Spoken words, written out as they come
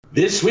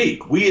This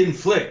week, we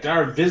inflict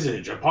our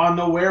visage upon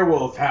the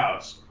Werewolf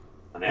house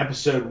on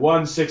episode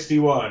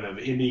 161 of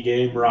Indie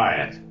Game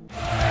Riot.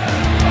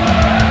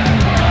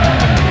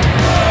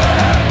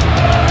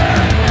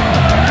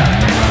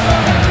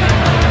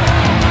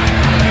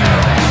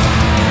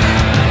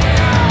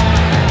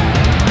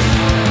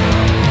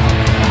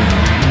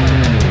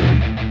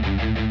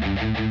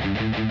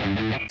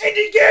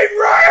 Indie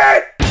Game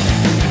Riot!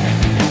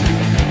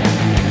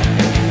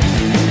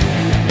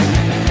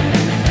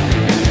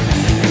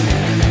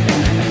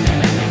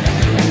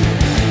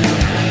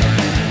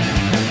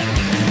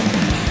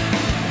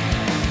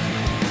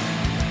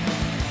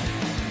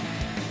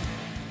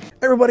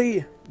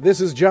 Everybody, this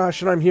is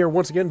Josh, and I'm here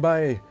once again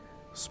by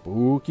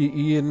Spooky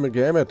Ian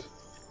McGammett.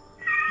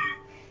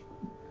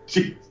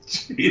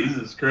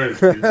 Jesus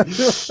Christ, dude.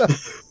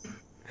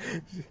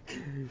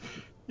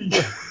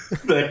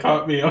 That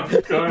caught me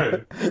off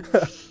guard.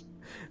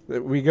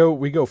 We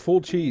go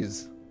full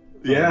cheese.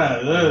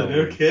 Yeah,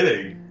 no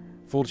kidding.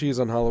 Full cheese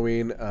on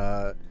Halloween.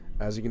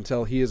 As you can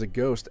tell, he is a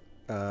ghost.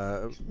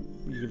 You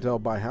can tell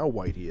by how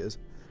white he is.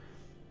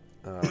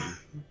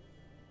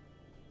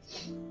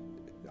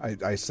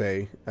 I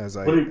say as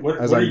I what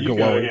are you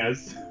going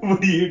as?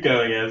 What are you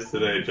going as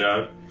today,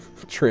 John?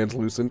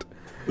 Translucent.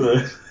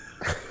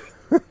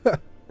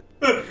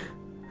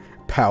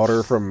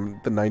 Powder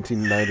from the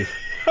 1990s.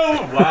 Oh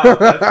wow,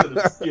 that's an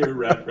obscure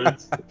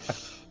reference.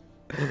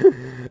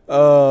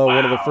 Wow.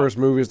 One of the first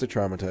movies to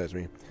traumatize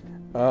me.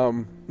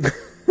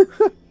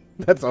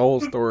 That's a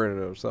whole story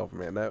in itself,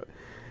 man.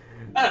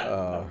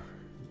 God,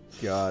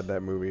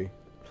 that movie.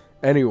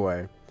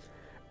 Anyway,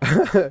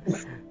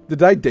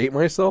 did I date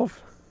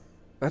myself?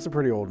 That's a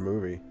pretty old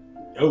movie.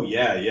 Oh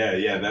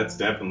yeah. That's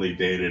definitely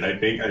dated. I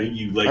think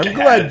you like. I'm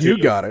glad you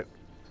got it.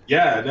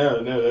 Yeah,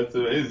 no.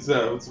 It's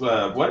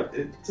what?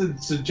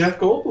 It's a Jeff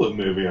Goldblum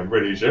movie. I'm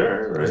pretty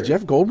sure. Right? Is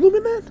Jeff Goldblum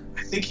in that?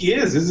 I think he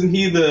is. Isn't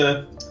he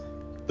the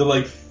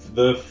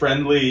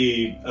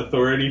friendly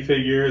authority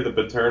figure, the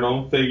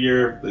paternal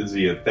figure? Is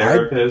he a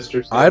therapist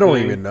or something? I don't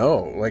even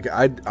know. Like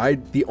I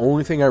the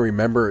only thing I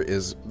remember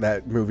is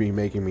that movie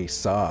making me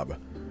sob.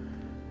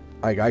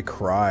 Like I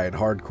cried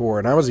hardcore,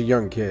 and I was a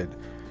young kid.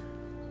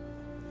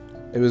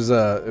 It was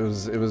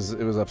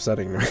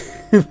upsetting.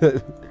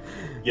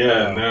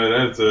 Yeah, no,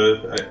 that's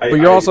a. But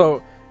you're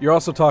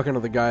also talking to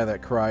the guy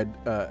that cried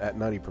at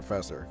Nutty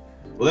Professor.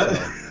 Well,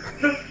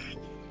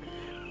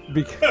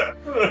 because,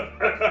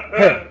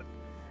 hey,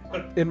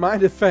 in my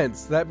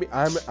defense, I'm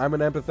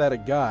an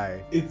empathetic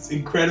guy. It's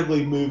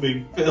incredibly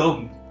moving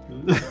film.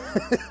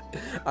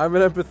 I'm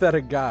an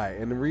empathetic guy,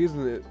 and the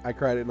reason that I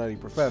cried at Nutty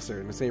Professor,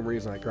 and the same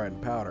reason I cried in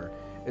Powder,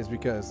 is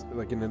because,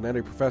 like in the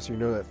Nutty Professor, you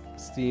know that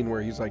scene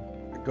where he's like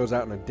goes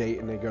out on a date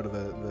and they go to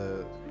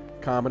the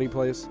comedy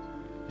place.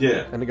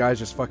 Yeah. And the guy's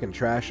just fucking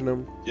trashing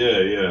him.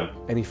 Yeah.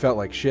 And he felt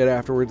like shit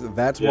afterwards.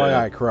 That's why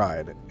I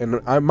cried.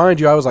 And mind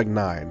you, I was like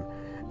 9.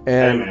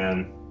 And, hey,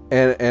 man.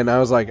 And I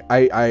was like,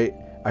 I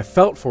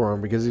felt for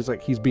him because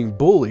he's being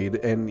bullied,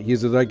 and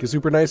he's like a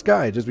super nice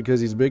guy just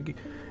because he's big,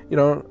 you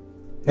know.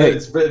 Hey,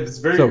 it's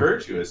very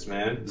virtuous,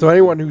 man. So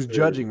anyone who's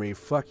judging me,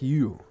 fuck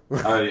you.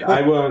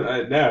 I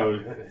won't.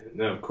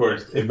 No, of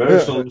course.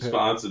 Emotional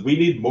responses. We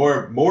need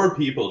more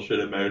people should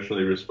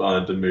emotionally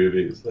respond to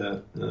movies.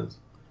 That's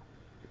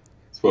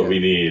what we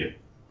need.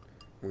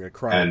 I'm gonna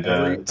cry. And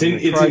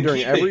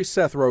during every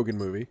Seth Rogen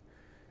movie.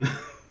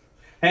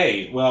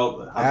 Hey,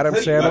 well, Adam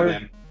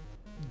Sandler,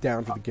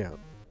 down for the count.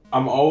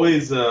 I'm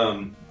always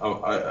I've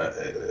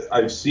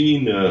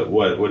seen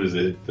what is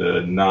it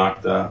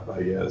Knocked Up,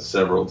 I guess,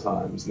 several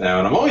times now,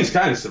 and I'm always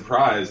kind of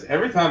surprised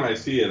every time I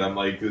see it. I'm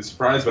like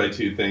surprised by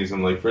two things.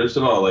 I'm like, first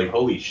of all, like,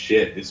 holy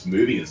shit, this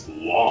movie is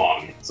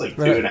long. It's like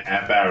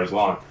 2.5 hours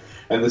long,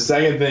 and the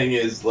second thing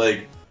is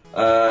like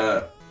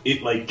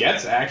it like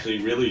gets actually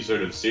really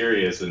sort of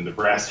serious and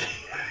depressing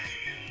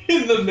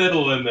in the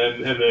middle, and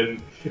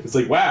then it's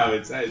like, wow,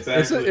 it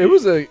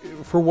was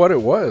for what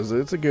it was.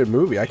 It's a good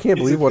movie. I can't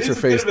believe what's her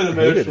face hated it. It's a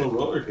bit of an emotional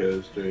roller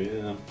coaster,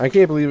 yeah. I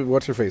can't believe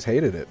what's her face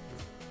hated it.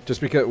 Just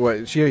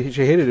because she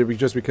hated it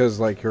just because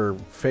like her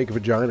fake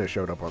vagina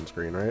showed up on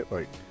screen, right?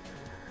 Like,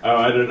 oh,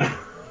 I don't know.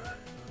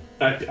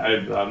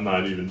 I'm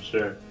not even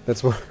sure.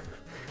 That's what.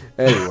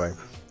 Anyway,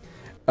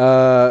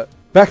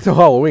 back to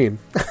Halloween.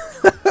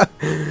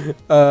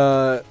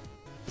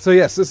 So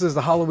yes, this is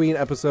the Halloween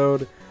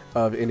episode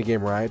of Indie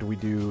Game Riot. We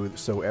do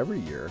so every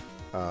year.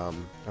 I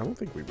don't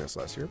think we missed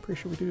last year. I'm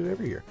pretty sure we do it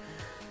every year.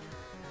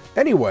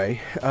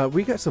 Anyway,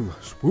 we got some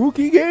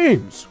spooky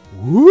games.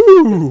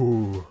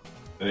 Woo!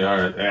 They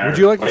are. Would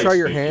you like to try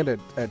your hand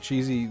at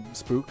Cheesy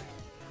Spook?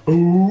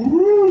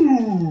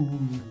 Ooh!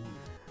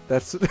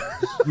 That's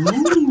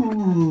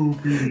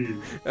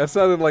that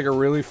sounded like a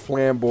really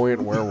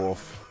flamboyant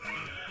werewolf.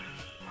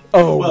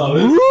 Oh, well,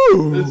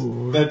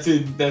 that's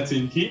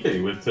in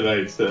keeping with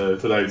tonight's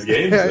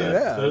game.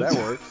 Yeah, that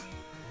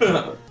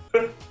works.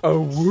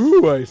 Oh,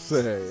 woo! I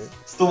say.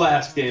 It's the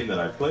last game that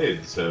I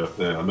played, so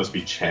I must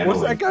be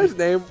channeling. What's that guy's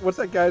name? What's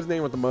that guy's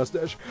name with the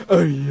mustache?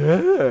 Oh,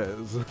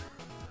 yes.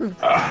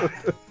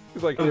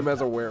 He's like him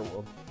as a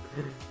werewolf.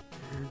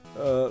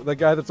 The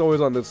guy that's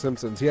always on The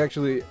Simpsons. He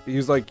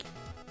was like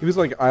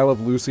I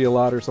Love Lucy a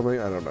lot or something.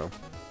 I don't know.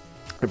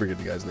 I forget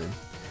the guy's name.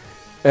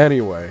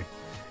 Anyway,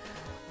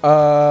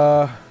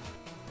 what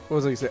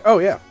was I gonna say? Oh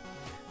yeah.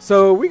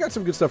 So we got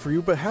some good stuff for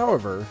you, but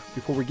however,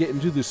 before we get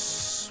into the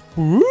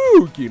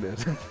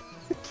spookiness,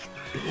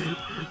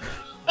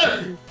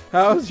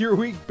 how's your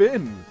week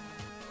been?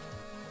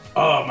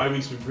 Oh, my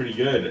week's been pretty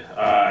good.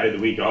 I had the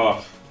week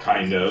off,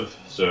 kind of,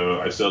 so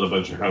I still had a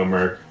bunch of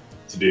homework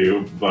to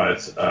do,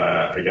 but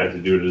I got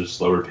to do it at a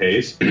slower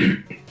pace.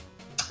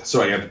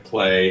 So I got to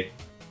play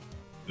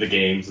the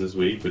games this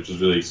week, which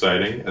was really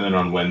exciting. And then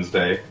on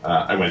Wednesday,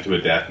 I went to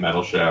a death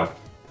metal show.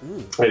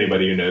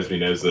 Anybody who knows me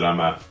knows that I'm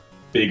a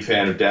big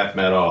fan of death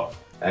metal.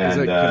 And, is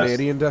it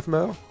Canadian death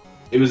metal?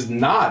 It was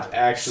not,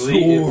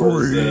 actually.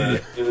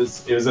 Sorry. It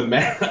was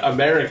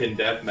American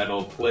death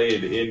metal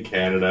played in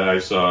Canada. I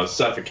saw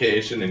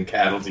Suffocation and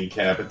Cattle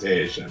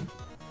Decapitation.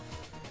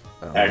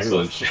 Oh,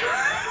 excellent show.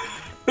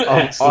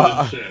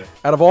 Excellent show.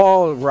 Out of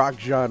all rock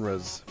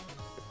genres,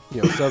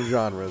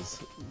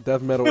 subgenres,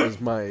 death metal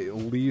is my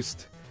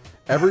least.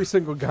 Every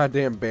single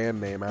goddamn band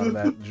name out of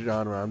that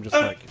genre, I'm just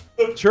like,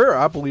 sure,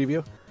 I believe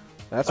you.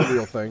 That's a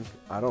real thing.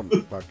 I don't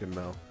fucking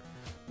know.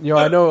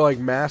 I know like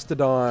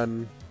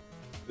Mastodon.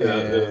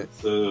 Yeah,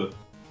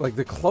 like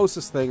the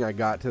closest thing I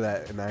got to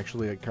that and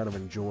actually like, kind of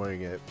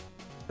enjoying it,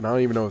 and I don't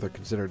even know if they're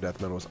considered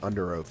death metal, is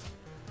Under Oath.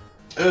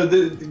 They're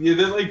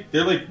like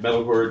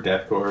metalcore,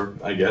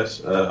 deathcore, I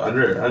guess.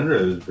 Under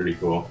Oath is pretty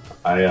cool.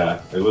 I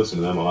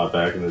listened to them a lot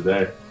back in the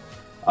day.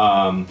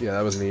 Yeah,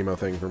 that was an emo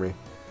thing for me.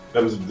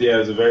 It was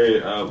a very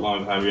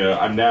long time ago.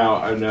 I'm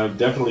now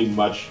definitely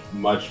much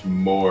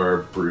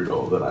more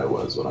brutal than I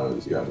was when I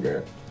was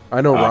younger.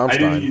 I know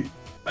Rammstein.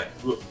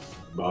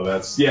 Well,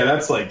 that's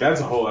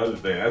a whole other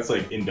thing. That's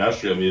like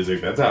industrial music.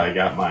 That's how I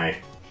got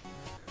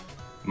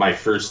my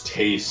first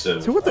taste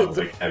of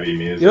like heavy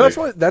music.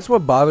 That's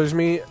what bothers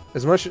me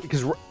as much,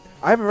 because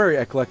I have a very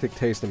eclectic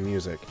taste in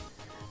music,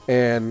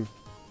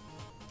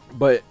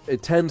 but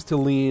it tends to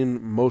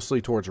lean mostly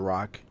towards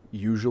rock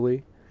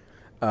usually.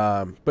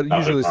 But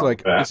usually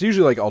it's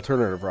usually like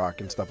alternative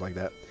rock and stuff like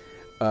that.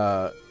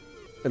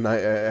 And I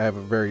have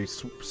a very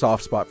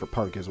soft spot for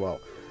punk as well.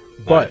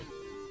 But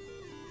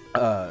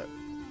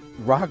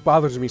rock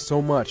bothers me so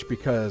much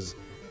because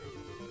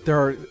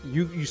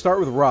you start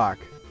with rock,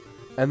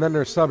 and then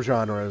there's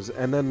subgenres,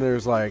 and then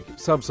there's like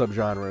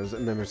subgenres,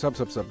 and then there's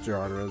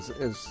subgenres,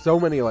 and so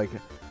many, like,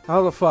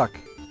 how the fuck?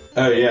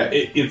 Oh yeah,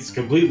 it's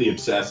completely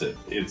obsessive.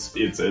 It's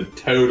a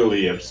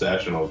totally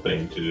obsessional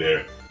thing to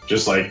do.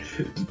 Just like,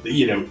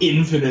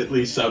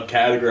 infinitely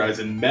subcategorize,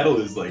 and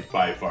metal is like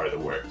by far the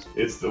worst.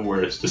 It's the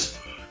worst.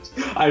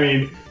 I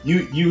mean,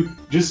 you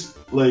just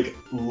like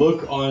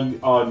look on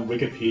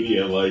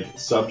Wikipedia, like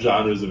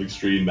subgenres of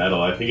extreme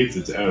metal. I think it's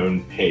its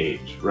own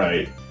page,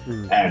 right?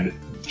 And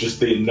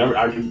just the number.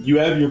 I mean, you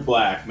have your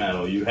black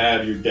metal, you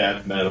have your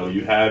death metal,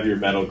 you have your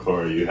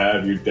metalcore, you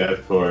have your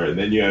deathcore, and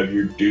then you have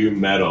your doom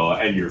metal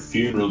and your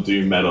funeral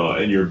doom metal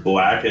and your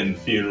blackened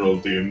funeral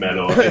doom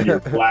metal and your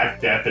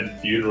black death and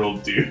funeral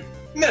doom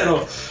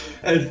metal.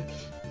 And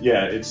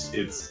yeah,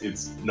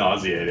 it's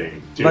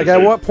nauseating. Like,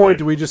 at what point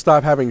do we just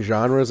stop having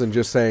genres and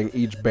just saying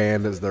each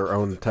band is their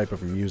own type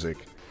of music?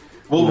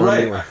 Well,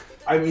 right.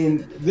 I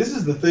mean, this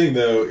is the thing,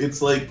 though.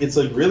 It's like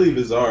really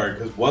bizarre,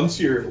 because once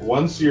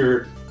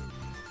you're,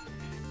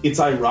 it's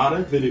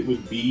ironic that it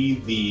would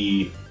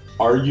be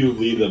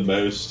arguably the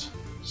most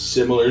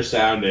similar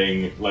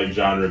sounding like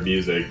genre of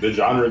music, the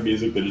genre of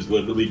music that is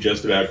literally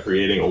just about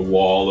creating a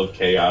wall of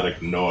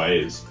chaotic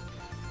noise.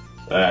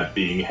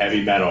 Being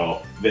heavy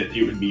metal, that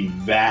it would be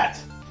that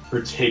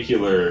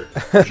particular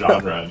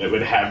genre that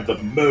would have the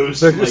most.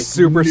 They're just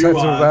super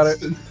sensitive about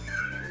it.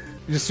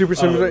 Just super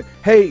sensitive.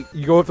 Hey,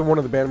 you go up to one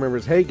of the band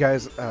members. Hey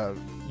guys,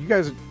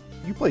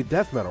 you play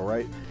death metal,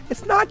 right?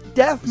 It's not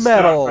death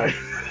metal.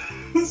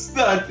 It's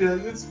not.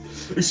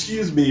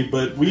 Excuse me,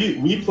 but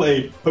we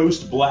play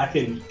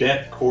post-blackened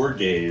deathcore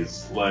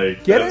gaze.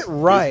 Like, get it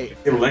right.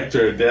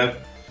 Electro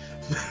death.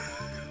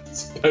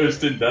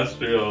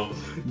 Post-industrial,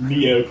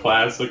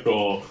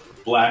 neoclassical,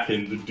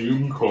 blackened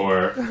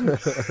doomcore.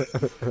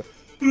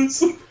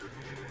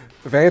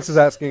 Vance is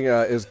asking,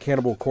 is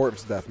Cannibal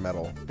Corpse death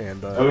metal?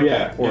 And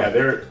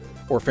they're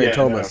or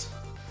Phantomas.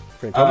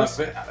 Phantomas?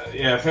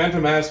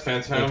 Phantomas.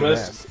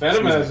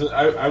 Phantomas.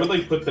 I would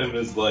like put them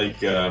as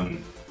like I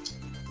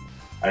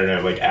don't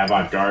know, like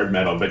avant-garde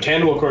metal. But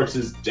Cannibal Corpse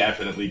is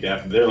definitely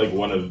they're like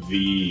one of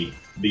the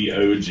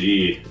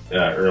OG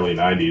early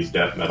 '90s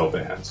death metal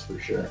bands for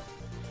sure.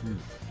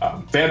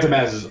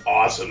 Phantomas is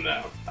awesome,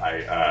 though.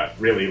 I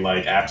really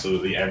like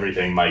absolutely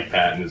everything Mike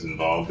Patton is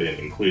involved in,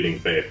 including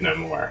Faith No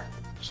More.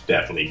 It's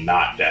definitely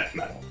not death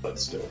metal, but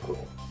still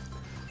cool.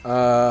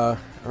 All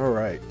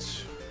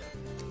right.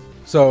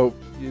 So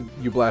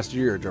you blasted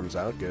your eardrums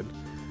out, good.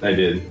 I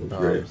did.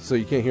 Great. So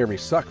you can't hear me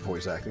suck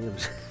voice acting.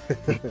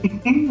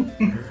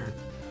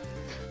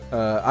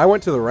 I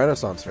went to the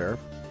Renaissance Fair.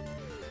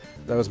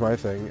 That was my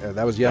thing.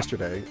 That was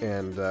yesterday,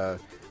 and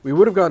we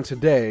would have gone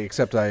today,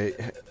 except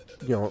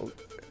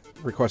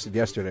requested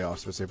yesterday off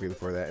specifically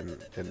for that,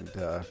 and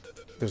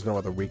there's no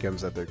other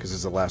weekends that there because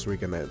it's the last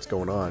weekend that it's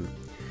going on,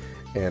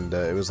 and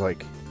it was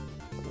like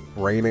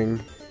raining,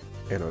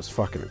 and it was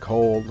fucking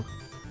cold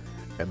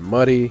and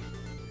muddy,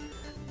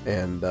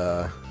 and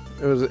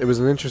it was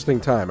an interesting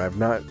time. I've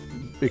not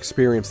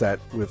experienced that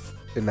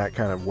in that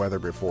kind of weather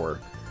before.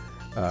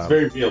 It's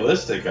very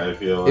realistic, I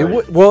feel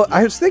like. Well,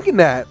 I was thinking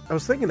that.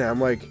 I'm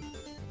like,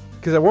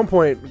 because at one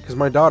point, because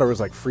my daughter was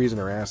like freezing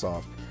her ass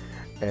off,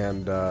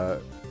 and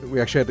we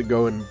actually had to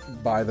go and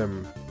buy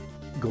them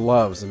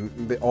gloves,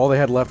 and all they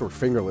had left were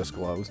fingerless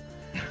gloves.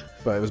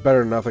 But it was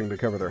better than nothing to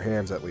cover their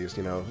hands at least,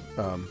 you know.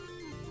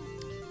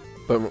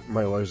 But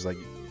my wife was like,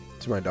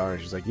 to my daughter,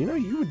 she's like, you know,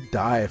 you would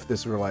die if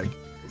this were like,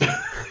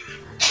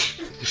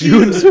 you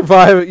wouldn't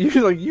survive.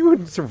 You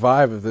wouldn't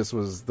survive if this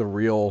was the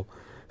real.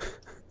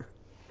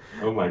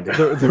 Oh my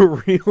god,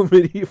 the real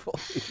medieval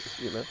ages,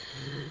 you know.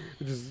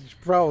 She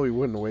probably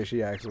wouldn't the way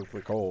she acts with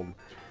the cold.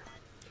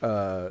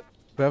 But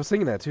I was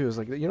thinking that too. I was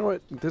like, you know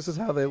what? This is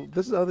how they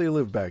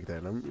lived back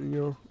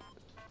then.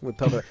 With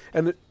tough,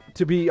 and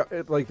to be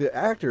like the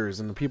actors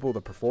and the people,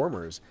 the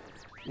performers,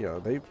 you know,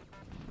 they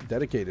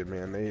dedicated,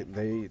 man.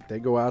 They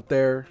go out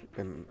there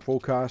in full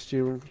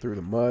costume through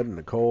the mud and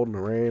the cold and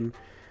the rain.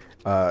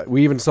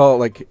 We even saw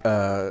like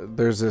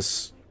there's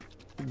this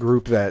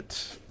group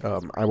that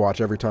I watch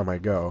every time I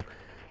go.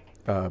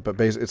 But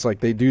basically, it's like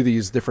they do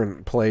these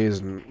different plays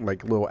and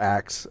like little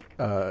acts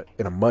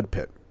in a mud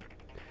pit.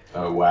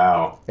 Oh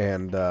wow!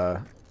 And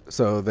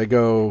so they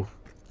go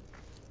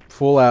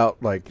full out,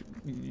 like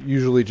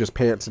usually just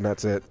pants and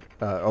that's it.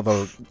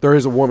 Although there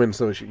is a woman,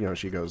 so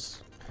she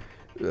goes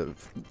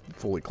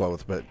fully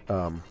clothed. But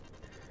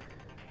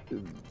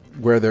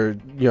where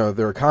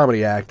they're a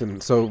comedy act,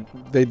 and so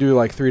they do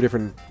like 3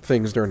 different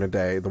things during the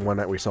day. The one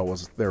that we saw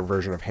was their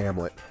version of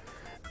Hamlet,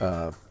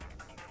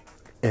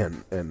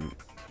 and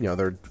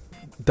they're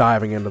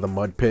diving into the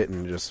mud pit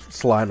and just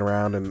sliding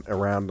around and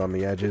around on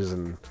the edges,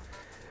 and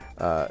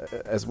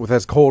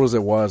as cold as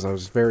it was, I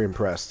was very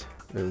impressed.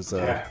 It was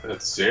yeah,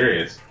 that's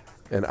serious.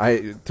 And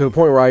to the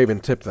point where I even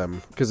tipped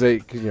them because they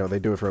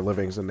do it for a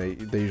living, and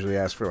they usually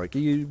ask for like,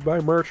 you buy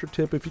merch or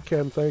tip if you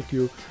can, thank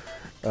you.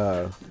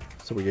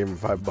 So we gave them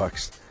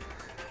 $5.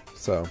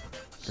 So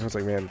I was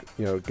like, man,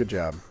 good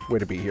job, way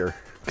to be here.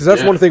 Because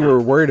that's one thing we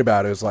were worried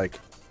about. Is like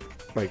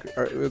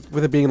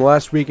with it being the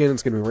last weekend,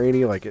 it's gonna be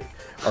rainy. Like,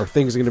 are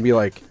things gonna be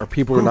like? Are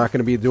people not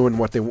gonna be doing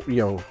what they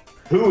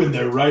Who in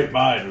their right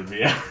mind would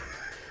be?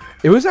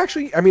 It was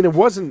actually, I mean, it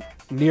wasn't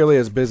nearly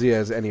as busy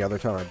as any other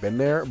time I've been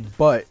there,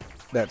 but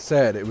that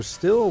said, it was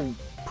still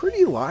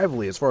pretty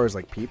lively as far as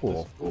like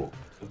people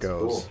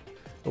goes. Cool.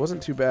 It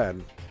wasn't too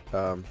bad.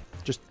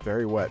 Just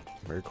very wet,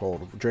 very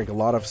cold. We drank a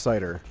lot of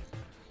cider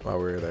while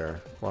we were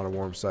there. A lot of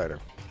warm cider.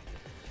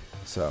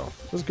 So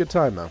it was a good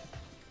time though.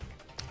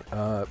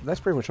 That's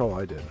pretty much all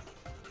I did.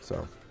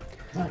 So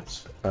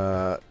nice.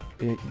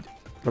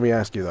 Let me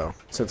ask you though,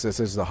 since this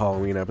is the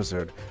Halloween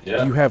episode, do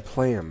you have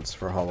plans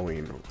for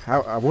Halloween?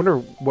 I wonder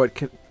what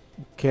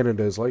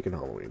Canada is like in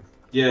Halloween.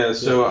 Yeah,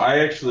 so I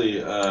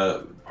actually,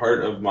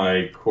 part of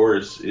my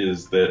course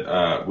is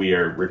that we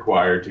are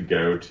required to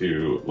go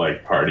to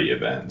like party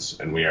events,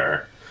 and we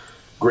are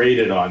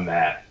graded on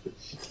that,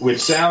 which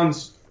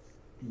sounds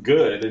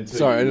good.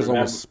 Sorry, I just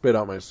almost spit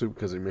out my soup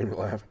because it made me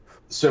laugh.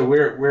 So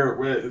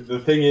we're the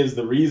thing is,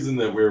 the reason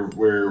that we're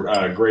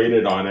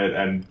graded on it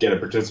and get a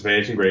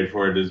participation grade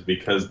for it is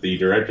because the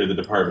director of the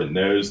department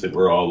knows that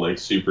we're all like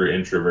super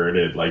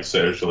introverted, like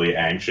socially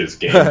anxious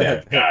game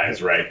dev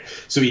guys, right?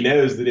 So he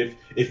knows that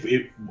if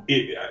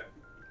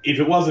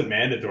it wasn't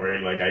mandatory,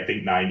 like I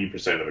think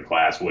 90% of the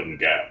class wouldn't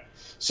go.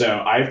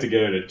 So I have to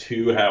go to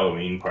 2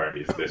 Halloween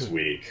parties this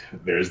week.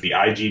 There's the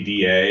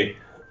IGDA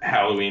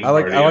Halloween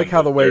party. I like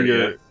how the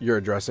way you're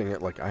addressing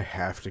it. Like, I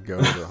have to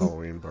go to the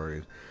Halloween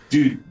parties.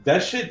 Dude,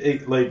 that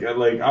shit, like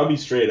I'll be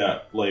straight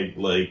up,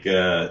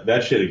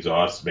 that shit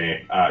exhausts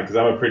me, because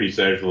I'm a pretty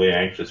socially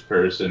anxious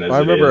person. I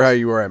remember how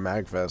you were at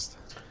MagFest.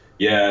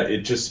 Yeah,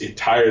 it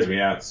tires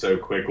me out so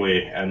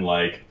quickly, and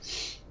like,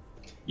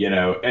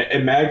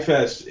 and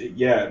MagFest,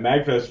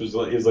 MagFest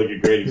is like a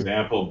great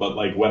example, but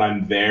like when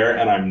I'm there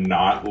and I'm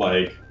not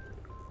like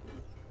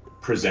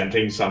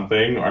presenting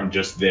something, or I'm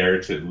just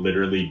there to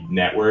literally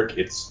network,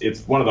 it's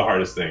one of the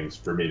hardest things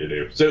for me to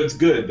do. So it's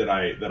good that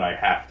I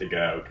have to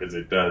go, because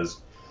it does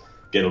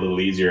get a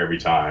little easier every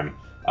time.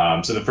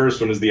 So the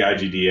first one is the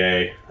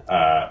IGDA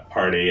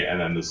party, and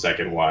then the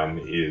second one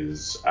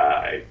is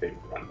I think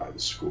run by the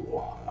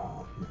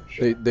school.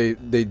 Sure.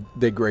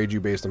 They grade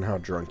you based on how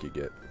drunk you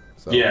get.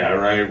 So. Yeah,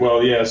 right.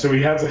 Well, yeah. So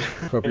we have to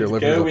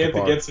go. We have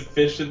to get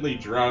sufficiently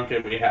drunk,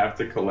 and we have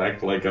to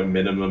collect like a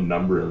minimum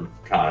number of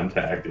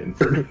contact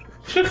information.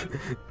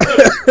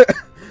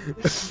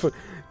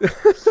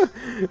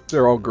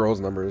 They're all girls'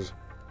 numbers.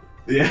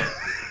 Yeah,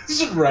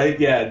 right.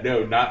 Yeah,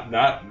 no, not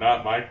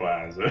my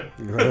class.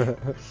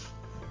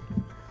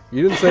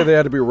 You didn't say they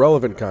had to be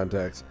relevant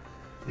contacts.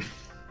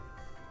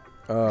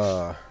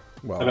 Well,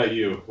 how about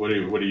you? What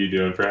are you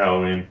doing for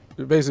Halloween?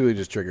 Basically,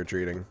 just trick or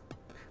treating.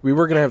 we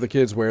were gonna have the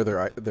kids wear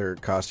their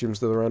costumes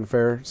to the Run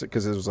Fair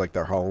because it was like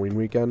their Halloween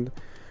weekend.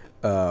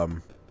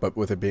 But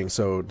with it being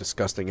so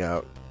disgusting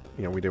out,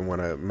 we didn't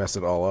want to mess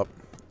it all up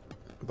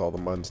with all the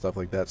mud and stuff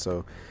like that.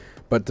 So,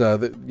 but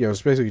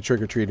it's basically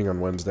trick or treating on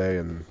Wednesday,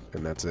 and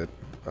that's it.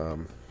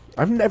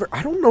 I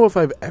don't know if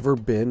I've ever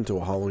been to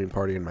a Halloween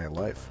party in my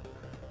life.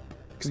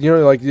 Because,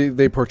 like,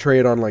 they portray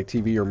it on, like,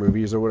 TV or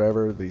movies or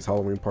whatever, these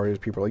Halloween parties.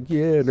 People are like,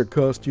 yeah, in their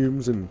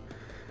costumes and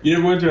You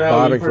never went to a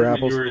Halloween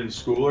party when you were in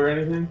school or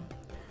anything?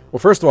 Well,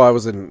 first of all, I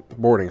was in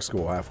boarding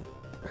school half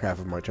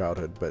of my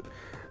childhood, but,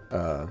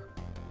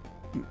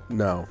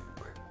 no.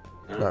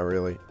 Not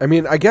really. I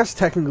mean, I guess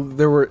technically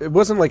it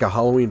wasn't like a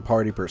Halloween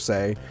party per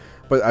se,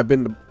 but I've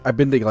been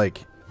to,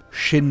 like,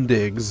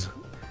 shindigs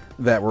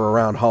that were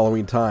around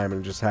Halloween time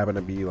and just happened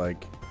to be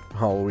like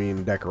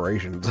Halloween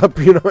decorations up,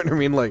 you know what I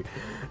mean? Like,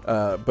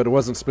 but it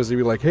wasn't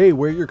specifically like, hey,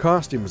 wear your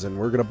costumes and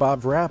we're gonna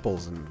bob for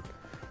apples and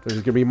there's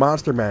gonna be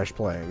Monster Mash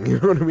playing. You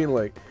know what I mean?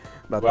 Like,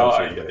 not well,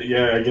 that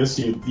shit, I guess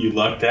you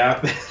lucked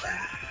out.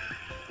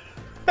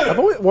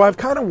 I've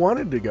kind of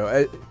wanted to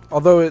go,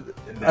 although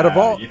out of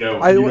all,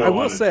 I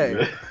will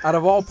say, out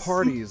of all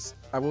parties,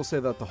 I will say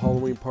that the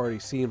Halloween party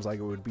seems like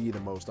it would be the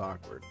most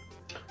awkward.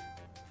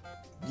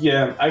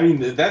 Yeah, I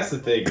mean that's the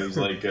thing.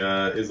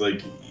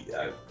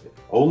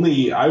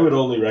 I would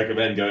only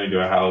recommend going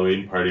to a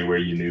Halloween party where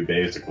you knew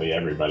basically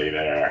everybody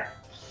there.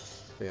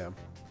 Yeah,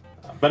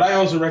 but I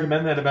also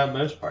recommend that about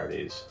most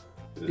parties.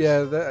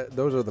 Yeah,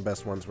 those are the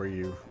best ones where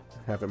you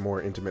have a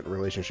more intimate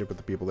relationship with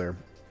the people there.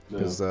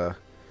 Because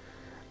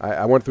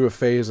I went through a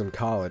phase in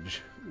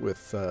college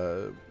with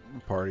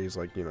parties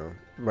like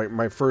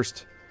my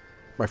first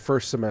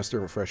semester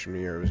in freshman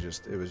year.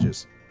 It was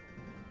just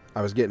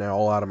I was getting it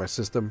all out of my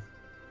system.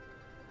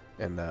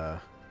 And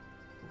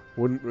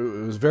it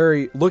was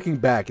very, looking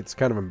back, it's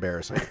kind of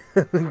embarrassing.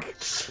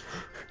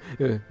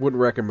 Wouldn't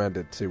recommend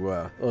it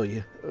to all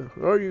you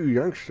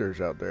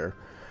youngsters out there.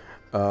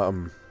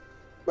 But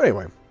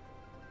anyway,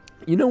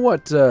 you know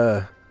what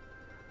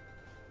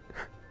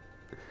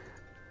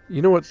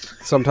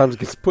sometimes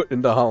gets put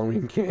into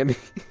Halloween candy?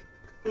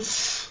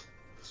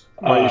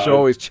 You should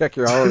always check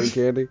your Halloween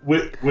candy.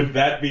 Would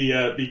that be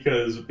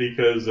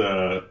because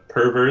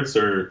perverts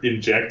are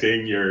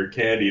injecting your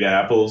candied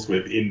apples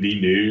with indie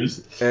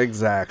news?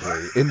 Exactly.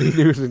 Indie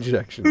news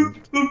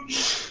injection.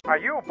 Are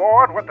you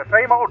bored with the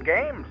same old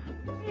games?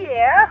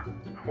 Yeah.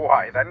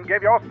 Why, then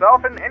give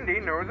yourself an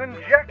indie news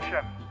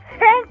injection.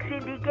 Thanks,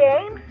 Indie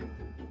Games.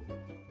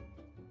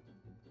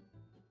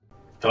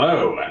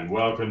 Hello, and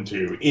welcome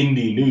to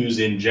Indie News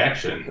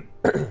Injection.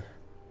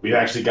 We've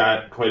actually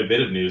got quite a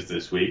bit of news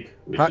this week.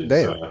 Hot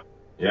damn.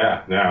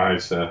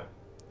 It's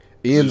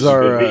Ian's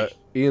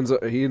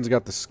Ian's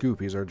got the scoop.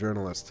 He's our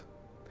journalist.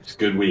 It's a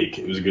good week.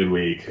 It was a good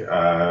week.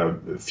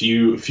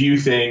 Few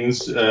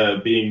things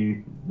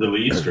being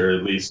released, or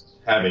at least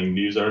having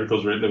news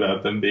articles written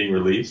about them being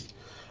released.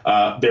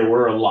 There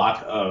were a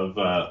lot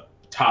of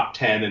top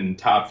 10 and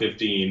top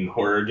 15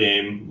 horror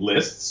game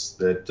lists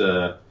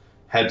that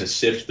had to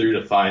sift through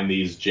to find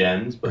these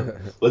gems. But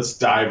let's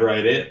dive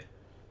right in.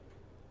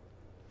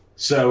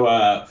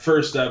 So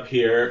first up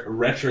here,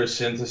 Retro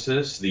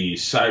Synthesis, the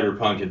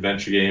cyberpunk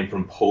adventure game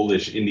from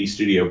Polish indie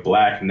studio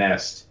Black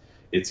Nest.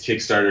 Its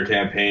Kickstarter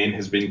campaign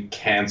has been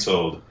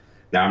canceled.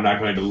 Now, I'm not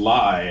going to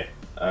lie.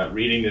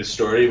 Reading this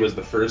story was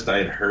the first I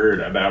had heard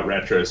about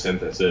Retro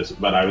Synthesis,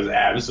 but I was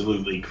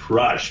absolutely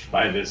crushed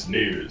by this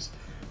news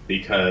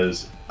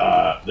because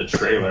the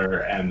trailer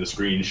and the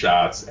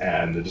screenshots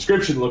and the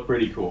description look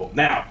pretty cool.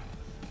 Now,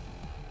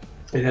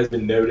 it has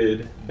been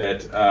noted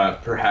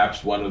that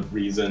perhaps one of the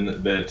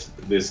reasons that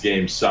this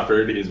game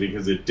suffered is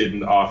because it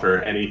didn't offer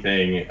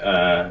anything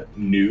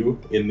new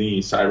in the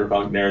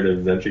cyberpunk narrative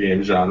adventure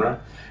game genre.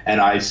 And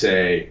I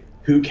say,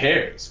 who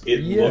cares?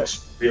 It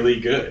looks really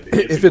good.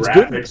 If its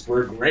graphics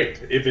were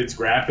great. If its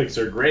graphics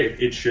are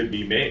great, it should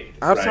be made.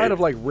 Outside of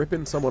like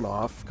ripping someone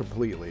off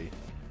completely,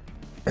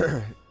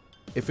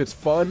 if it's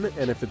fun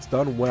and if it's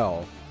done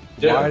well,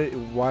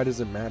 why does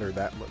it matter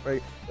that much?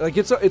 Like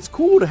it's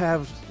cool to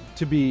have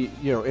to be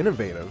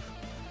innovative.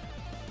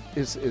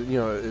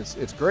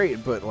 It's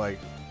great, but like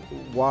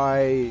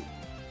why?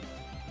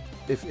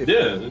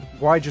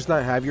 Why just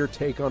not have your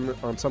take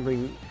on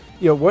something?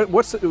 Who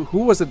was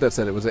it that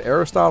said it? Was it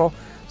Aristotle?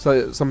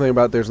 So something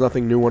about there's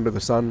nothing new under the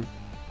sun.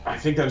 I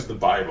think that was the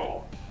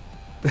Bible.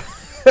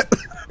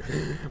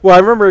 Well, I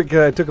remember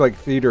I took like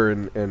theater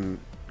in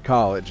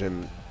college,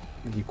 and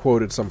he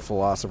quoted some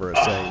philosopher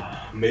as saying,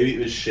 maybe it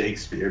was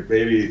Shakespeare.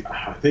 Maybe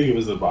I think it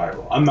was the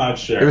Bible. I'm not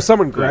sure. It was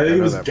someone Greek. I think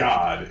it was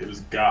God. It was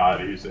God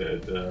who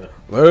said,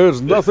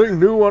 "There's nothing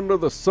new under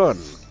the sun."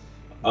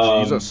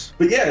 Jesus.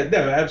 But yeah, no,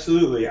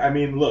 absolutely. I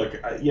mean, look,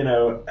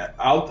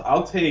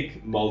 I'll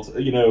take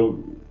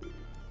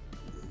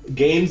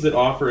games that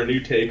offer a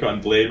new take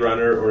on Blade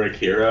Runner or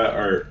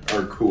Akira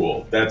are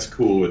cool. That's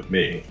cool with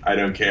me. I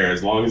don't care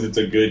as long as it's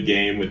a good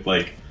game with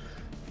like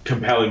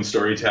compelling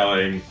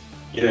storytelling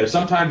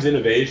sometimes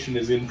innovation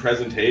is in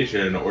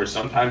presentation, or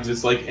sometimes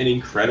it's like an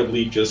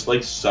incredibly just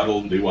like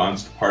subtle,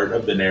 nuanced part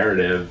of the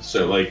narrative.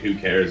 So like, who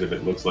cares if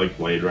it looks like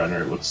Blade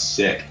Runner? It looks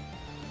sick.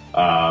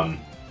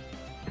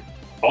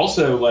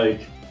 Also,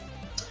 like,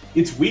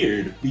 it's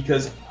weird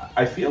because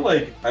I feel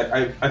like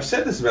I've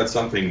said this about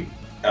something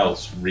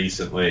else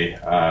recently.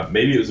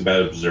 Maybe it was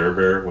about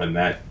Observer when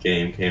that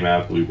game came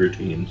out, Bloober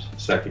Team's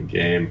second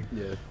game.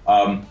 Yeah.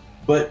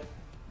 But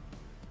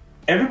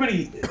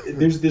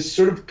there's this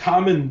sort of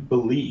common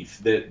belief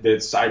that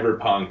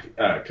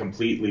cyberpunk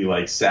completely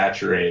like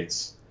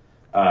saturates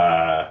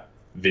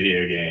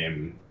video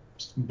games,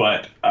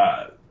 but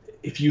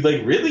if you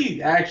like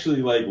really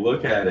actually like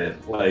look at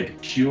it, like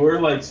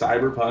pure like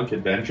cyberpunk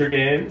adventure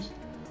games,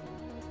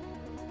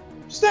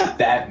 there's not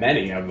that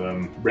many of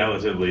them,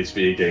 relatively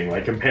speaking,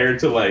 like compared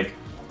to like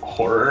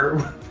horror,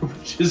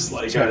 which is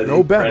like an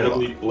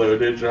incredibly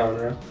bloated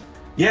genre.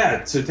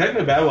 Yeah, so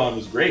Techno Babylon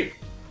was great.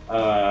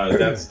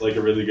 That's like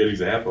a really good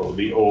example.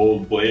 The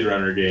old Blade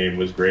Runner game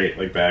was great,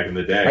 like back in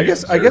the day. I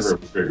guess was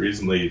great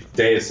recently.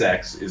 Deus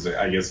Ex is,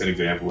 I guess, an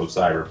example of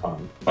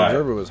cyberpunk.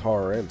 Observer was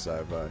horror and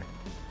sci-fi.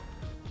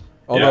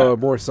 Although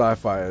more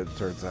sci-fi, it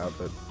turns out,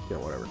 but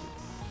whatever.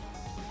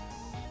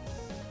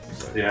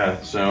 Yeah,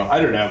 so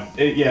I don't know.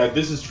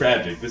 This is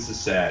tragic. This is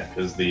sad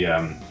because the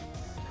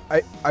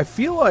I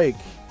feel like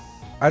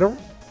I don't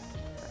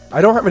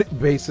have any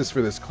basis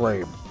for this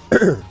claim,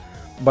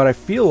 but I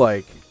feel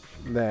like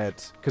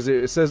that because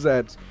it says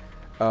that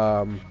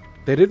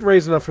they didn't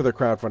raise enough for their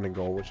crowdfunding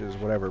goal, which is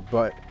whatever,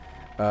 but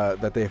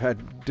that they've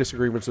had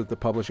disagreements with the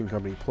publishing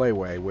company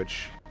Playway,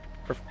 which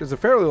is a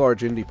fairly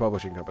large indie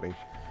publishing company.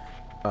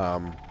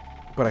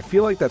 But I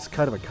feel like that's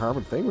kind of a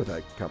common thing with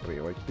that company.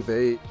 Like,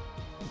 do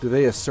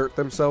they assert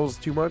themselves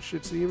too much?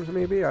 It seems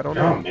maybe I don't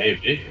know.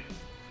 Maybe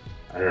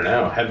I don't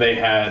know. Have they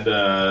had?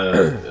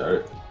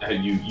 Have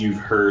you've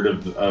heard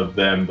of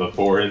them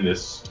before in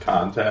this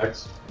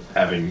context?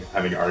 Having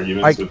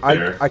arguments with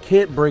their... I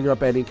can't bring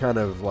up any kind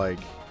of like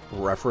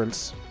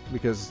reference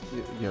because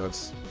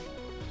it's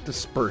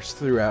dispersed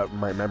throughout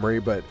my memory,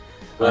 but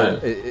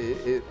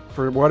it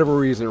for whatever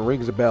reason it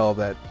rings a bell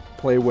that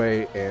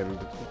Playway and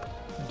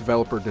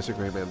developer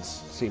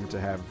disagreements seem to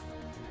have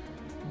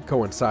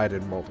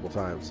coincided multiple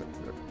times.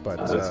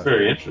 But that's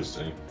very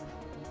interesting.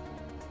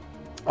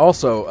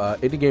 Also,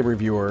 Indie Game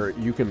Reviewer,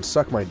 you can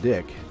suck my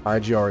dick.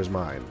 IGR is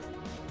mine.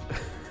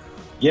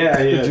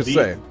 Yeah. Just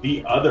saying.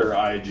 The other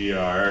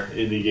IGR,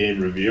 Indie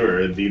Game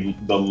Reviewer, the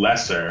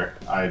lesser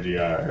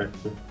IGR.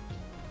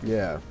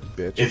 Yeah,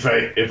 bitch.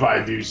 If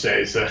I do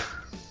say so.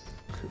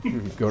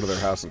 Go to their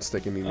house and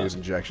stick news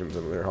injections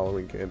into their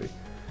Halloween candy.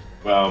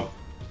 Well,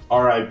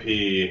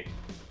 R.I.P.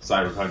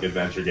 Cyberpunk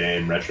adventure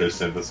game, Retro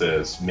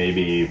Synthesis.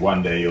 Maybe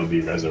one day you'll be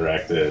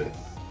resurrected.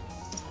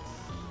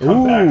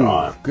 Come back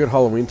on. Good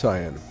Halloween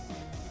tie-in.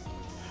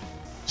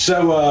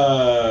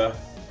 So,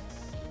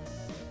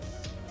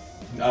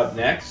 up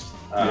next,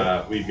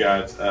 we've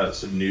got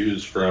some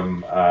news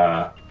from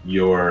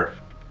your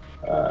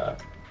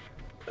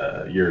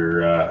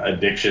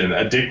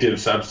addictive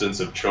substance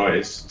of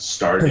choice,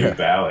 Stardew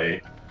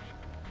Valley.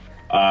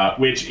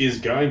 Which is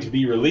going to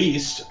be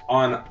released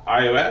on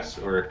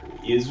iOS, or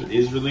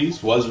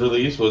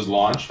was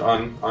launched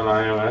on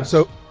iOS.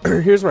 So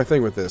here's my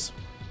thing with this,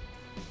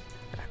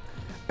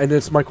 and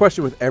it's my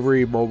question with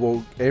every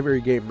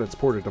game that's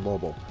ported to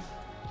mobile.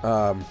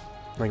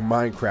 Like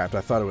Minecraft,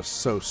 I thought it was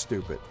so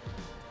stupid,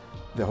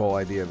 the whole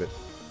idea of it.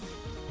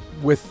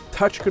 With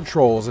touch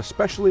controls,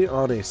 especially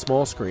on a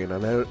small screen, I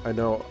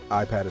know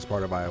iPad is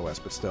part of iOS,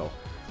 but still,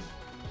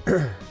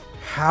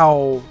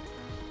 how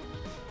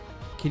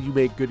can you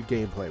make good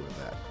gameplay with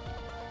that?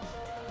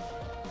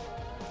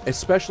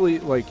 Especially,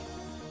 like,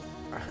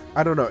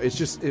 I don't know, it's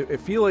just, I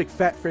feel like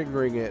fat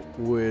fingering it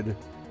would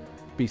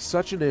be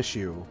such an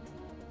issue.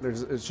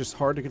 It's just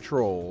hard to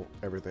control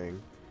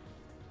everything.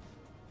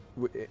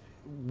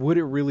 Would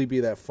it really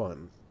be that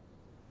fun?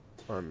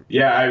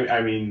 Yeah,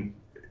 I mean,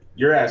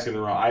 you're asking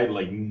the wrong. I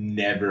like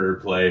never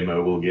play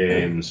mobile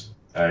games.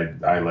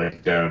 I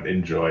like don't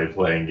enjoy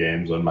playing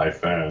games on my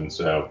phone.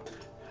 So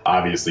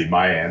obviously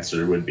my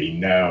answer would be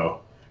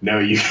no. No,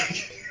 you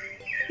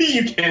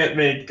can't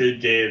make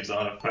good games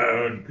on a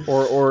phone.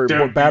 Or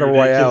battle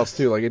royales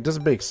too. Like, it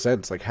doesn't make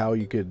sense. Like, how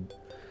you could.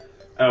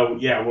 Oh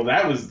yeah, well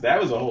that was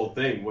a whole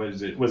thing.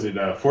 Was it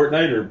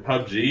Fortnite or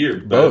PUBG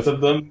or both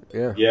of them?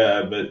 Yeah.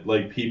 Yeah, but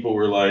like people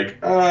were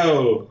like,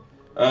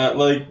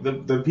 like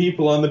the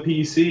people on the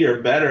PC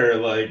are better.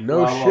 Like,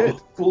 no shit.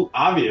 Well,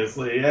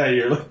 obviously, yeah.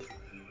 You're like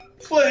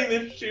playing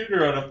this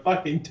shooter on a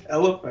fucking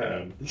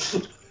telephone.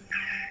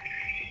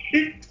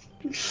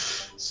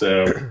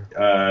 So,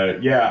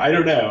 yeah, I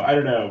don't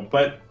know.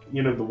 But,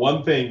 the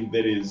one thing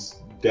that is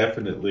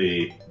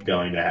definitely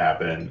going to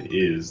happen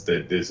is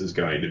that this is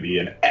going to be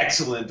an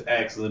excellent,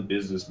 excellent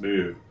business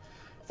move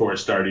for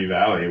Stardew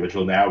Valley, which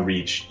will now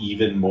reach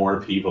even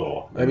more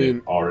people than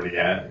it already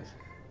has.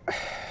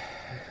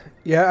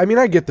 Yeah, I mean,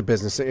 I get the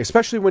business thing,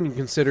 especially when you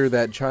consider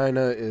that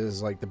China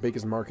is, like, the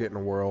biggest market in the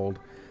world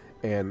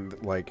and,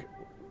 like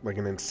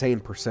an insane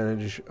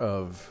percentage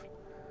of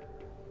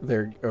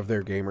their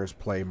gamers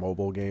play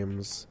mobile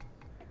games.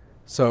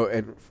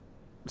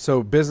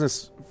 So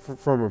business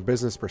from a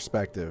business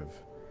perspective,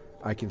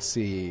 I can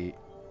see,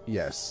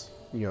 yes,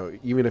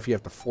 even if you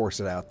have to force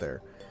it out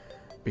there,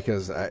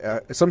 because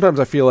I sometimes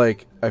I feel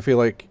like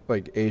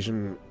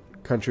Asian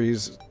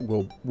countries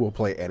will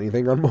play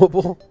anything on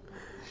mobile,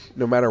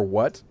 no matter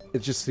what.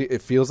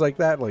 It feels like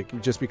that,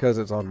 like just because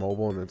it's on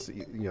mobile and it's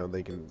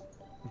they can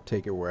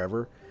take it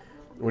wherever,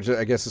 which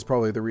I guess is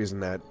probably the reason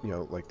that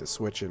like the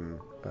Switch and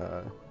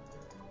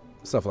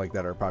stuff like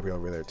that are popular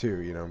over there too.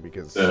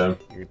 Because you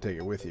can take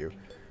it with you.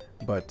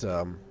 But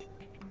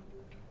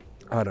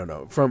I don't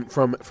know.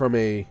 From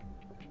a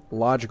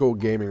logical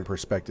gaming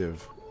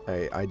perspective,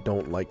 I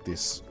don't like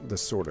this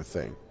sort of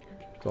thing.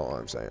 That's all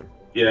I'm saying.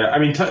 Yeah, I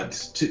mean, to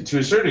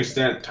a certain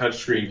extent,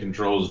 touchscreen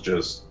controls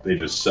just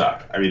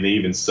suck. I mean, they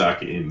even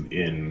suck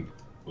in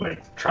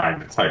like trying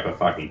to type a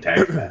fucking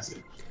text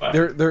message. But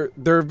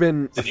there have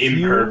been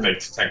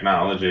imperfect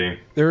technology.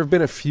 There have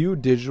been a few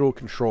digital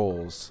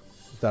controls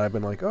that I've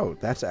been like, oh,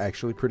 that's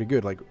actually pretty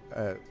good. Like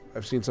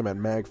I've seen some at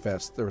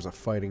MagFest. There was a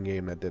fighting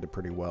game that did it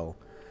pretty well.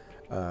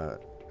 It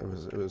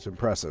was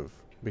impressive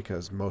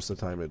because most of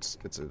the time it's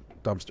a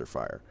dumpster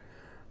fire.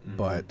 Mm-hmm.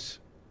 But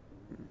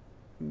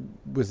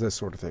with this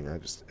sort of thing, I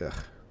just ugh.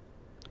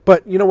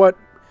 But you know what?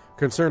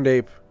 Concerned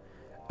Ape,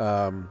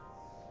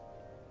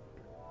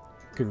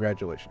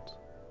 congratulations.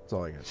 That's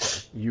all I gotta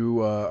say.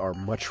 You are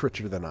much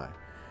richer than I.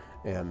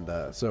 And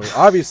so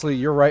obviously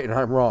you're right and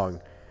I'm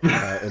wrong in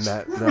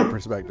that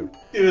perspective.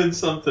 Doing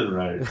something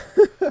right.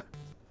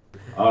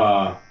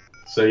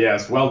 So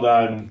yes, well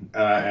done.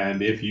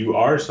 And if you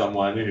are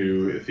someone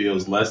who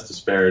feels less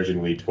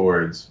disparagingly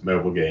towards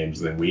mobile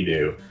games than we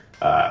do,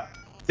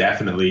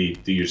 definitely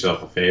do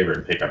yourself a favor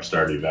and pick up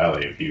Stardew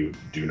Valley if you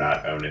do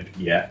not own it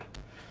yet.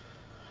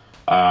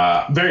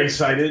 Very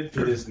excited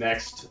for this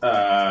next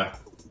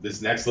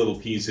little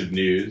piece of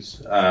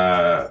news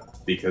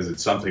because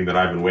it's something that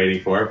I've been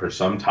waiting for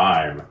some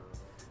time.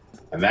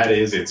 And that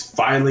is, it's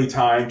finally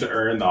time to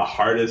earn the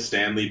hardest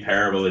Stanley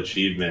Parable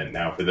achievement.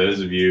 Now, for those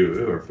of you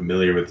who are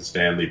familiar with the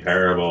Stanley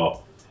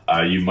Parable,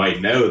 you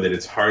might know that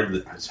its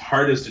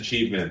hardest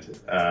achievement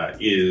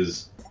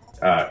is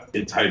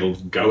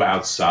entitled Go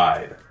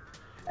Outside.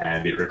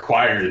 And it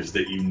requires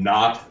that you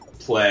not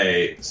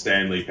play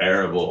Stanley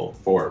Parable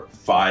for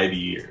 5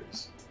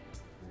 years.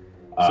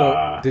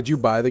 So, did you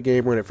buy the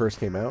game when it first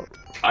came out?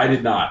 I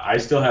did not. I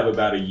still have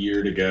about a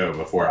year to go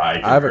before I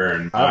can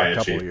earn my achievement. A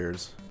couple of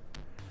years.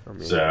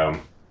 So,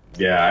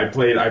 yeah, I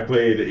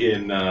played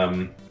in,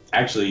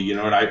 actually, you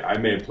know what, I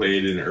may have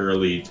played in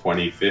early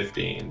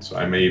 2015, so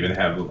I may even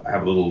have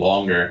a little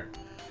longer.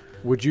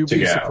 Would you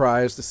be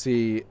surprised to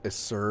see a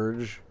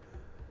surge?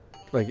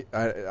 Like,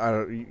 I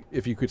don't,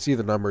 if you could see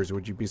the numbers,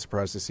 would you be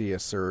surprised to see a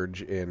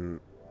surge in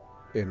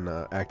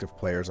active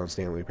players on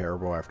Stanley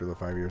Parable after the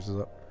 5 years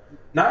is up?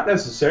 Not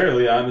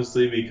necessarily,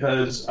 honestly,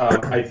 because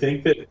I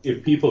think that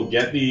if people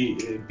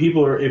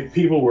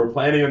were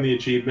planning on the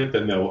achievement,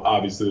 then they'll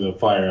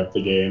fire up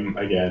the game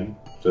again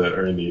to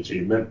earn the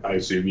achievement. I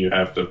assume you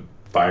have to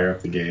fire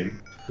up the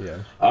game. Yeah.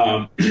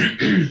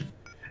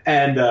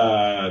 And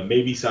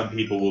maybe some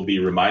people will be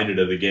reminded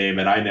of the game,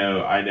 and I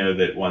know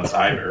that once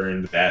I've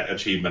earned that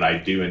achievement, I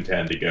do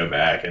intend to go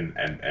back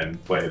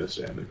and play the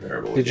Stanley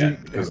Parable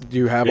again. Do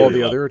you have all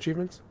the other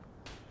achievements?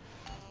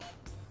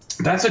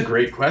 That's a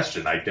great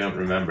question. I don't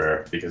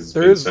remember because it's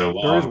been so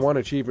long. There is one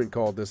achievement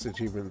called "This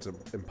Achievement's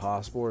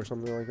Impossible" or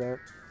something like that.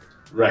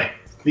 Right.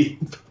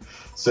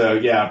 So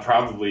yeah,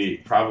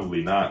 probably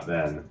not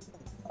then.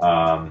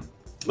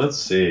 Let's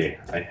see.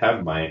 I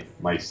have my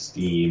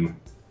Steam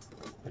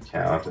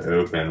account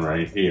open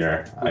right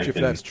here. Which, if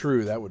that's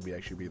true, that would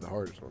actually be the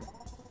hardest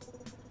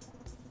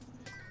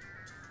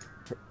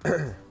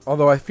one.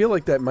 Although I feel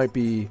like that might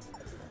be.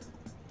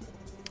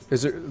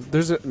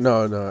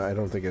 No, I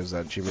don't think it's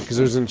that achievement, because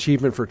there's an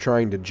achievement for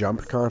trying to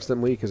jump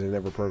constantly because they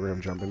never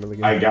programmed jump into the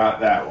game. I got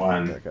that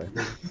one. Okay.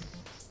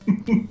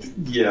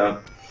 Yeah.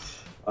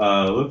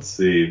 Let's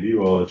see.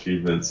 View all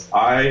achievements.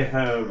 I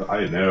have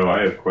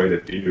quite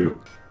a few.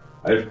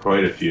 I have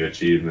quite a few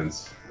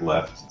achievements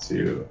left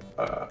to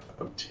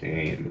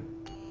obtain.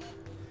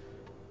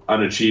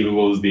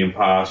 Unachievable is the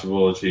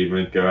impossible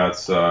achievement. Go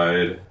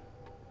outside.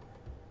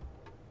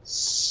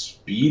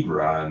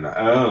 Speedrun.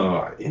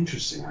 Oh,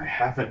 interesting. I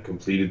haven't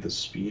completed the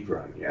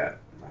speedrun yet.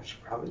 I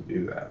should probably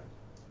do that.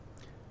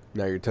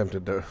 Now you're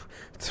tempted to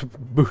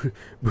boot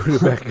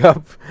it back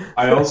up.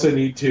 I also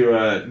need to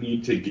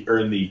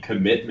earn the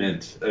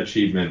commitment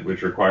achievement,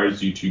 which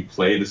requires you to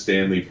play the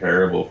Stanley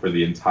Parable for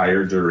the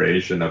entire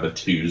duration of a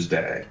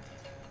Tuesday.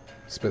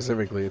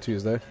 Specifically a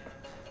Tuesday?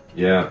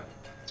 Yeah.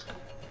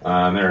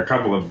 There are a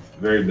couple of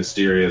very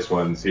mysterious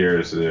ones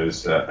here. So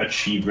there's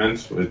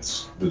achievement.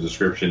 The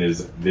description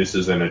is, this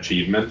is an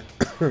achievement.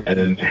 And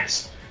then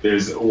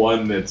there's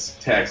one that's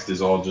text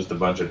is all just a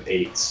bunch of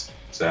 8s.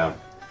 So,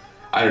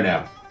 I don't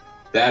know.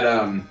 That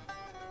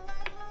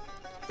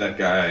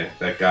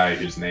guy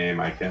whose name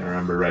I can't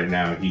remember right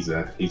now, he's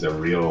a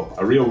real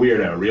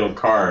weirdo, a real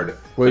card.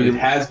 William, but it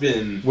has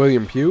been...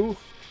 William Pugh?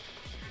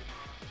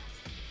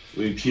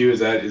 Lee Pugh, is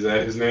that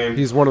his name?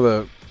 He's one of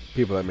the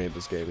people that made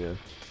this game.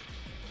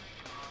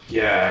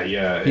 Yeah.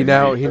 Yeah. He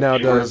now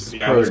does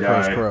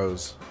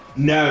Crows.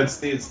 No, it's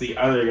the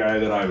other guy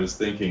that I was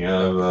thinking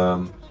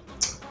of.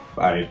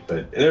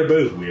 But they're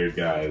both weird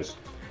guys.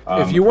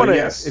 If you want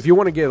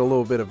to get a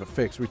little bit of a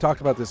fix, we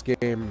talked about this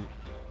game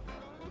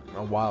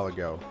a while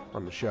ago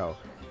on the show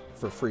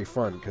for free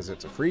fun because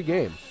it's a free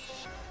game.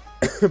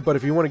 But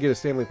if you want to get a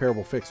Stanley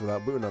Parable fix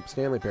without booting up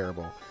Stanley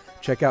Parable,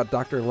 check out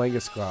Dr.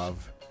 Langiskov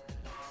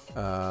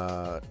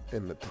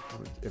in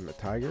the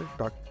Tiger.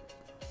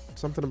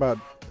 Something about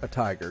a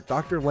tiger.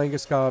 Dr.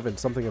 Langiskov and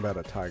something about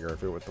a tiger. I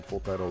forget what the full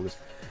title is.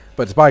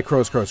 But it's by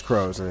Crows,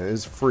 and it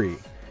is free.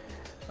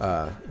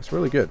 It's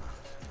really good.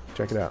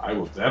 Check it out. I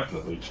will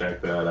definitely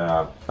check that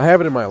out. I have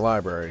it in my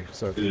library.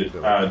 So if is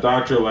it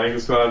Dr.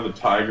 Langiskov, the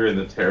Tiger, and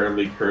the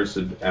Terribly Cursed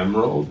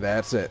Emerald?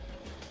 That's it.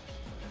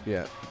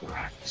 Yeah.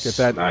 Get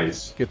that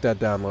nice. Get that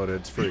downloaded.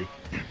 It's free.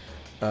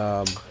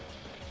 Yeah.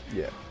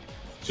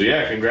 So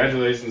yeah,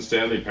 congratulations,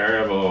 Stanley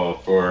Parable,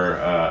 for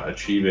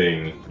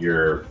achieving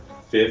your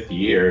 5th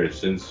year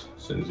since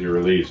your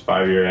release,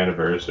 5-year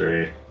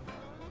anniversary.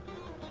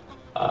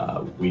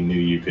 We knew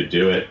you could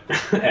do it,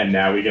 and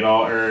now we can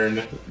all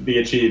earn the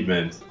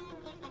achievement.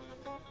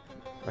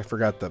 I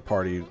forgot the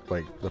party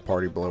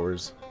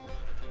blowers.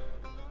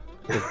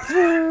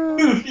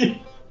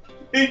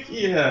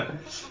 Yeah.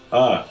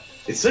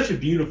 It's such a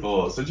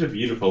beautiful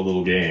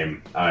little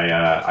game.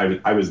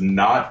 I was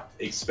not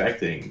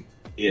expecting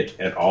it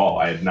at all.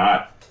 I had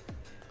not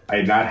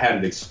had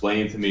it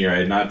explained to me, or I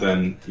had not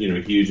done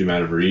a huge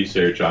amount of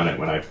research on it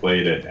when I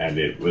played it, and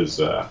it was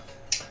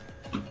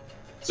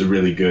it's a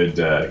really good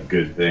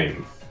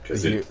thing.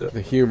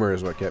 The humor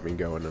is what kept me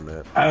going in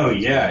that. Oh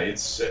yeah,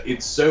 it's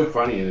so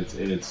funny and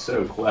it's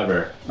so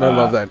clever. I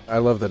love that. I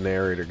love the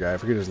narrator guy. I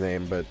forget his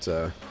name, but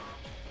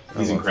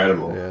he's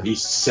incredible. Yeah. He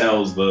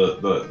sells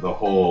the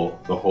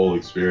whole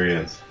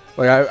experience.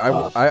 Like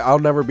I'll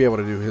never be able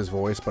to do his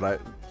voice,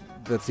 but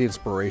that's the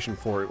inspiration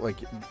for it. Like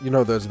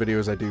those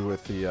videos I do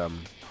with the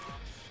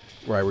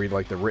where I read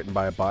like the written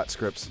by a bot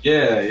scripts.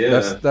 Yeah.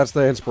 That's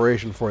the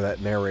inspiration for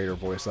that narrator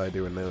voice I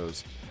do in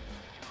those.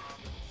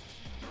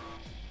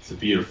 It's a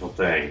beautiful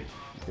thing.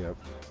 Yep.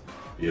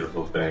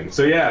 Beautiful thing.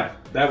 So yeah,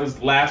 that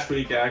was last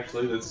week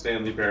actually that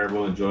Stanley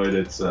Parable enjoyed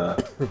its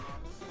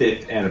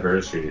 5th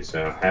anniversary.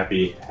 So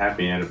happy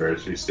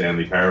anniversary,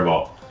 Stanley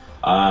Parable.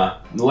 The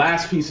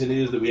last piece of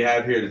news that we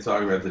have here to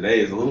talk about today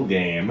is a little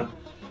game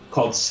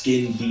called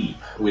Skin Deep,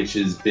 which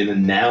has been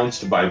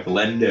announced by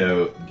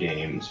Blendo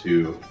Games,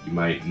 who you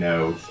might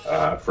know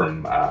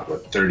from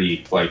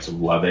 30 Flights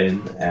of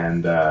Lovin'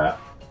 and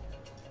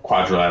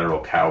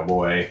Quadrilateral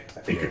Cowboy. I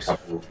think yes. a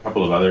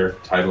couple of other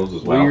titles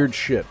as well. Weird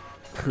shit.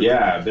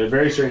 Yeah, they're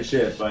very strange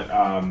shit, but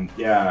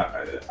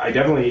yeah, I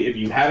definitely, if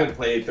you haven't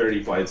played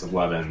 30 Flights of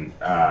Lovin',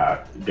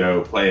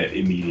 go play it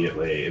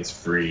immediately. It's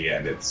free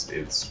and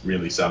it's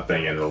really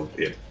something, and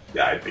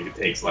I think it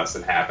takes less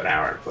than half an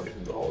hour to play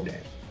through the whole game.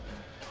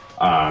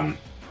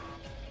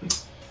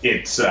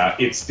 It's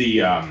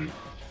the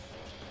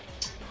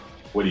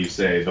what do you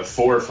say? The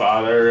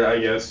forefather, I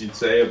guess you'd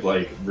say, of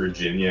like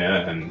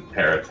Virginia and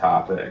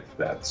Paratopic,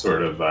 that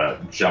sort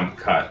of jump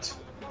cut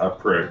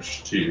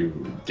approach to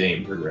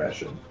game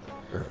progression.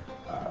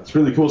 It's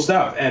really cool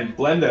stuff, and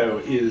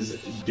Blendo is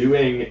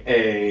doing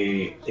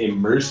a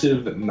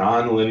immersive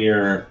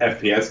non-linear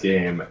FPS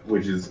game,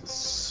 which is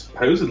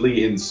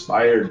supposedly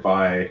inspired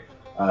by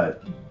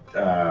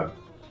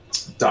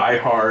Die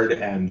Hard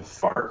and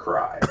Far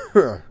Cry.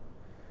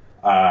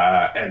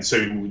 And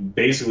so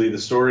basically the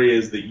story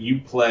is that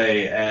you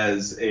play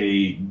as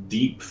a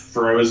deep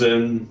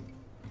frozen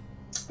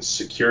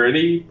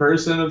security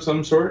person of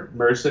some sort,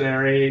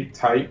 mercenary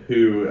type,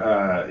 who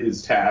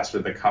is tasked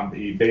with a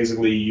company.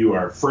 Basically, you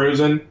are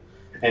frozen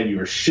and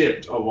you are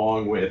shipped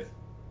along with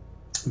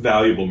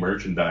valuable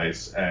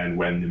merchandise, and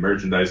when the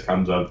merchandise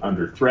comes up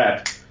under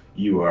threat,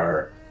 you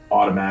are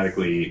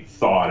automatically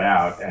thawed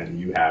out and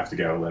you have to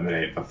go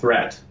eliminate the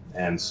threat.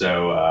 And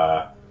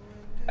so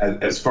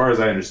as far as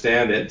I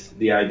understand it,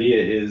 the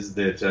idea is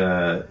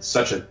that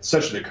such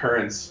an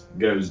occurrence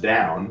goes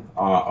down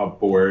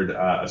aboard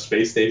a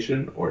space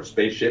station or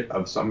spaceship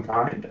of some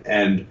kind,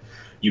 and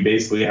you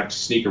basically have to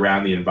sneak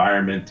around the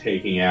environment,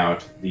 taking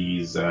out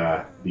these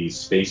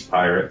space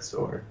pirates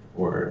or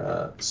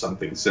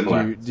something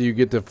similar. Do you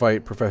get to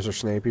fight Professor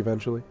Snape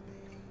eventually?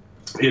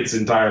 It's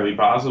entirely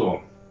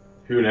possible.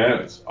 Who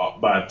knows?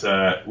 But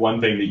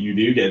one thing that you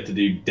do get to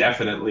do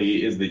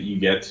definitely is that you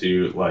get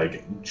to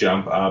like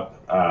jump up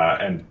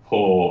and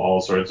pull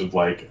all sorts of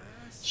like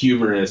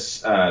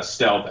humorous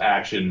stealth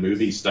action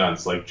movie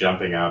stunts, like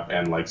jumping up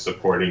and like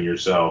supporting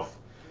yourself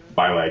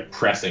by like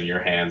pressing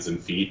your hands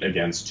and feet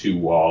against two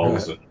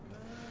walls and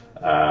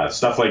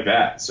stuff like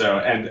that. So,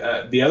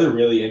 and the other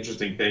really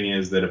interesting thing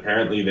is that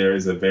apparently there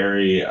is a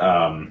very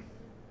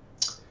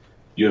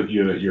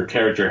your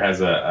character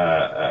has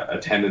a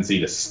tendency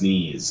to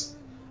sneeze.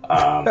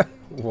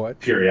 What?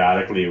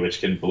 Periodically, which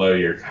can blow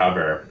your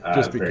cover.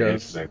 Just very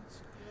because. interesting.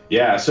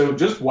 Yeah, so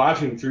just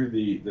watching through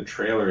the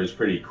trailer is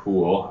pretty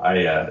cool.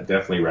 I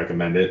definitely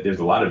recommend it. There's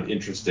a lot of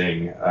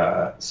interesting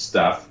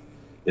stuff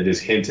that is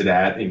hinted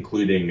at,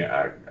 including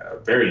a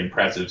very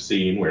impressive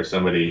scene where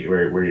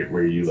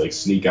where you like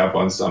sneak up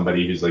on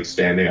somebody who's like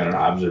standing on an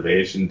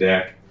observation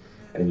deck,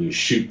 and you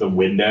shoot the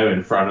window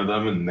in front of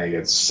them, and they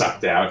get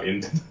sucked out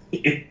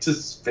into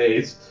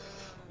space.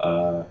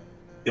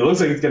 It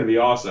looks like it's going to be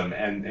awesome,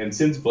 and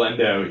since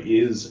Blendo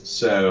is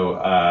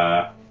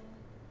so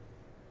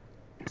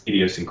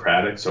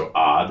idiosyncratic, so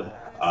odd,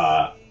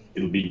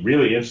 it'll be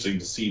really interesting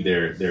to see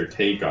their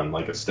take on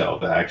like a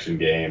stealth action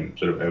game,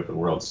 sort of open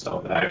world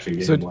stealth action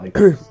game. So, like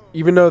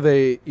even though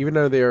they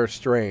are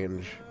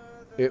strange,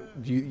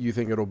 you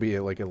think it'll be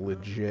like a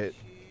legit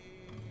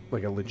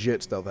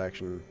stealth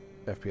action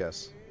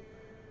FPS,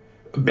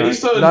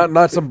 based on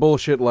not some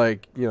bullshit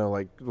like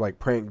like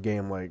prank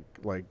game like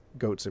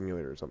Goat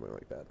Simulator or something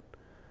like that.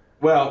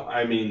 Well,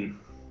 I mean,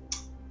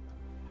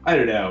 I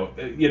don't know.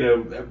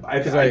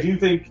 I do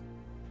think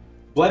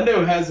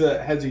Blendo has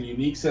a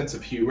unique sense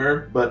of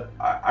humor, but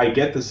I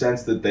get the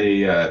sense that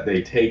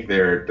they take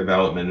their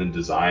development and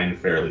design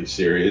fairly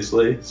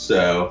seriously.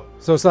 So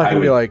it's not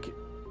gonna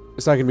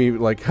be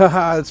like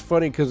haha, it's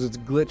funny because it's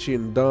glitchy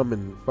and dumb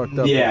and fucked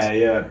up.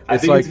 Yeah. I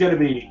think it's gonna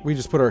be. We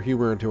just put our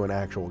humor into an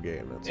actual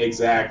game.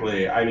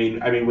 Exactly. I mean,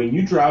 when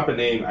you drop a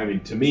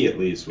name, to me at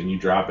least, when you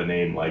drop a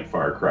name like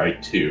Far Cry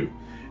 2,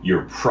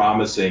 you're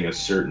promising a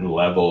certain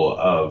level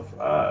of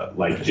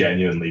like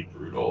genuinely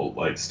brutal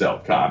like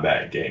stealth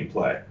combat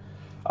gameplay.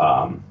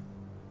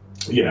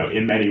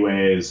 In many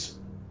ways,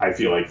 I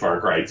feel like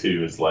Far Cry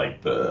 2 is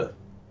like the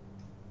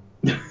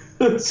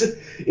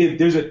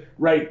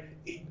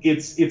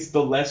it's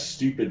the less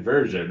stupid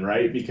version,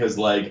 right? Because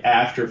like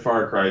after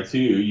Far Cry 2,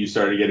 you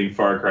started getting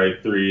Far Cry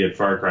 3 and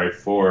Far Cry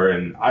 4,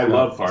 and I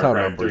love Far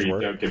Cry 3.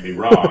 Don't get me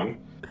wrong.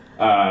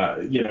 But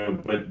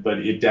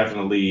it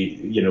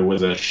definitely,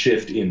 was a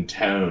shift in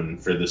tone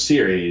for the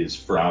series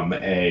from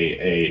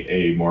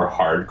a more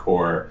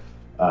hardcore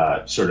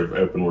sort of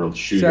open world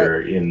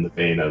shooter in the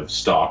vein of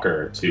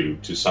Stalker to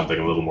something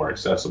a little more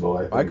accessible.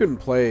 I think.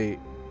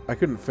 I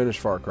couldn't finish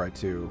Far Cry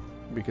 2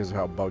 because of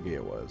how buggy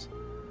it was.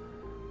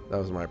 That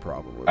was my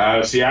problem with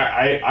it. See,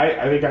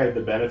 I think I had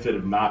the benefit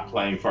of not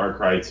playing Far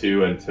Cry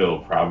 2 until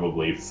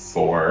probably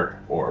 3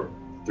 or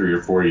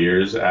 4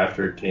 years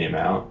after it came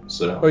out.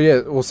 So. Oh yeah,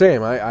 well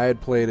same. I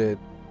had played it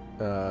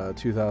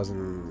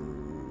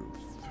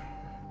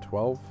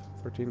 2012,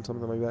 13,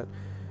 something like that,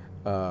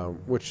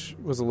 which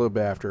was a little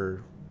bit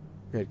after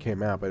it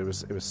came out. But it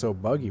was so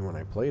buggy when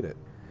I played it.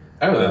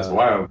 Oh, that's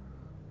wild.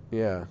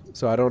 Yeah,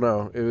 so I don't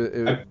know.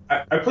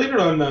 I played it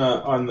on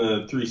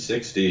the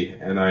 360,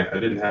 and I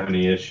didn't have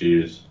any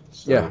issues.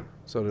 So. Yeah,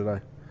 so did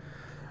I.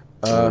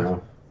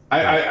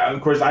 I of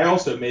course I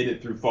also made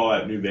it through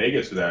Fallout New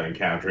Vegas without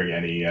encountering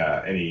any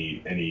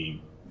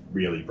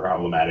really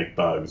problematic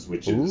bugs,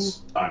 which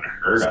is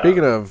unheard of.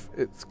 Speaking of,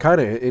 it's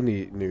kind of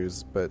indie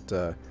news,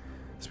 but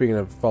speaking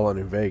of Fallout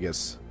New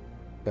Vegas,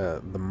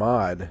 the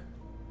mod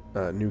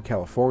New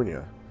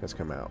California has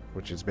come out,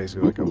 which is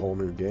basically like a whole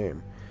new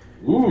game.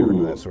 If you're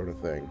into that sort of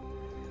thing.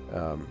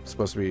 It's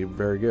supposed to be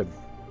very good.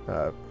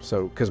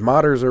 Because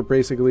modders are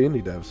basically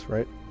indie devs,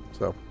 right?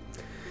 So,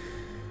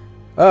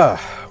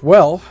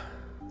 well,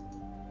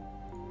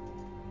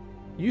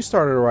 you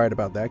started a riot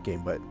about that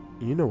game, but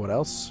you know what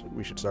else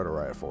we should start a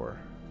riot for?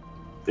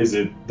 Is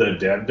it the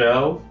Dev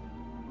Delve?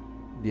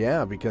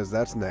 Yeah, because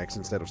that's next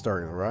instead of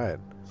starting a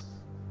riot.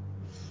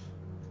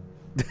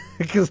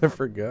 Because I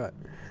forgot.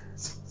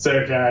 It's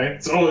okay.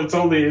 It's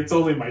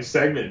only my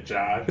segment,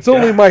 Josh. It's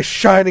only my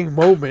shining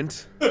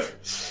moment.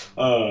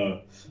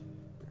 But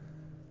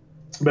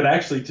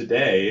actually,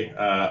 today,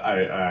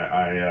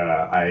 I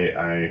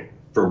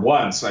for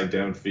once I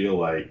don't feel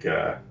like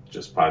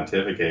just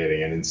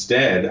pontificating, and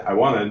instead I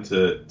wanted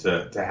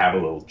to have a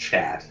little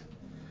chat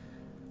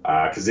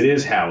because it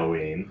is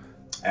Halloween.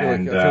 I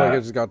feel like I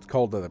just got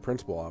called to the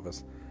principal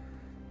office.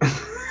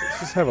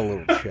 Let's just have a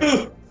little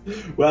chat.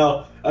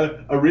 Well,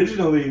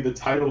 originally the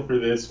title for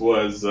this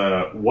was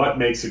 "What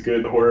Makes a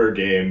Good Horror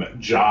Game?"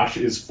 Josh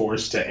is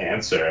forced to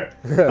answer,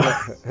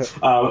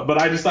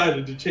 but I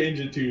decided to change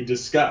it to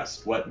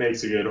 "Discuss what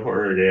makes a good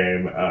horror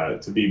game"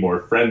 to be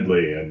more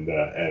friendly and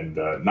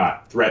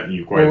not threaten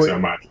you quite so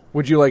much.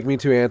 Would you like me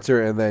to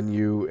answer and then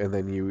you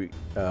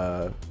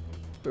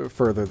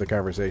further the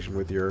conversation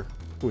with your?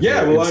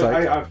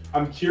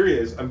 I'm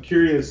curious. I'm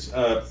curious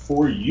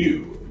for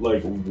you,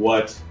 like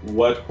what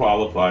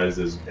qualifies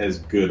as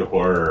good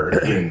horror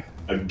in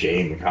a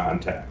game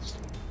context.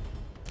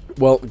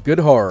 Well, good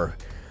horror,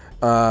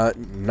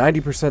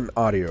 90%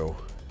 audio.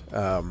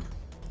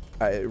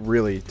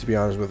 Really, to be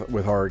honest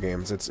with horror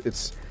games,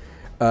 it's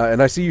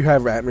and I see you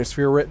have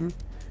atmosphere written,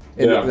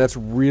 and that's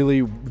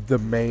really the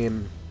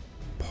main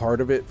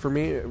part of it for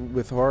me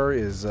with horror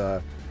is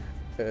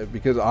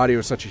because audio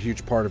is such a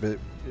huge part of it.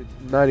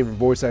 Not even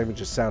voice acting,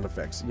 just sound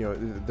effects.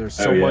 There's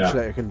so much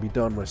that can be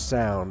done with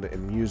sound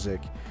and music,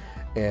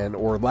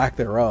 or lack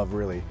thereof,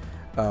 really,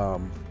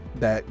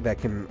 that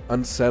can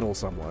unsettle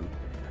someone.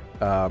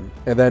 And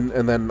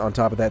then on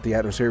top of that, the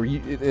atmosphere.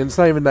 And it's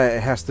not even that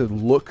it has to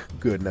look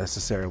good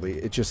necessarily.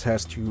 It just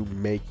has to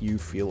make you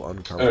feel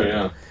uncomfortable. Oh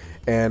yeah.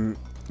 And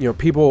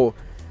people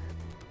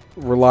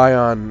rely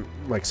on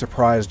like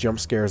surprise jump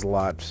scares a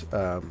lot.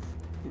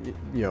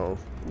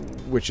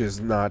 Which is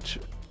not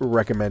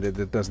recommended.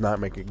 That does not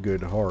make a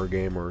good horror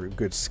game or a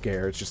good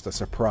scare. It's just a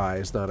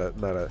surprise, not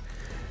a.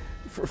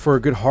 For a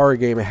good horror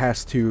game, it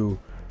has to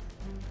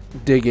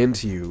dig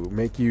into you,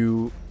 make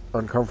you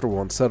uncomfortable,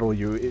 unsettle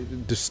you,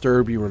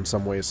 disturb you in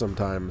some ways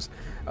sometimes.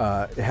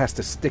 It has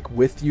to stick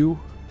with you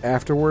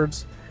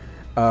afterwards.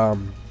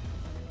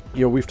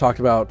 We've talked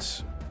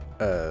about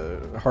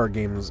horror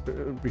games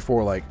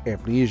before, like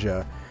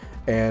Amnesia,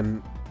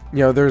 and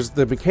there's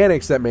the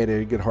mechanics that made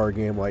it a good horror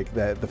game, like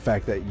that the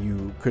fact that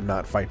you could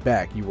not fight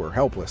back, you were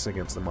helpless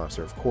against the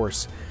monster, of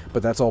course,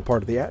 but that's all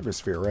part of the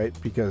atmosphere, right?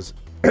 Because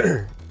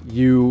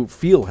you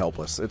feel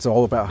helpless. It's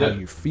all about how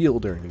you feel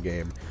during the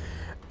game.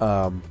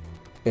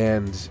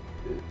 And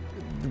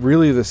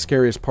really the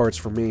scariest parts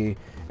for me,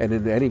 and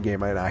in any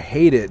game, and I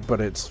hate it, but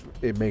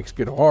it makes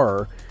good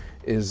horror,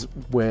 is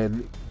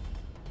when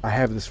I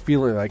have this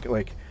feeling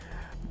like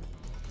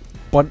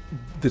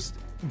this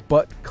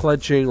butt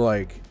clenching,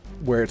 like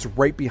where it's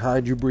right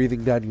behind you,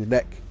 breathing down your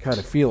neck kind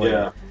of feeling.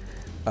 Yeah.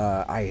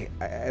 I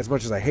as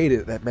much as I hate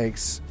it, it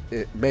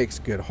makes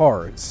good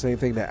horror. It's the same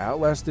thing that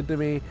Outlast did to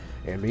me.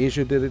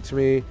 Amnesia did it to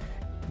me.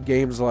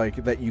 Games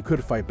like that you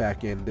could fight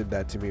back in did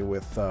that to me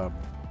with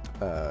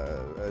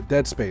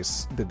Dead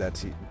Space did that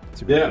to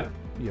me. Yeah.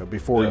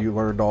 Before you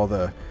learned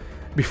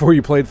before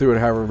you played through it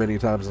however many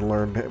times and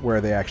learned where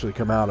they actually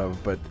come out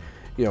of. But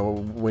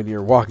when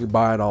you're walking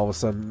by and all of a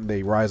sudden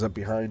they rise up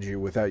behind you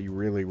without you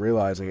really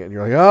realizing it, and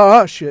you're like,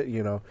 oh shit,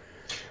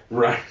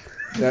 Right.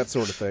 That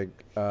sort of thing.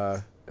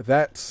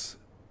 That's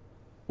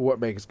what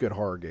makes good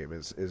horror game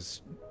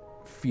is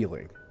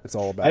feeling. It's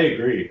all about. I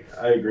agree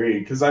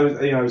because I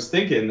was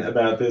thinking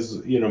about this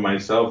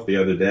myself the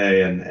other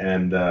day,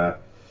 and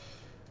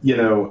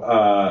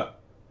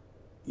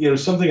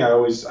something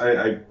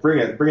I bring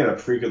it up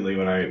frequently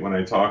when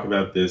I talk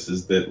about this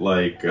is that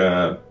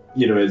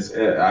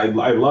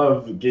I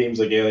love games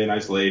like Alien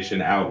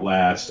Isolation,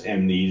 Outlast,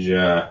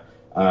 Amnesia,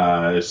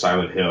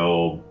 Silent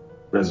Hill,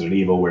 Resident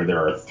Evil, where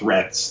there are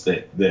threats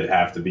that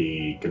have to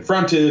be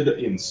confronted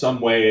in some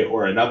way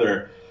or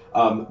another.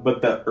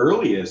 But the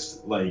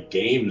earliest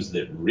games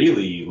that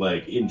really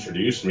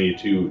introduced me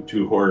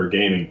to horror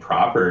gaming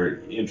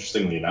proper,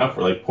 interestingly enough,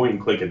 were point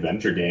and click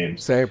adventure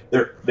games. Same.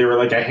 There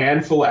were a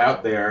handful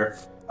out there.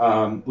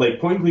 Point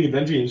and click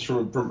adventure games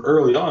from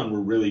early on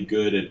were really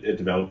good at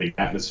developing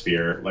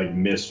atmosphere.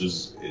 Myst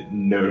was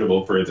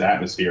notable for its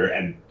atmosphere,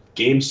 and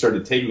games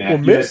started taking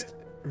that. Well,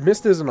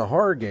 Myst isn't a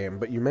horror game,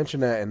 but you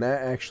mentioned that, and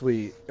I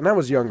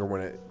was younger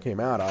when it came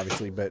out,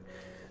 obviously, but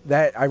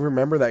that I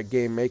remember that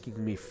game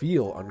making me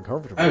feel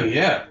uncomfortable. Oh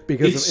yeah,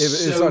 because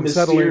it's so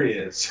unsettling.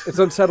 Mysterious. It's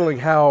unsettling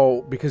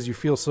because you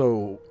feel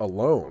so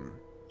alone.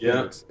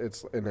 Yeah,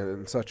 it's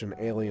in such an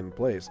alien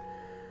place.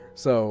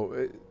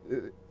 So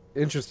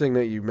interesting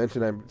that you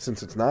mentioned that,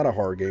 since it's not a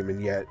horror game, and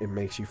yet it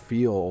makes you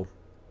feel.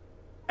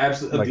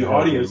 Absolutely, like the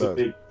audio is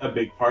a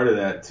big part of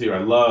that too. I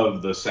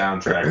love the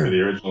soundtrack for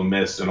the original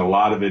Myst, and a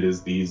lot of it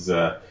is these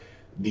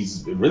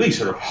really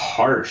sort of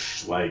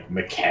harsh,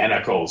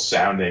 mechanical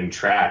sounding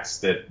tracks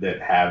that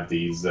have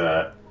these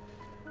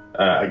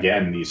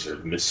again, these sort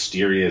of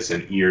mysterious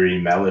and eerie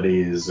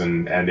melodies,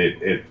 and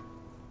it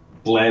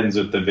blends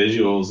with the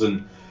visuals.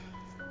 And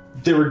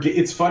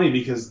it's funny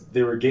because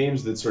there were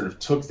games that sort of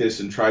took this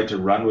and tried to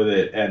run with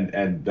it,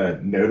 and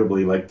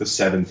notably The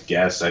Seventh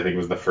Guest, I think,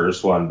 was the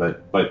first one,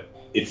 but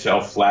it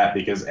fell flat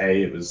because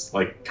A, it was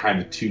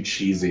kind of too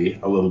cheesy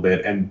a little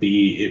bit, and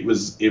B, it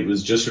was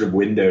just sort of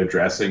window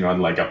dressing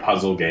on a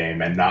puzzle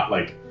game, and not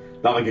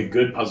a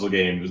good puzzle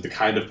game. It was the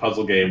kind of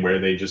puzzle game where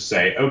they just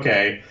say,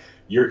 okay,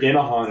 you're in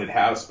a haunted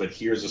house, but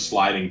here's a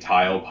sliding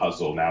tile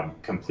puzzle. Now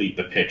complete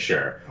the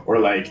picture. Or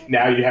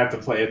now you have to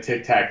play a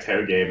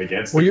tic-tac-toe game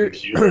against the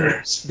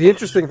computers. The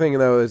interesting thing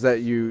though is that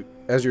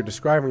as you're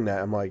describing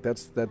that, I'm like,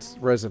 that's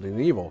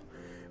Resident Evil,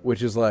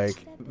 which is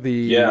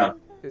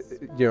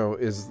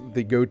is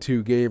the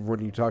go-to game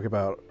when you talk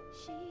about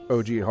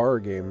OG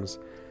horror games.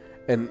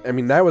 And I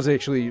mean, that was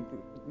actually,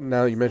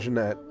 now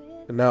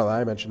that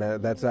I mentioned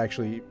that, that's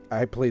actually,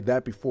 I played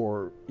that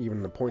before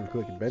even the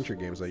point-and-click adventure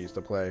games I used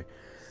to play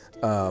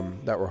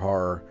that were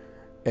horror,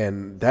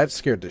 and that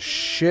scared the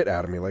shit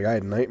out of me. I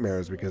had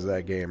nightmares because of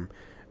that game.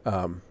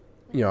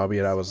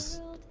 Albeit I was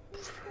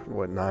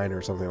 9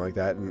 or something like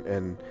that,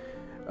 and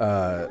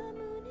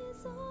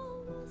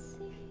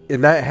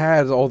that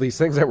has all these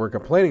things that we're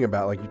complaining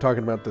about, you're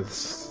talking about the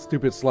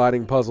stupid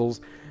sliding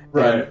puzzles,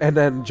 right? And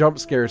then jump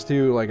scares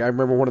too. I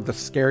remember one of the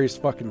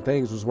scariest fucking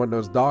things was when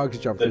those dogs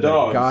jumped through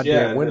that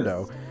goddamn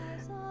window.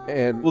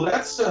 And well,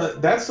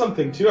 that's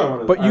something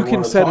too. But you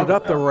can set it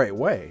up the right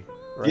way.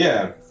 Right?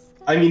 Yeah,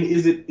 I mean,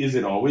 is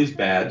it always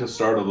bad to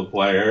startle the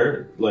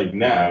player?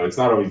 No, it's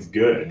not always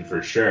good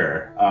for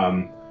sure.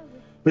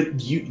 But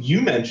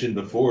you mentioned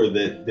before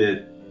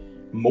that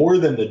more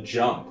than the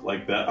jump,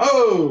 like the,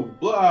 oh,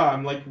 blah,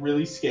 I'm like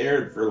really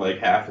scared for like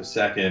half a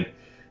second,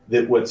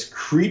 that what's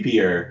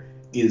creepier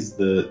is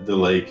the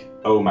like,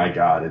 oh my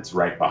God, it's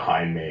right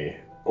behind me.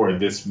 Or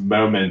this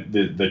moment,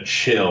 the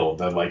chill,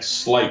 the like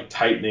slight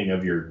tightening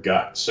of your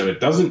gut. So it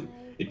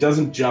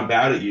doesn't jump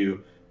out at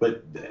you.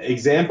 But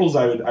examples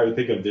I would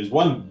think of, there's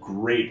one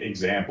great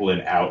example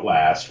in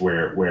Outlast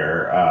where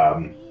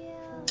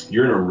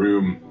you're in a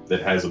room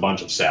that has a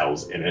bunch of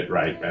cells in it,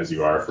 right, as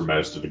you are for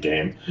most of the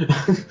game.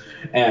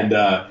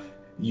 And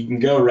you can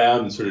go around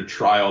and sort of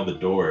try all the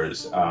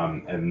doors,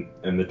 and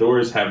the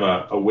doors have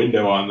a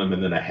window on them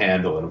and then a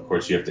handle, and of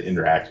course you have to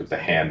interact with the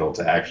handle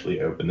to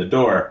actually open the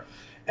door.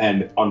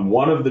 And on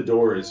one of the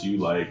doors, you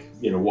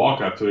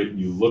walk up to it and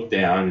you look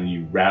down and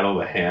you rattle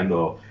the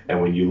handle. And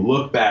when you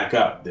look back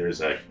up, there's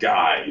a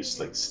guy who's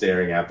like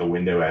staring out the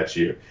window at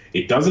you.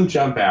 It doesn't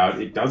jump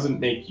out. It doesn't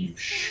make you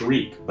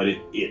shriek, but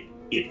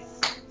it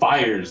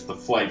fires the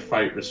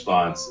flight-fight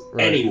response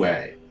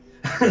anyway.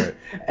 Right.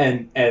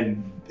 and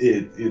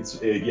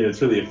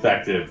it's really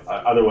effective.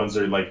 Other ones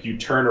are like you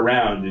turn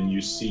around and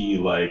you see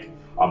like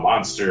a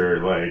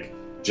monster like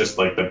just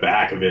like the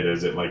back of it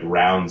as it like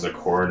rounds a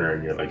corner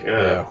and you're like, ugh.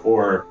 Yeah.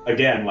 Or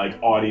again,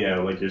 like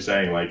audio, like you're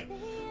saying, like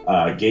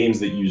games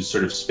that use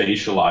sort of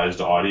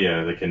spatialized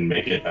audio that can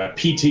make it.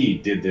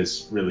 PT did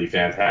this really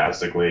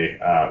fantastically,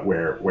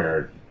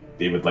 where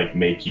they would like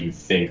make you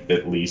think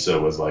that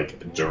Lisa was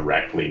like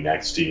directly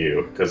next to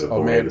you because of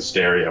the way the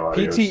stereo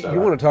audio. PT,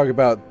 you want to talk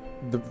about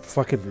the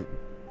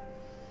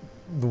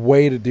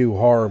way to do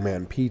horror,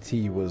 man?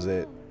 PT was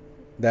it.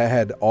 That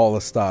had all the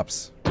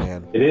stops,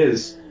 man. It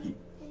is.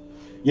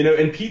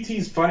 And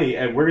PT's funny,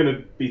 and we're going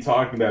to be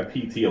talking about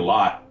PT a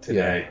lot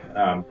today,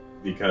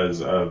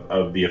 because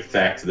of the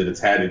effect that it's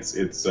had. It's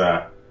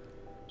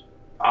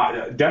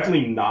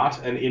definitely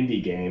not an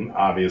indie game,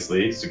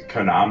 obviously. It's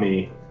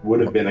would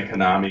have been a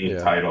Konami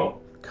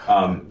title.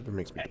 God, it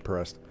makes me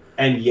depressed.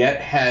 And yet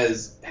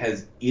has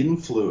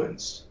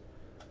influenced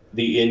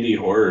the indie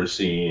horror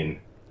scene.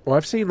 Well,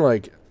 I've seen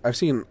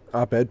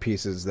op-ed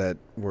pieces that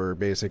were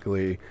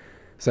basically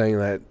saying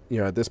that,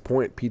 at this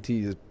point, PT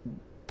is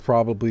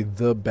probably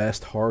the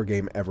best horror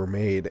game ever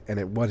made, and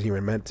it wasn't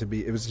even meant to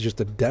be. It was just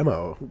a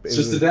demo. It's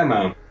just a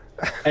demo,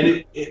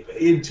 and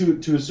it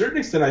to a certain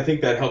extent, I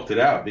think that helped it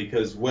out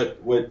because what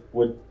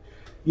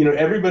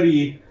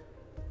everybody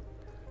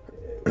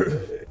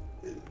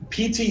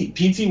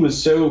PT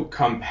was so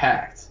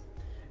compact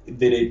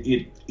that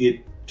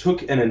it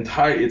took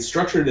it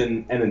structured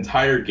an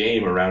entire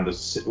game around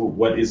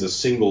what is a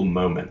single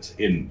moment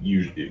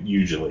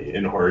usually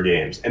in horror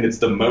games, and it's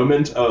the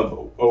moment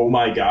of, oh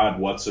my God,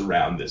 what's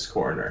around this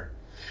corner,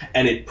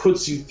 and it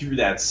puts you through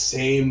that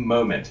same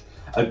moment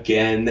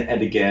again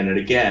and again and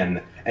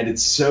again, and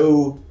it's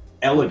so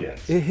elegant.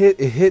 It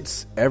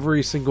hits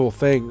every single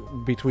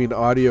thing between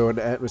audio and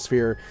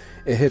atmosphere.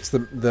 It hits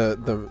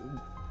the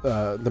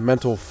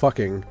mental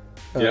fucking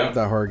that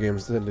horror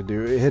games tend to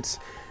do. It hits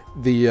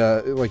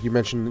the like you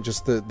mentioned,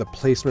 just the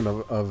placement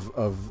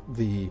of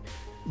the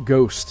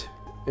ghost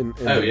in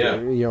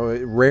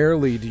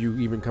rarely do you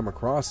even come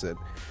across it,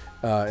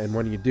 and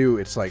when you do,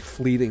 it's like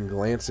fleeting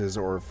glances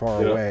or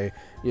far away.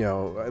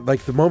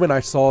 Like the moment I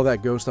saw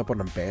that ghost up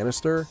on a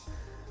banister,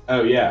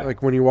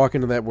 like when you walk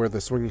into that where the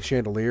swinging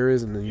chandelier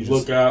is, and then you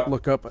just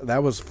look up,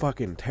 that was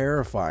fucking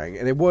terrifying.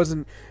 And it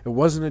wasn't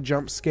a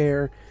jump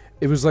scare.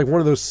 It was like one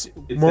of those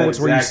moments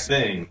where it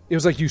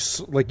was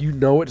like you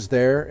know it's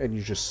there, and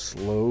you just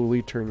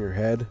slowly turn your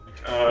head.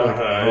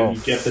 You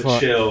get the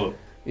chill.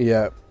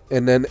 Yeah,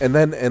 and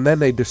then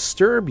they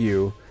disturb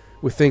you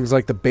with things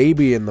like the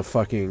baby in the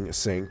fucking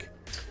sink.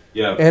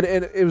 Yeah, and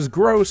it was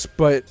gross,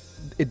 but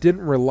it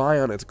didn't rely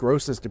on its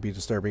grossness to be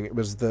disturbing. It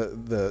was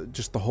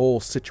just the whole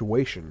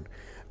situation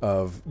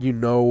of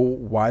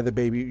why the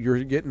baby.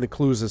 You're getting the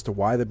clues as to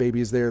why the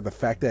baby is there. The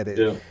fact that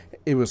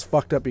it was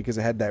fucked up because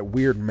it had that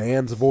weird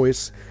man's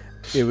voice.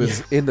 It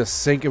was in the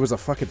sink. It was a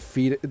fucking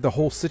feed. The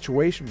whole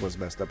situation was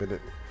messed up in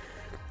it.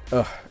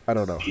 I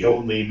don't know. The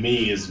only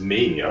me is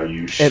me. Are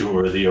you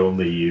sure the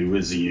only you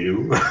is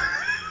you?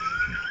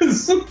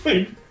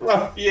 Something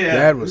rough. Yeah.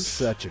 That was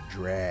such a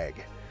drag.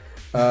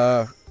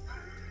 And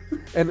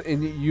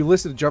you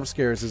listed jump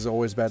scares is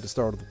always bad to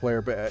start with the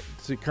player, but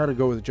to kind of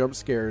go with jump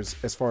scares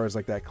as far as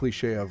like that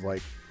cliche of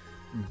like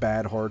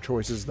bad horror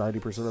choices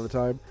 90% of the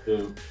time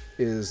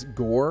is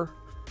gore,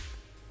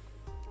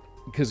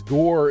 because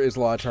gore is a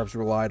lot of times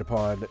relied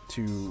upon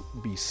to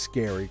be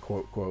scary,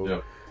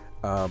 quote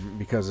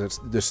because it's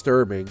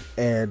disturbing,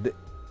 and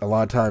a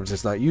lot of times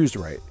it's not used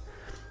right.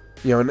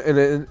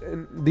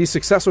 And these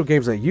successful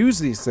games that use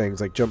these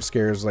things like jump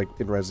scares, like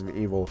in Resident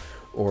Evil,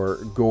 or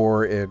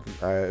gore in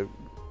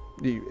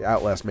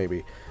Outlast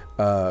maybe,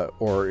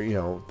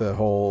 or the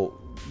whole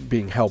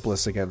being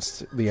helpless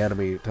against the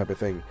enemy type of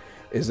thing,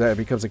 is that it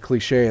becomes a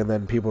cliche, and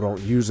then people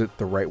don't use it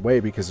the right way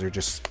because they're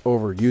just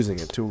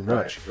overusing it too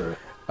much. Right.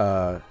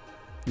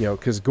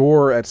 Because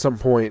gore at some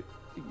point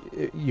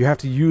you have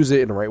to use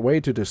it in the right way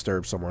to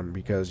disturb someone,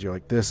 because you're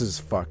like, this is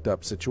a fucked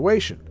up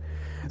situation.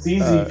 It's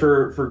easy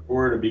for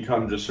gore to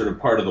become just sort of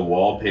part of the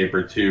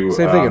wallpaper too.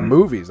 Same thing in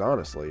movies,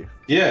 honestly.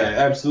 Yeah,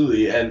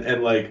 absolutely.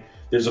 And like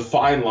there's a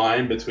fine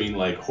line between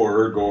like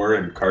horror gore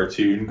and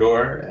cartoon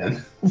gore,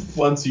 and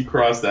once you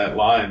cross that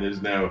line,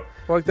 there's no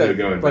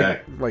going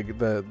back. Like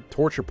the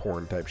torture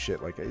porn type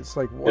shit. Like it's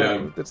like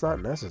it's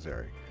not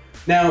necessary.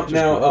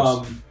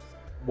 Now,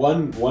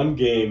 one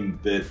game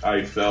that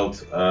I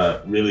felt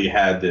really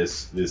had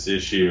this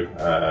issue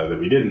that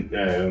we didn't.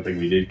 I don't think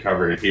we did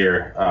cover it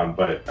here,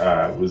 but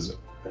was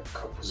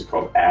it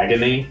called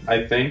Agony?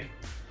 I think.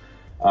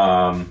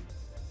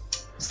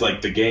 It's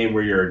like the game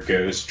where you're a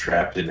ghost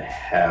trapped in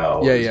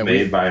hell. Yeah, it's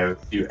made by a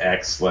few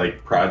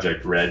like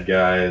Project Red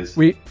guys.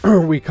 We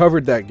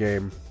covered that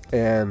game,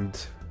 and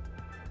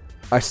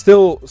I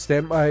still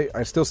stand by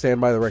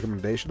the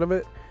recommendation of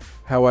it.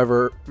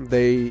 However,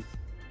 they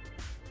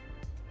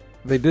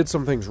did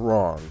some things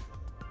wrong.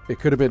 It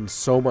could have been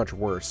so much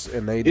worse,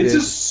 and It's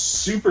a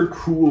super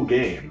cool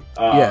game.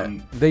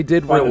 They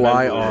did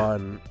rely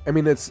on. I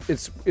mean,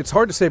 it's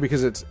hard to say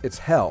because it's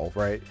hell,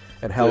 right?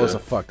 And hell is a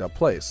fucked up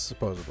place,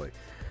 supposedly.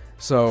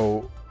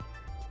 So,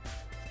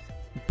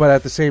 but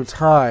at the same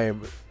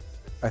time,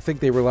 I think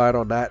they relied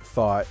on that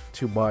thought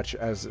too much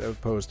as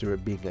opposed to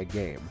it being a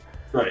game.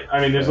 Right. I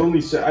mean, there's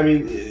only. I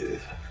mean,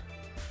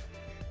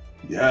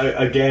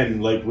 again,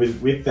 like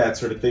with that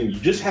sort of thing, you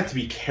just have to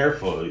be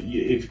careful.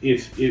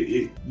 If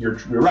you're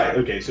right.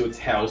 Okay, so it's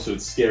hell, so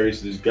it's scary.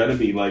 So there's gonna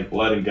be like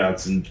blood and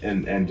guts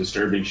and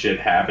disturbing shit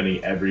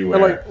happening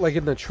everywhere. Like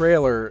in the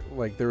trailer,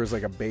 like there was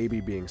like a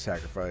baby being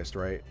sacrificed,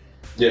 right?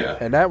 Yeah.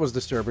 And that was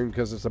disturbing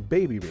because it's a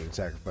baby being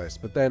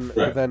sacrificed. But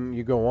then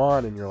you go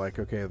on and you're like,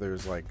 okay,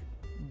 there's like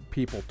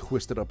people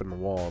twisted up in the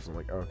walls. I'm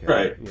like, okay,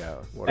 right, yeah.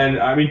 Whatever. And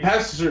I mean,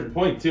 past a certain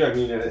point too. I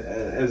mean,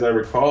 as I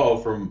recall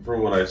from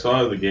what I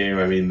saw of the game,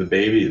 I mean, the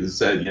baby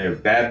said,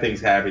 bad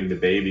things happening to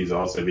babies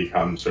also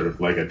become sort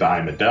of like a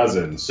dime a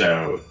dozen.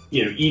 So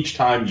each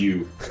time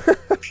you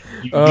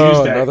use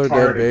that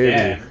card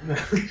again,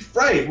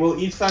 right? Well,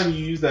 each time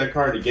you use that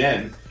card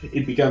again,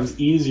 it becomes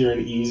easier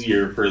and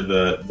easier for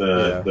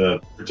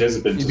the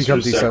participants to sort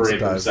of separate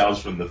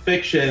themselves from the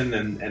fiction,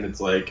 and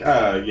it's like,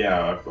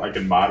 I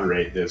can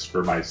moderate this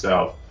for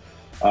myself.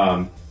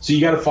 So you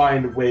got to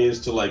find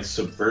ways to like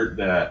subvert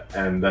that,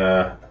 and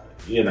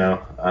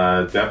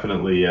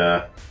definitely,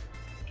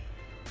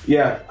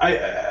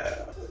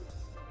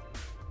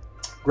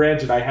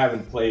 Granted, I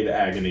haven't played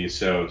Agony,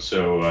 so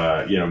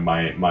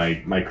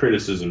my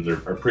criticisms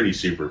are pretty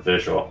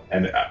superficial,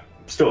 and I'm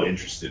still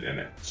interested in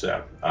it.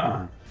 So,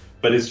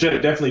 but it's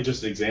definitely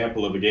just an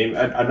example of a game.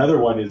 Another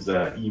one is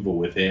Evil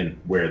Within,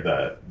 where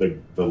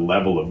the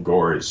level of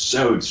gore is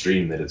so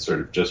extreme that it sort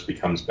of just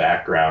becomes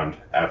background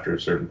after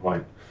a certain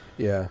point.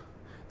 Yeah,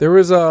 there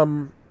was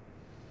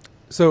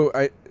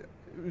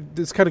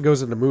this kind of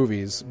goes into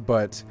movies,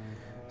 but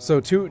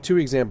so two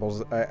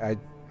examples.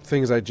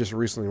 Things I just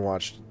recently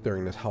watched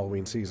during this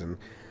Halloween season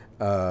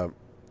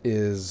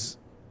is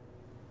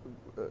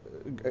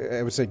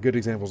I would say good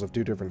examples of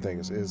two different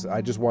things. Is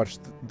I just watched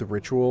The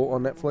Ritual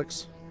on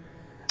Netflix.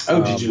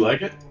 Oh, did you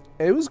like it?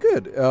 It was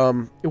good.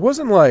 It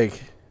wasn't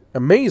like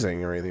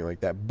amazing or anything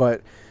like that,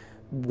 but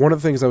one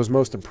of the things I was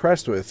most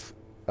impressed with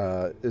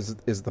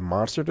is the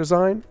monster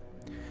design.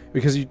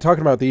 Because you're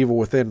talking about the Evil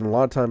Within, and a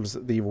lot of times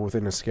the Evil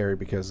Within is scary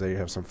because they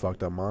have some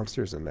fucked up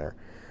monsters in there.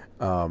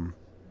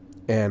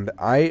 And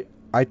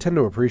I tend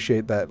to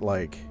appreciate that,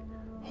 like,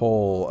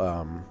 whole,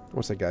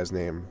 what's that guy's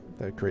name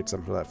that creates some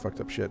of that fucked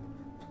up shit?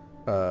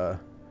 That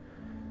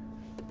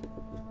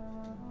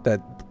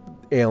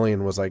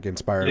Alien was, like,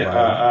 inspired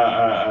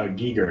by.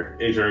 Giger.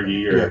 H.R.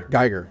 Giger. Yeah,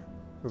 Geiger.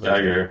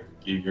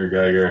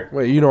 Geiger.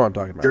 Wait, you know what I'm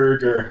talking about.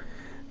 Gerger.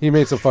 He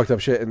made some fucked up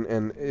shit,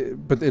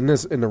 but in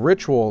The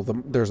Ritual,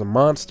 there's a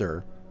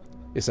monster,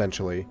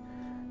 essentially,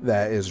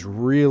 that is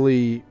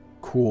really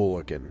cool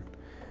looking.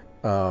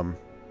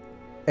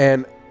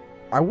 And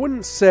I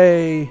wouldn't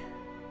say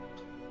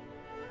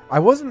I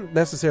wasn't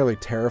necessarily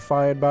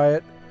terrified by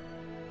it,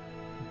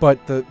 but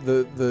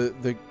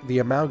the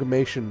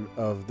amalgamation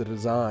of the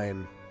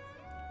design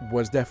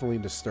was definitely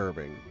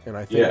disturbing, and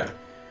I think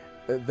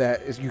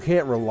that you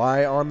can't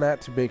rely on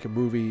that to make a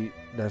movie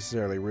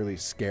necessarily really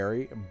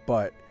scary,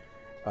 but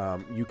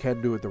you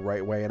can do it the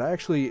right way. And I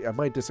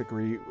might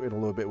disagree in a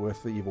little bit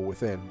with The Evil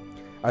Within.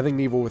 I think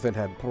The Evil Within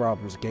had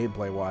problems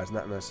gameplay wise,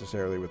 not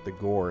necessarily with the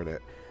gore in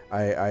it.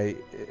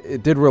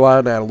 It did rely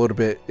on that a little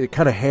bit. It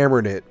kind of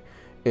hammered it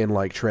in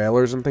like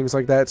trailers and things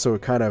like that, so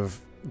it kind of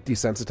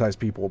desensitized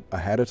people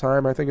ahead of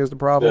time, I think, is the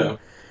problem. Yeah.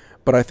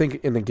 But I think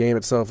in the game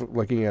itself,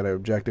 looking at it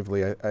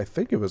objectively, I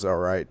think it was all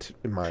right,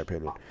 in my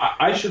opinion.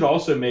 I should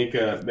also make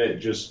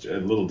just a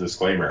little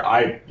disclaimer.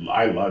 I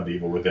loved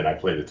Evil Within. I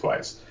played it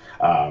twice.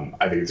 I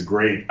think it's a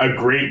great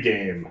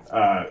game.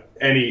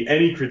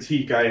 Any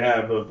critique I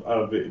have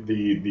of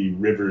the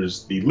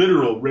rivers, the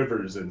literal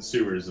rivers and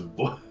sewers of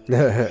blood,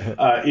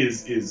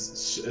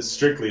 is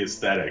strictly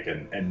aesthetic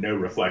and no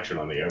reflection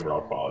on the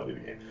overall quality of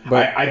the game.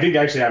 But I think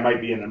actually I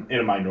might be in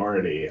a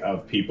minority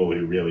of people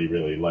who really,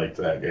 really liked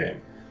that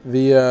game.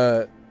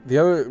 The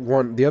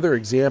other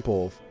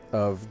example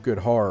of good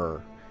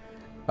horror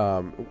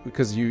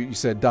Because you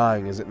said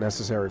dying isn't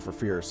necessary for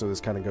fear, so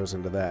this kind of goes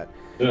into that.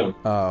 Yeah.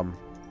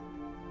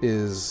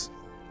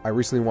 I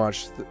recently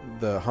watched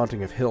the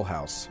Haunting of Hill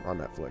House on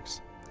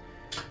Netflix.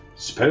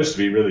 Supposed to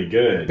be really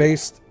good.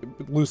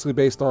 Loosely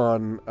based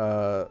on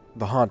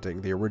The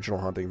Haunting, the original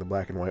Haunting, the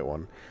black and white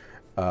one.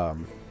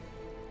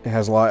 It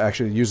has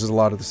uses a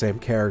lot of the same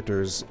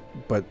characters,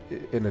 but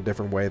in a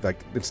different way. Like,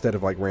 instead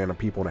of like random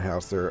people in a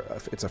house,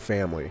 it's a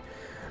family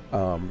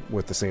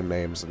with the same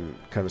names and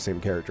kind of same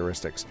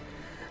characteristics.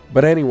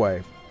 But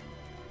anyway,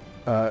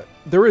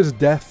 there is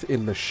death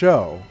in the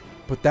show,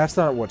 but that's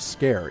not what's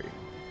scary.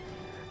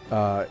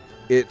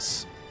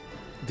 It's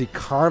the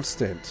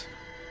constant,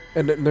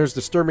 and there's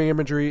disturbing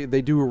imagery.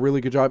 They do a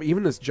really good job.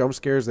 Even as jump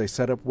scares, they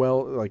set up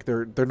well. Like,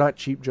 they're not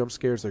cheap jump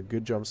scares; they're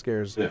good jump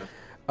scares. Yeah.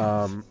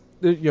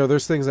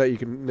 There's things that you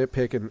can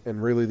nitpick,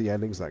 and really the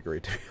ending's not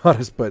great, to be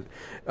honest. But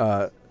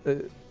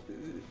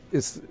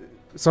it's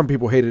some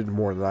people hated it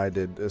more than I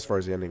did as far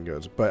as the ending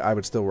goes. But I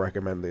would still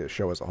recommend the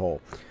show as a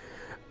whole.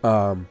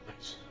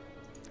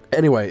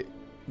 Anyway,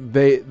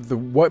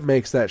 what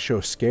makes that show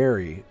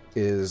scary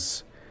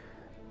is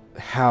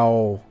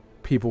how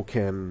people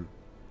can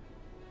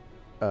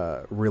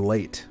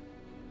relate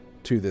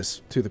to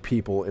the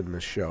people in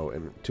the show,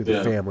 and to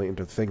the family, and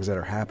to the things that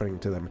are happening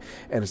to them.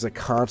 And it's a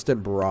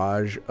constant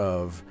barrage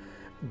of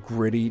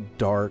gritty,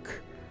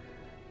 dark,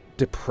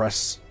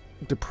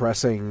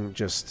 depressing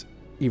just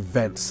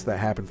events that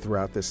happen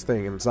throughout this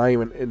thing. And it's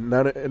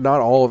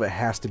not all of it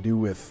has to do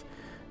with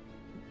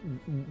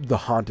the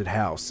haunted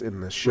house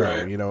in the show.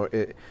 Right. You know,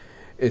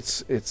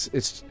 it's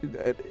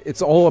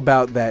all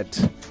about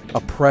that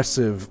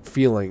oppressive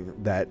feeling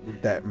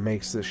that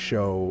makes this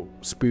show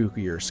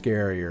spooky or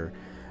scary, or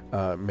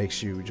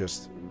makes you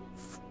just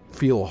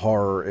feel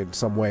horror in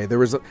some way.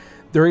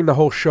 During the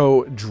whole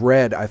show,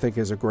 dread, I think,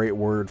 is a great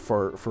word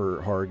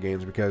for horror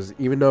games, because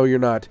even though you're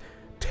not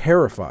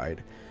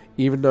terrified,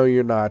 even though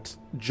you're not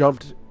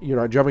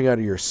jumping out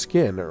of your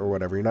skin or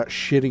whatever, you're not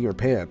shitting your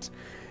pants,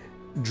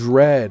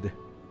 dread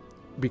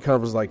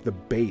becomes like the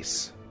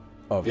base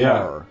of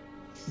horror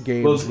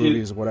games,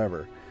 movies,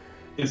 whatever.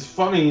 It's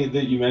funny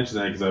that you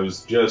mentioned that, because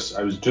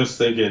I was just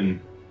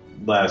thinking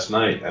last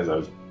night as I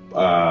was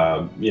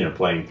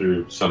playing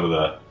through some of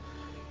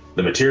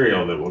the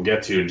material that we'll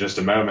get to in just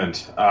a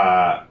moment.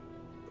 But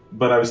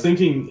I was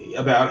thinking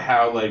about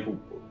how, like,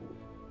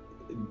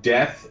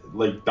 death,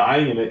 like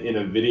dying in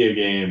a video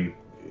game.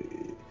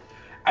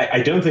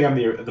 I don't think I'm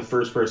the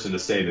first person to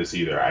say this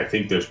either. I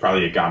think there's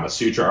probably a Gama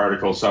Sutra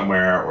article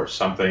somewhere or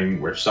something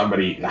where it's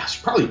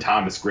probably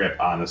Thomas Grip,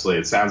 honestly.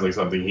 It sounds like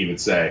something he would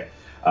say,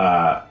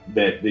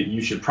 that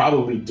you should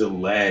probably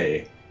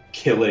delay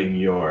killing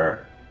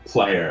your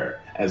player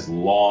as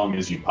long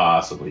as you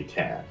possibly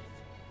can.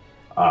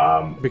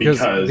 Because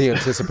the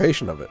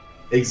anticipation of it.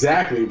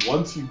 Exactly.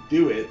 Once you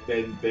do it,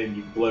 then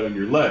you've blown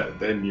your load.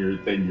 Then you're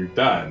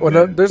done.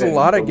 Well, there's a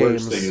lot of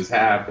games. The worst thing has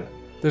happened.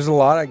 There's a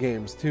lot of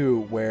games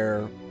too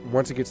where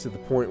once it gets to the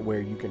point where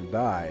you can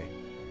die.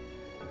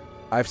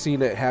 I've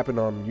seen it happen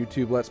on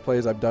YouTube Let's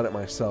Plays. I've done it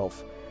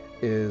myself.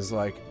 Is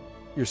like,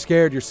 you're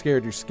scared, and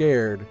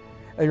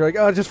you're like,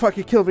 oh, just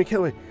fucking kill me,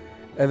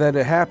 and then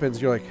it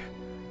happens. You're like,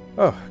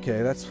 oh,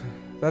 okay, that's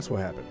what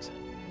happens.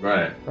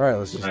 Right. All right,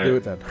 let's just do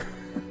it then.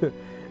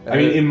 I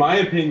mean, in my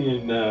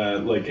opinion,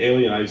 like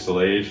Alien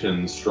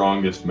Isolation's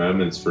strongest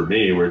moments for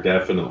me were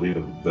definitely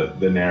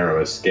the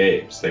narrow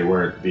escapes. They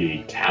weren't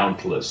the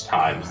countless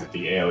times that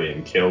the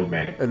alien killed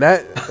me. And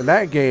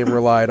that game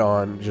relied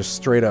on just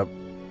straight up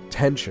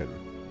tension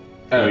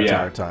the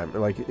entire time.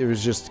 Like, it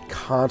was just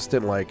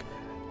constant, like,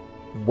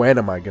 when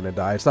am I going to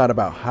die? It's not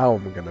about how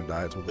I'm going to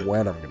die, it's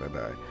when I'm going to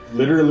die.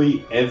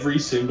 Literally every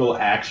single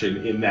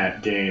action in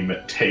that game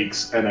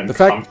takes an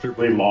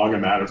uncomfortably long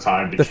amount of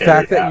time to carry out. The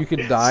fact that you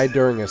can die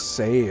during a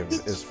save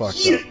is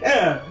fucked up.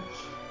 Yeah.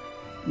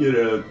 You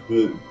know,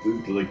 the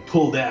like,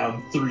 pull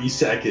down 3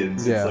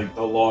 seconds. Yeah. It's like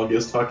the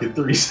longest fucking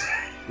 3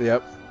 seconds.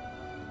 Yep.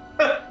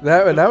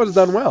 that was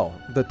done well.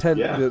 The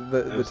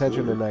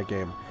tension in that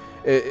game.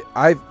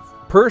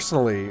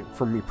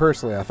 For me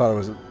personally, I thought it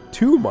was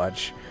too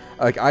much.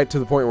 Like, to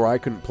the point where I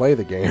couldn't play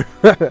the game.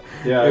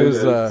 Yeah, it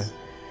was.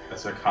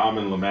 That's a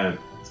common lament.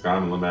 It's a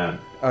common lament.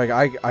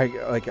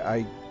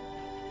 I.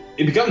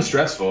 It becomes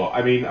stressful.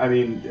 I mean.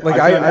 Like,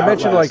 I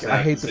mentioned, like,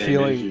 I hate the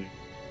feeling. Issue.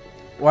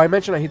 Well, I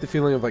mentioned I hate the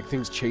feeling of, like,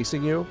 things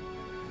chasing you,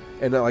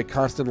 and like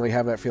constantly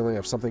have that feeling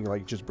of something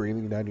like just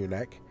breathing down your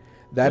neck.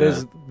 That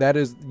is.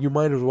 You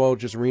might as well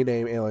just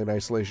rename Alien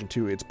Isolation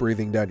to "It's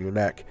Breathing Down Your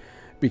Neck,"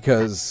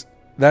 because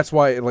that's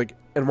why. Like,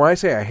 and when I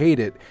say I hate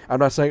it, I'm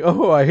not saying,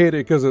 oh, I hate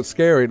it because it's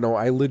scary. No,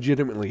 I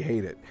legitimately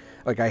hate it.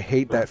 Like, I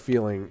hate that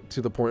feeling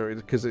to the point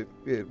because it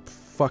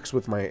fucks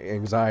with my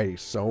anxiety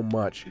so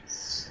much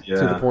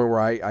to the point where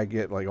I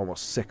get, like,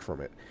 almost sick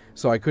from it.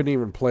 So I couldn't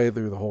even play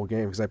through the whole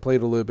game because I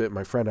played a little bit.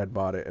 My friend had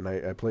bought it, and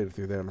I played it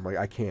through there, and I'm like,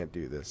 I can't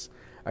do this.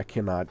 I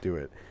cannot do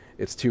it.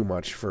 It's too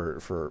much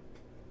for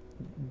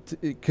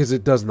because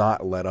it does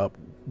not let up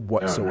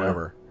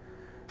whatsoever.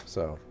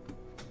 So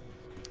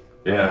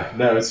yeah,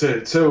 no, it's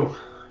so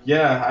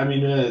yeah. I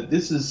mean,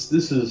 this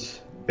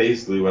is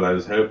basically what I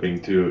was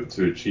hoping to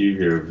achieve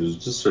here, which is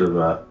just sort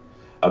of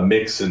a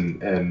mix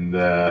and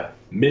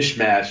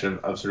mishmash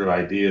of sort of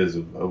ideas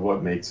of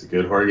what makes a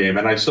good horror game.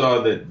 And I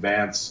saw that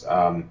Vance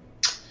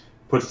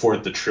put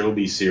forth the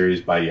Trilby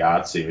series by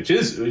Yahtzee, which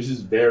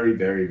is very,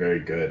 very, very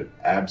good.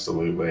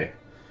 Absolutely.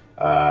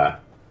 I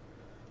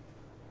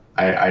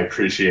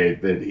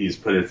appreciate that he's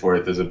put it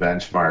forth as a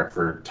benchmark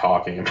for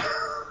talking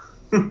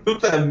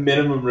about that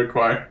minimum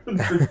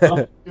requirement for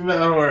talking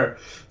about horror.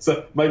 So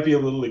it might be a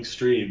little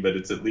extreme, but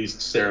it's at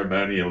least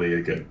ceremonially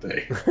a good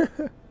thing.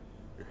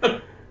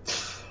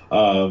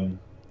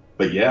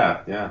 But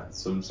yeah,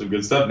 some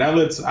good stuff. Now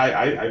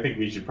I think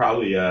we should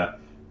probably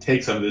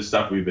take some of this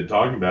stuff we've been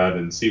talking about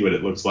and see what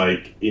it looks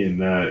like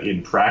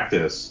in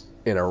practice.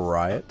 In a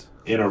Riot?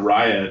 In a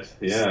Riot,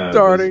 yeah.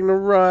 Starting the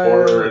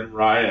Riot. Horror and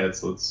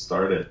riots. Let's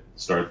start it.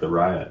 Start the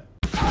Riot.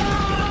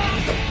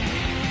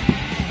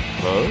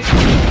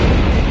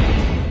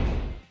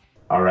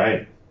 All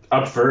right.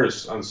 Up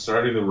first on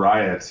starting the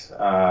Riot.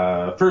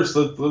 First,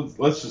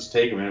 let's just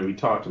take a minute. We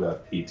talked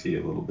about PT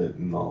a little bit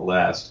in the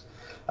last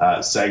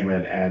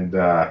segment, and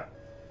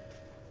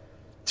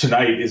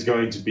tonight is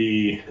going to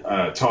be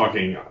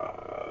talking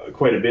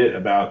quite a bit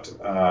about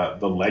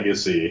the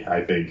legacy,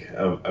 I think,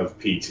 of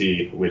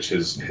PT, which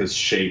has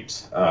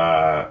shaped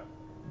the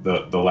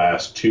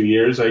last 2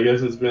 years, I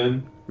guess it's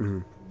been,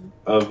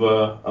 of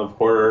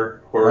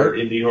horror right?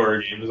 Indie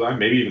horror game design,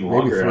 maybe even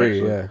longer. Maybe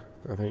 3, actually. yeah,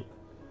 I think.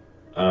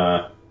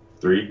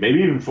 3,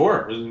 maybe even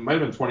 4. It might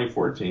have been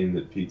 2014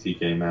 that PT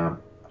came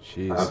out.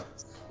 Jeez,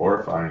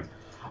 horrifying.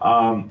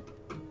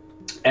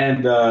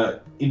 And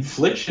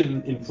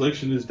Infliction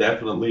is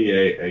definitely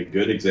a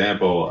good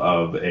example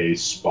of a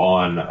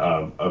spawn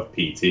of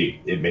PT.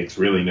 It makes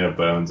really no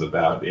bones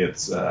about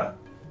its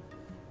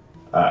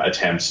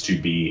attempts to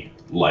be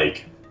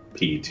like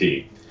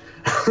PT.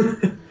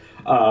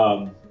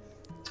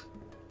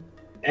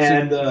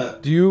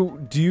 Do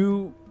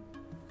you?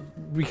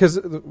 Because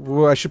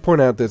I should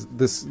point out that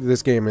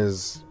this game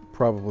is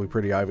probably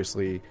pretty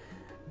obviously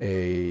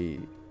a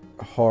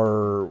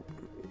horror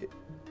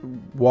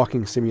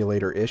walking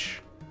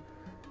simulator-ish,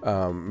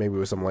 maybe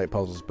with some light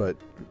puzzles, but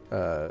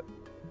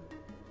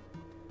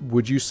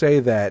would you say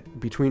that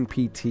between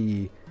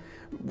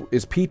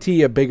is PT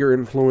a bigger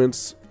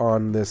influence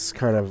on this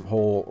kind of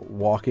whole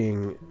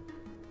walking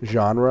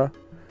genre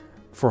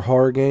for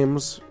horror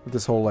games,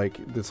 this whole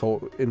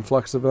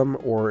influx of them,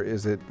 or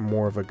is it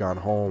more of a Gone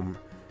Home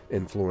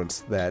influence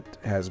that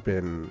has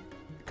been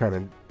kind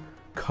of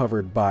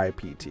covered by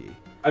PT?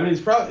 I mean,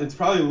 it's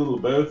probably a little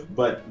of both,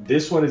 but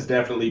this one is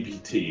definitely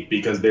PT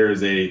because there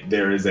is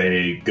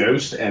a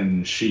ghost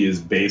and she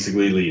is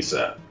basically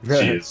Lisa.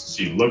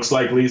 She looks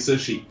like Lisa.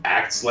 She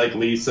acts like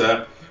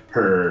Lisa.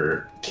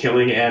 Her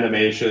killing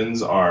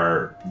animations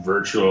are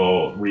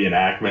virtual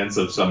reenactments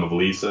of some of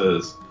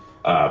Lisa's,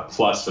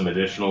 plus some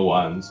additional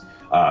ones.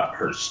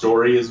 Her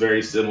story is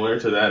very similar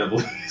to that of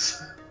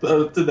Lisa.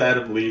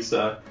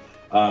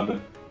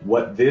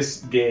 What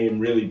this game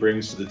really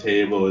brings to the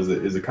table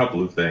is a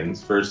couple of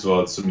things. First of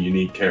all, it's some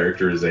unique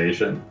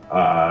characterization.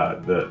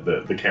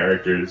 The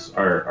characters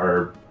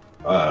are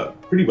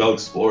pretty well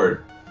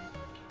explored,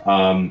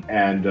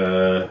 and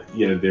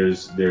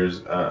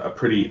there's a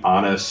pretty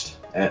honest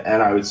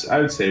and I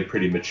would say a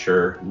pretty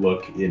mature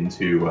look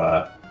into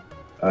a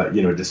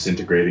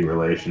disintegrating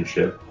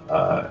relationship,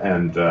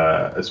 and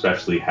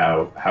especially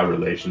how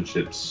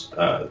relationships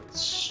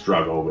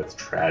struggle with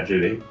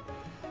tragedy.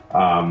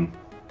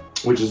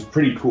 Which is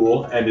pretty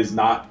cool and is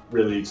not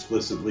really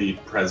explicitly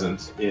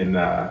present in.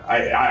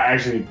 I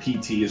actually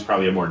think PT is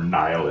probably a more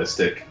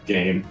nihilistic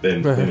game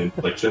than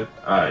Infliction.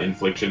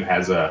 Infliction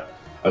has a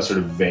sort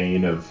of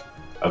vein of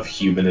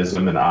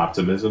humanism and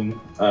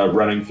optimism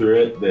running through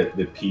it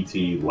that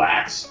PT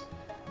lacks,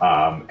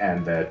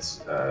 and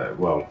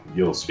that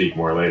you'll speak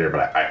more later.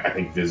 But I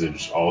think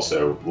Visage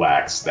also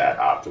lacks that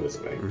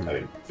optimism. I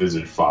think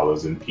Visage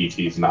follows in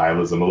PT's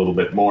nihilism a little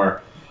bit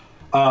more.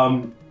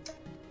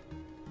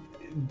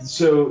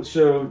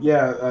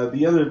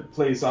 The other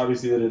place,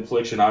 obviously, that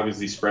Infliction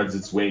obviously spreads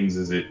its wings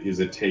is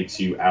it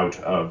takes you out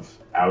of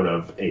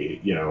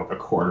a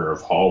corner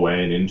of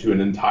hallway and into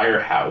an entire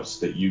house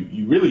that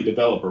you really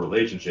develop a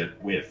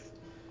relationship with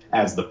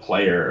as the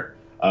player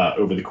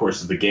over the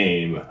course of the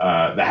game.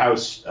 The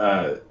house,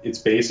 its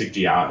basic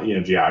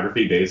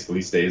geography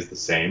basically stays the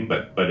same,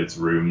 but its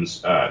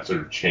rooms sort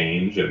of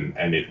change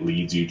and it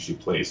leads you to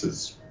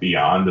places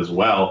beyond as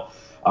well.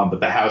 But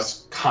the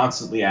house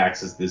constantly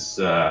acts as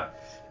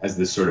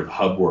this sort of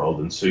hub world,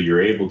 and so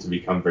you're able to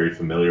become very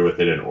familiar with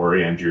it and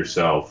orient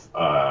yourself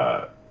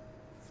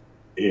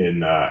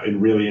in a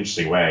really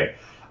interesting way.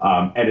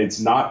 And it's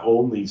not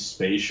only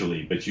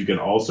spatially, but you can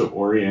also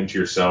orient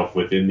yourself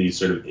within these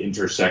sort of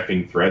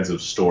intersecting threads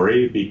of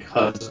story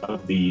because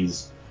of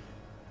these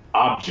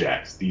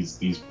objects,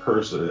 these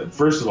persons.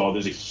 First of all,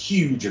 there's a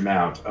huge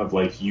amount of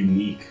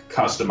unique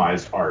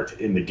customized art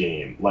in the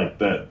game. Like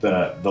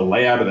the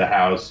layout of the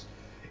house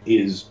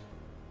is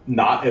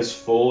not as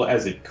full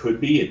as it could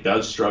be. It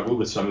does struggle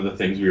with some of the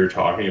things we were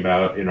talking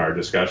about in our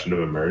discussion of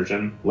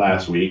immersion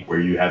last week, where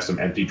you have some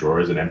empty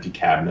drawers and empty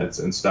cabinets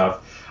and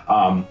stuff.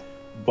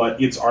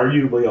 But it's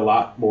arguably a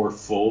lot more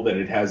full than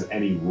it has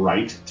any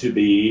right to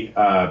be,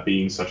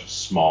 being such a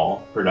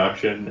small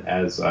production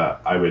as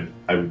I would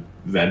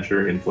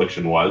venture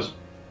Infliction was.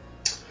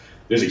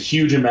 There's a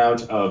huge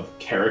amount of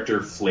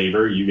character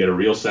flavor. You get a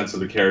real sense of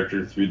the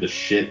character through the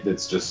shit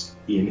that's just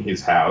in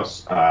his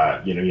house.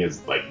 He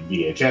has like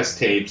VHS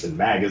tapes and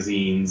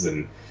magazines,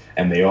 and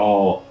they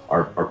all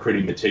are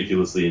pretty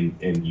meticulously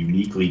and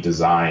uniquely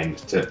designed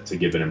to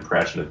give an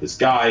impression of this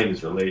guy and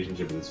his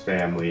relationship with his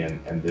family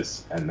and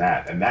this and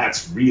that. And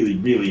that's really,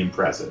 really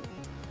impressive.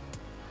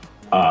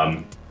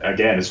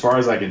 Again, as far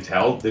as I can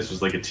tell, this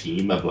was like a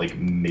team of like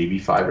maybe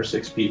 5 or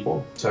 6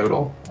 people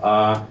total,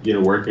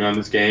 working on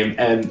this game.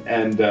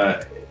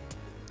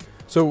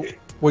 So,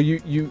 well,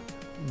 you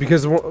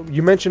because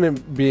you mentioned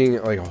it being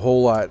like a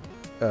whole lot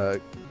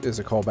is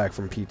a callback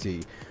from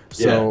PT.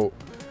 So,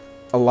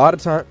 a lot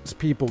of times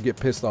people get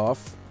pissed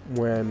off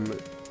when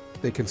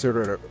they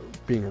consider it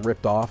being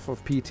ripped off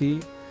of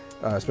PT,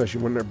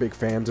 especially when they're big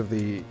fans of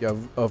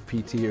of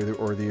PT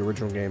or the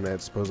original game that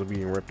it's supposedly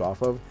being ripped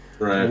off of.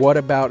 Right. What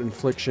about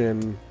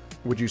Infliction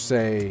would you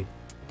say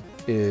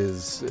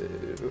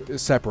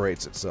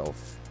separates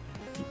itself?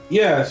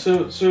 Yeah,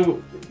 so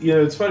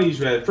it's funny you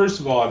said.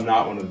 First of all, I'm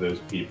not one of those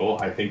people.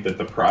 I think that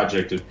the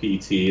project of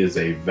PT is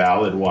a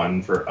valid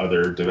one for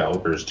other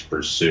developers to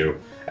pursue,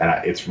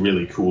 and it's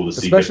really cool to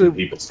see different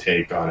people's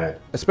take on it.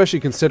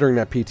 Especially considering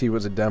that PT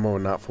was a demo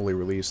and not fully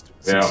released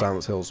since Yeah.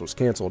 Silent Hills was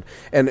canceled.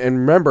 And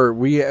remember,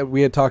 we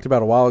had talked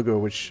about a while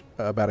ago,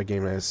 about a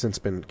game that has since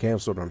been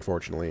canceled,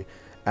 unfortunately,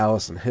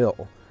 Allison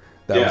Hill.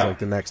 That was like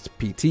the next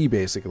PT,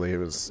 basically. It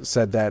was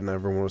said that, and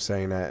everyone was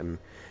saying that, and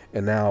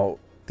now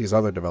these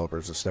other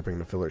developers are stepping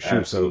to fill their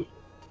shoes. So,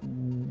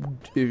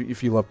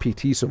 if you love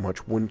PT so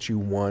much, wouldn't you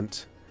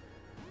want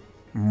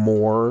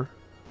more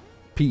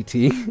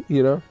PT?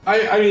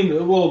 I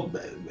mean, well,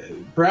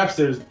 perhaps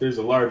there's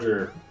a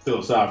larger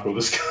philosophical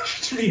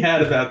discussion to be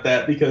had about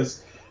that,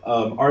 because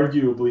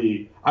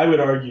arguably, I would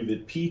argue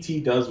that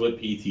PT does what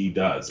PT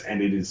does, and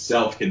it is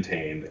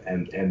self-contained,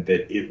 and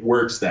that it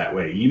works that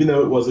way. Even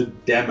though it was a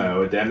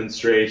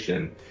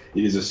demonstration,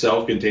 it is a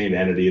self-contained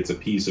entity. It's a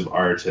piece of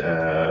art,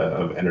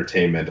 of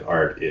entertainment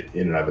art in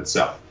and of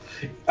itself.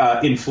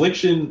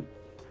 Infliction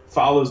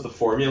follows the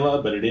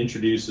formula, but it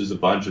introduces a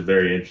bunch of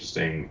very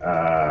interesting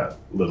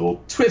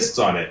little twists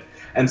on it.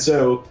 And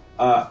so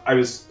I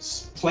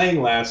was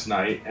playing last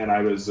night, and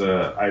I was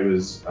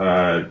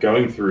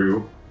going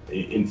through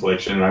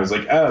Infliction, and I was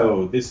like,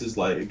 oh, this is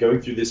like going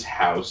through this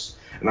house,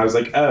 and I was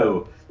like,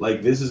 oh,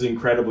 like this is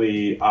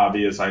incredibly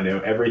obvious. I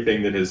know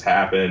everything that has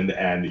happened,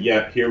 and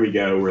yep, here we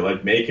go. We're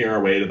like making our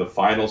way to the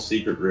final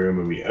secret room,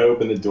 and we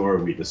open the door,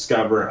 and we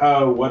discover,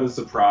 oh, what a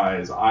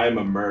surprise! I'm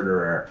a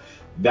murderer.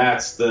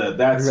 That's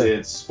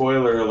it.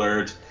 Spoiler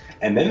alert.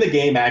 And then the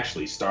game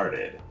actually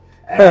started.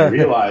 And I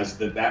realized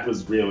that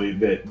was really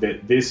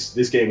that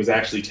this game was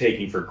actually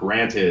taking for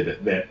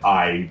granted that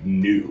I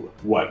knew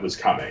what was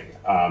coming.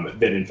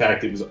 That in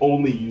fact it was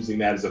only using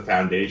that as a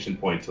foundation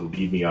point to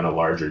lead me on a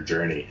larger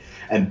journey,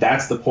 and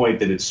that's the point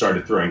that it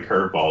started throwing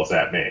curveballs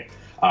at me.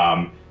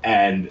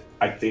 And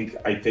I think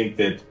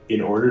that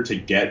in order to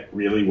get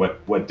really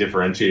what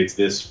differentiates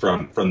this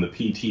from the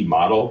PT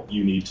model,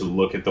 you need to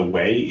look at the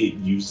way it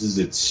uses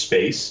its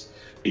space,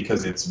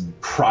 because its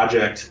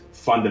project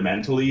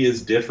fundamentally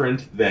is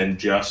different than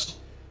just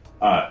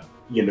the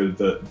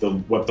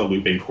what the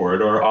looping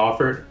corridor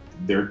offered.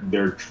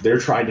 They're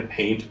trying to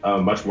paint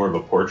much more of a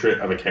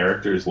portrait of a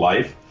character's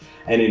life,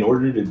 and in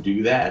order to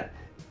do that,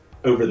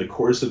 over the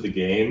course of the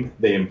game,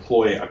 they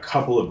employ a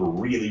couple of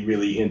really,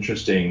 really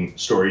interesting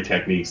story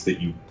techniques that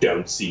you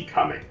don't see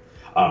coming.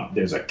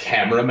 There's a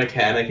camera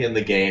mechanic in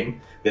the game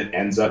that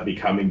ends up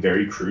becoming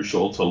very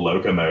crucial to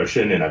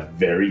locomotion in a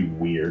very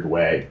weird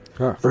way.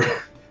 Huh.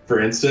 For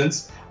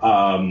instance,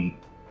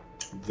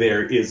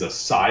 there is a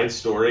side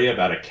story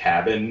about a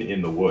cabin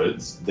in the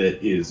woods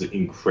that is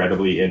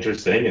incredibly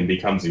interesting and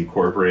becomes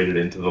incorporated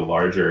into the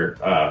larger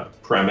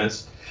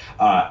premise.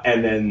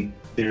 And then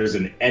there's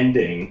an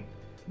ending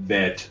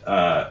that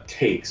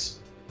takes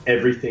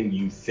everything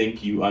you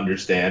think you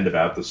understand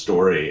about the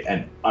story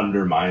and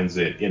undermines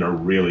it in a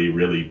really,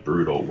 really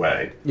brutal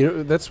way.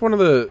 That's one of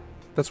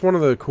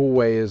the cool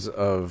ways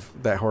of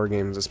that horror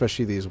games,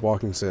 especially these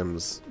walking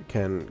sims,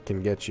 can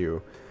get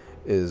you,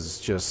 is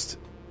just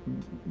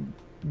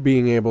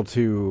being able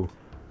to,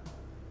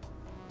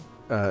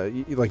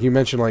 like you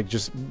mentioned, like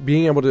just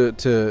being able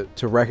to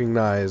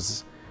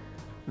recognize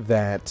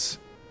that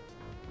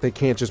they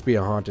can't just be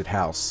a haunted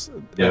house,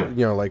 like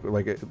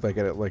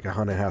a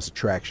haunted house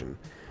attraction,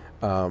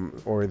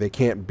 or they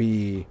can't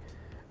be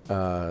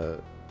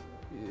another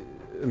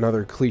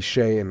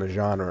cliche in the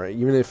genre,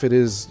 even if it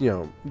is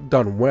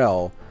done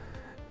well.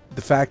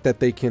 The fact that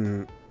they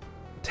can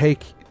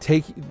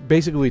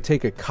basically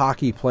take a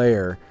cocky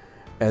player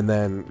and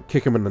then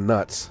kick him in the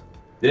nuts,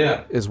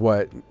 is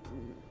what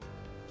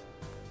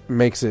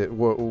makes it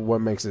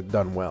what makes it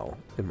done well,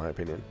 in my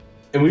opinion.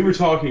 And we were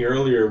talking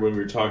earlier when we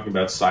were talking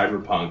about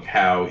Cyberpunk,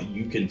 how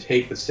you can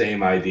take the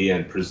same idea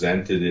and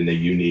present it in a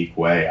unique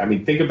way. I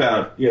mean, think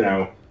about,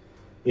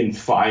 in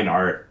fine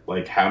art,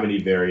 like how many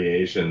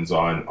variations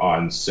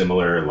on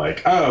similar,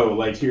 like, oh,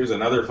 like here's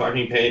another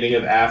fucking painting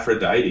of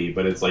Aphrodite,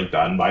 but it's like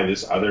done by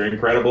this other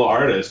incredible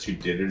artist who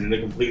did it in a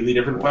completely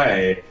different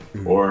way,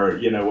 or,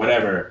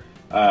 whatever.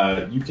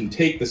 You can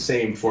take the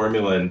same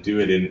formula and do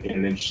it in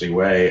an interesting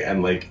way.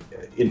 And like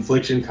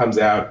Infliction comes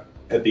out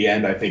at the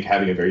end, I think,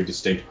 having a very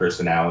distinct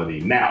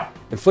personality. Now,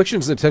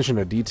 Infliction's attention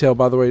to detail,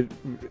 by the way,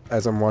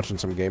 as I'm watching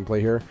some gameplay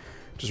here,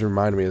 just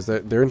remind me, is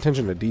that their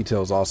attention to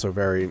detail is also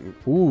very...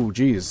 Ooh,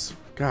 geez.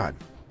 God.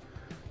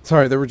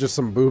 Sorry, there were just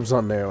some boobs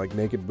on there, like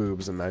naked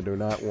boobs, and I do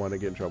not want to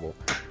get in trouble.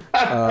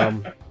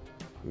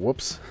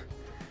 Whoops.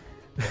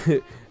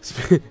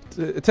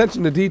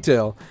 Attention to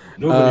detail.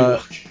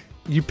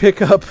 You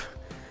pick up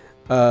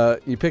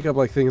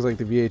like things like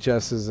the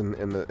VHSs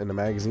and the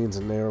magazines,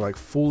 and they're like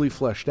fully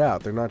fleshed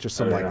out. They're not just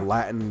some like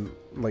Latin,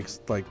 like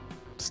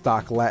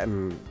stock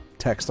Latin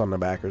text on the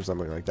back or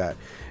something like that.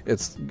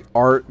 It's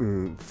art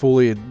and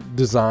fully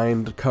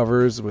designed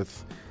covers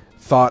with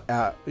thought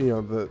out.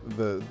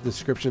 The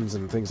descriptions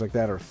and things like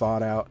that are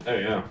thought out. Oh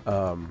yeah.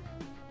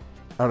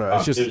 I don't know.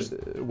 It's just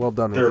well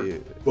done. There with are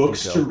the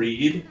books detail. to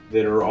read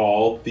that are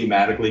all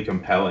thematically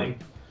compelling.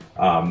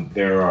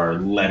 There are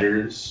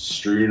letters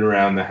strewn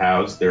around the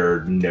house. There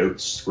are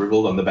notes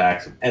scribbled on the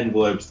backs of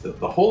envelopes. The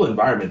whole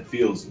environment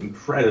feels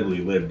incredibly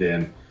lived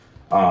in.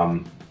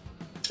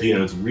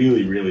 It's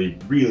really, really,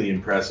 really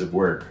impressive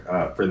work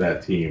for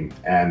that team.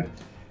 And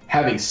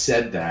having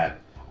said that,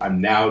 I'm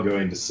now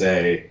going to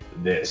say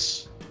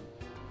this.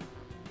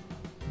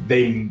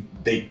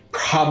 They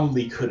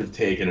probably could have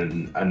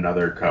taken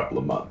another couple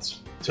of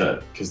months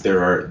because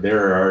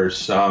there's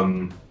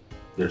some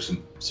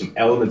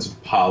elements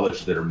of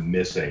polish that are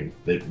missing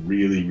that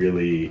really,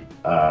 really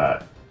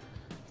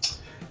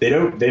they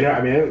don't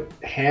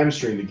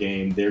hamstring the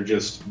game.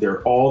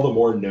 They're all the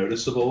more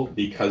noticeable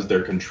because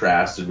they're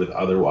contrasted with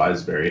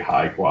otherwise very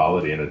high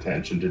quality and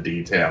attention to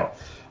detail.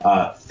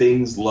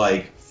 Things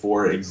like,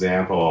 for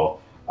example,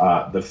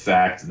 the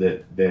fact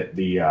that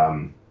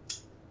the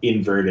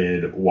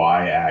inverted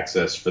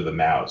Y-axis for the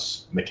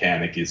mouse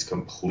mechanic is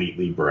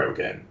completely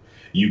broken.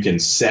 You can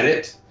set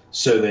it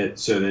so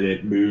that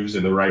it moves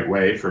in the right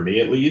way, for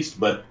me at least,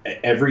 but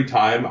every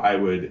time I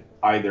would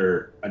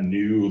either a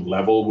new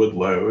level would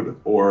load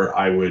or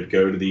I would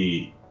go to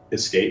the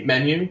escape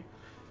menu,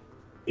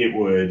 it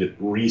would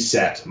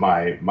reset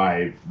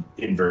my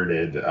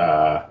inverted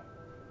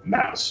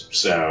mouse.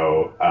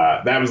 So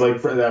that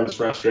was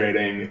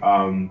frustrating.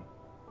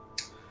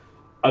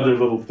 Other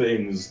little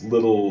things,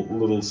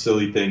 little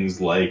silly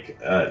things like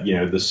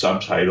the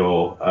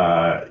subtitle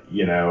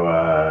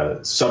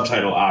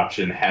subtitle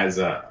option has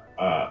a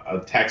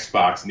text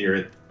box near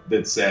it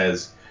that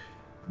says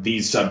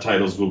these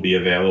subtitles will be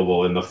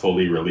available in the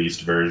fully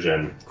released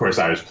version. Of course,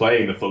 I was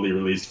playing the fully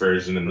released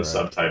version and the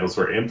subtitles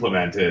were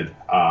implemented.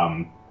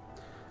 And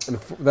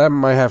that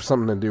might have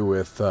something to do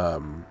with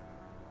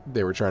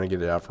they were trying to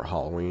get it out for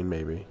Halloween,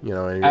 maybe.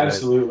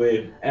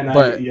 Absolutely.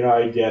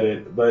 I get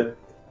it, but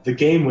the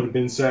game would have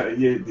been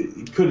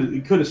it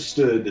could have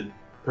stood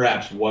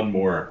perhaps one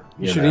more.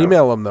 You should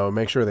email them though,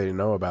 make sure they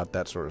know about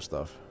that sort of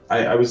stuff.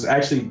 I was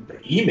actually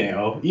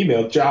email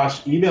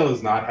Josh. Email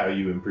is not how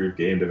you improve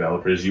game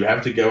developers. You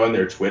have to go on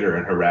their Twitter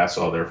and harass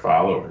all their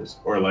followers,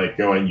 or like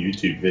go on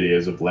YouTube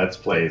videos of Let's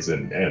Plays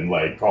and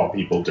like call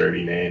people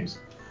dirty names.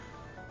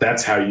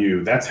 That's how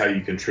you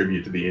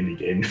contribute to the indie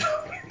game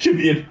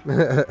community.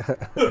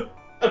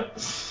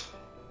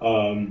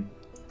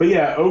 But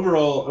yeah,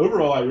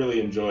 overall, I really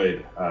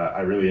enjoyed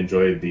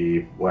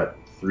the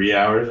 3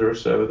 hours or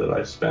so that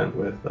I spent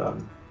with.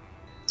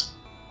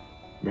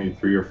 Maybe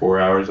 3 or 4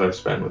 hours I've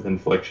spent with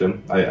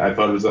Infliction. I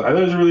thought it was a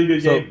really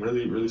good game,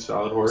 really, really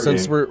solid horror game.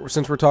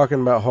 Since we're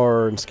talking about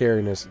horror and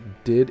scariness,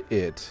 did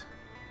it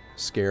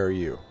scare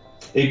you?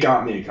 It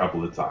got me a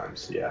couple of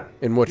times, yeah.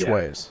 In which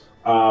ways?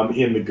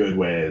 In the good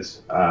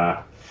ways.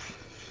 The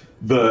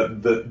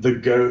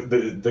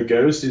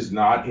ghost is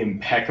not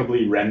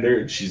impeccably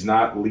rendered. She's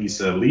not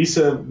Lisa.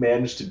 Lisa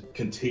managed to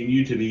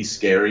continue to be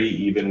scary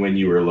even when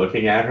you were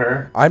looking at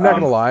her. I'm not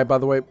gonna lie, by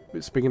the way.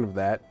 Speaking of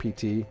that,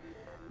 PT.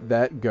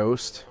 That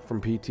ghost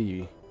from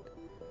PT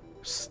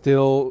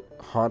still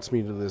haunts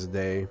me to this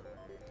day.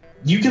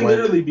 You can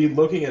literally be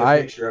looking at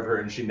a picture of her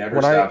and she never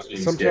stops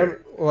being scary.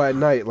 Well, at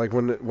night, like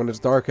when it's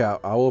dark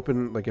out, I'll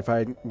open, like if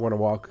I want to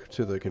walk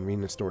to the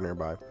convenience store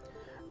nearby,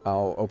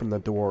 I'll open the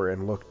door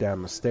and look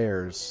down the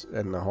stairs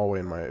in the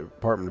hallway in my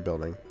apartment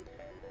building.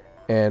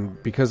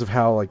 And because of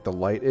how like the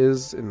light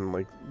is and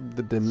like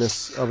the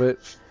dimness of it,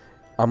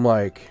 I'm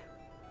like,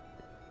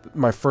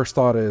 my first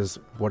thought is,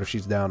 what if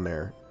she's down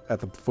there at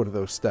the foot of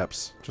those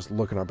steps just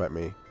looking up at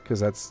me, because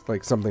that's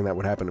like something that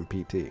would happen in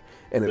PT.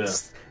 And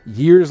it's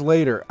years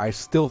later I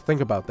still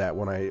think about that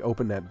when I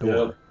open that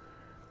door. Yep.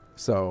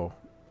 So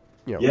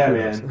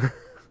man.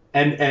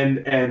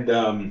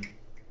 and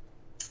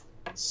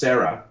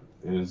Sarah,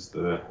 is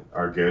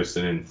our ghost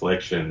in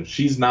Infliction.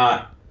 She's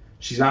not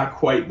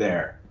quite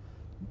there,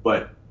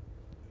 but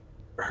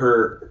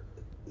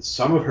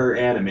some of her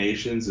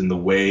animations and the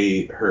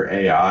way her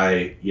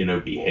AI,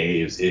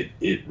 behaves, it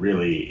is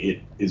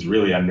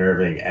really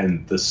unnerving.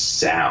 And the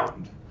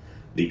sound,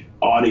 the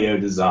audio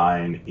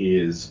design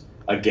is,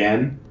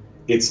 again,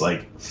 it's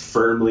like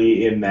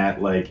firmly in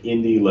that like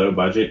indie low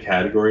budget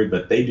category,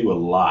 but they do a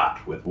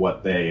lot with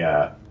what they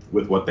have.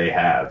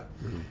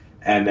 Mm-hmm.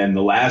 And then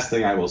the last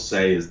thing I will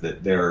say is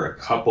that there are a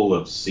couple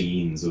of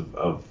scenes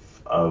of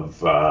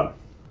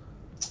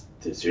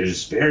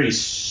there's very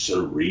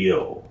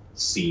surreal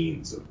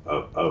scenes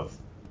of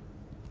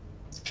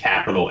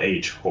capital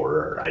H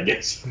horror, I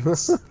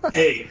guess.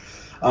 Hey,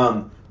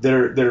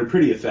 they're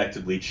pretty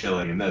effectively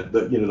chilling, and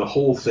the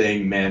whole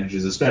thing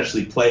manages,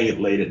 especially playing it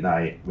late at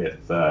night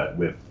with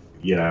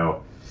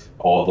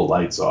all the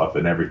lights off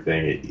and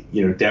everything.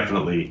 It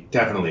definitely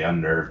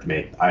unnerved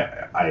me.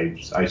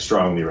 I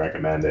strongly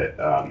recommend it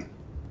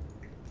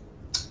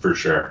for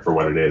sure for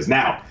what it is.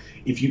 Now,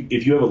 if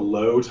you have a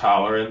low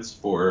tolerance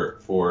for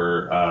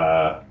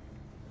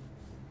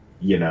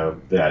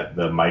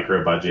the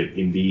micro budget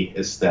indie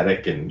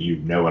aesthetic, and you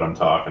know what I'm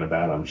talking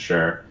about, I'm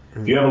sure.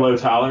 If you have a low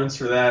tolerance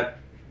for that,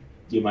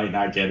 you might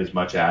not get as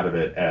much out of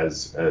it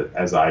as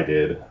I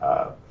did,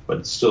 but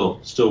it's still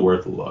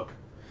worth a look.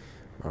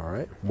 All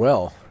right.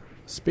 Well,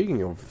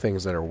 speaking of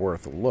things that are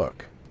worth a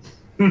look,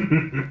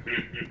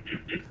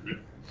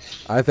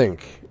 I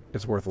think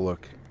it's worth a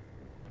look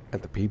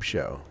at the Peep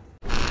Show.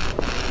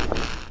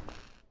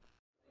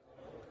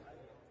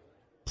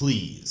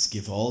 Please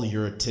give all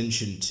your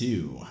attention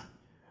to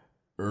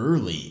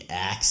Early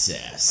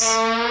Access.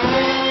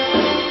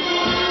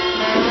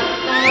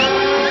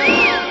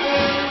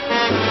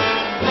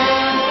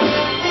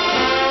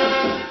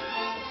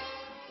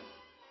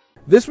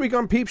 This week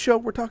on Peep Show,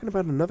 we're talking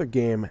about another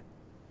game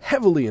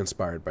heavily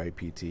inspired by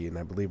PT, and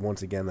I believe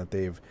once again that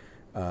they've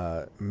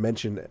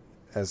mentioned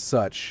as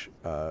such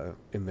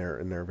in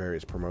their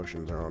various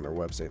promotions or on their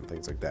website and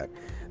things like that.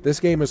 This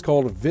game is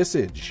called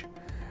Visage.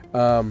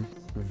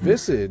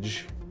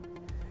 Visage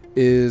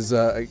is,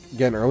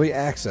 again, early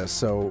access.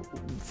 So,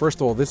 first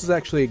of all, this is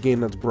actually a game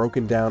that's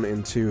broken down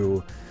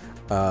into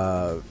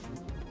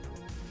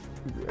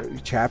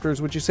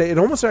chapters, would you say? It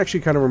almost actually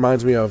kind of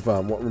reminds me of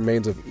What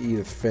Remains of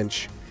Edith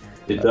Finch.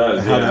 It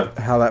does,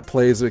 how that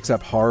plays,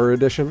 except horror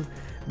edition,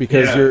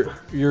 because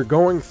you're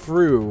going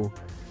through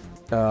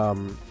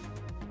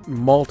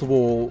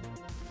multiple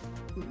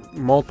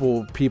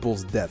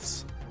people's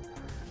deaths.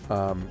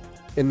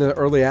 In the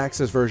early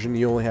access version,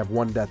 you only have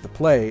one death to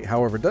play.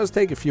 However, it does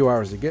take a few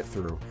hours to get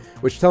through,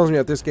 which tells me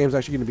that this game is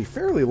actually going to be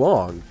fairly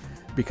long,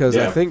 because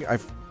I think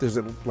there's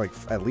like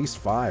at least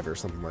 5 or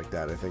something like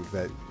that. I think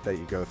that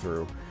you go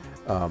through.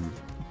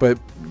 But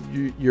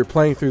you're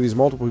playing through these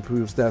multiple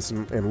people's deaths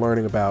and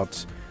learning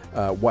about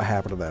what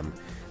happened to them.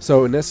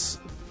 So in this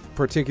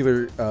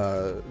particular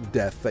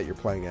death that you're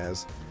playing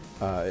as,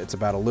 it's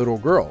about a little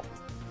girl.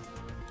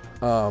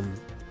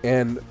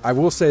 And I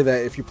will say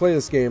that if you play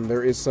this game,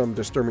 there is some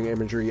disturbing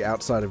imagery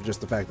outside of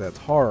just the fact that it's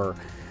horror.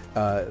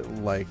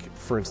 Like,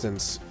 for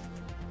instance,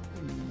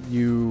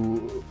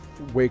 you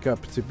wake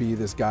up to be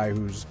this guy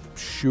who's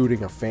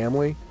shooting a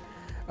family.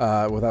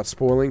 Without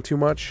spoiling too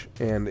much,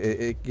 and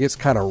it gets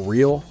kind of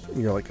real.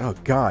 And you're like, oh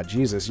God,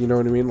 Jesus, you know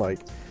what I mean? Like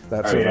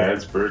that's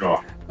it's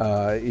brutal.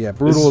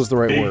 Brutal is the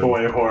right word. Big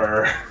boy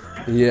horror.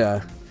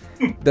 Yeah,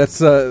 that's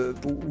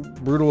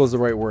brutal is the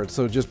right word.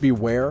 So just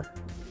beware,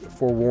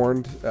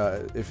 forewarned.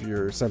 If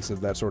you're sensitive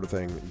to that sort of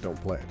thing, don't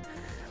play it.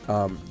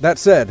 That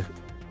said,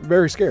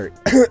 very scary.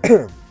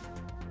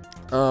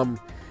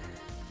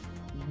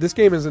 This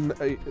game is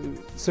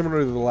similar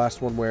to the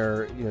last one,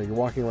 where you're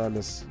walking around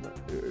this,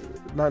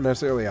 not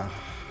necessarily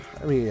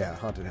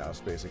haunted house,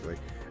 basically.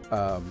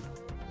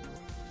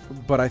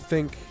 But I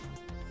think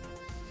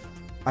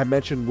I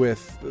mentioned when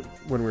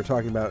we were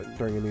talking about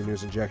during a new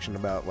news injection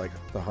about like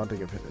the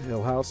Haunting of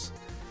Hill House,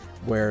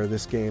 where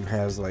this game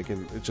has like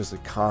just a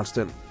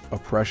constant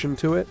oppression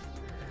to it.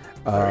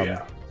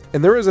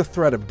 And there is a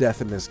threat of death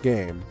in this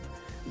game,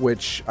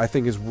 which I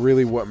think is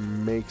really what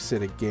makes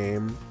it a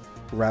game,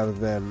 rather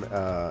than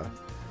a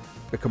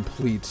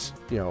complete,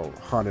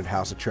 haunted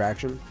house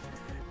attraction,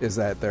 is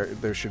that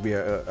there should be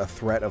a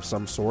threat of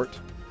some sort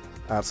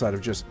outside of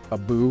just a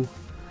boo.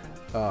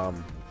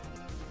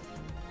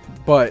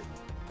 But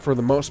for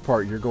the most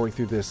part, you're going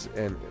through this,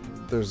 and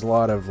there's a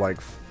lot of like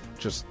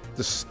just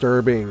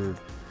disturbing,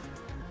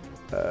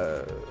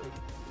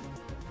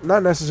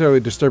 not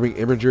necessarily disturbing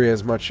imagery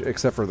as much,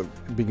 except for the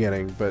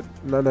beginning, but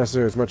not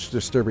necessarily as much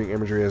disturbing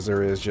imagery as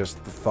there is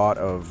just the thought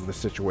of the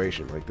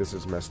situation. Like, this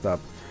is messed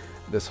up.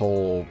 There's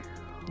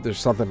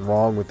something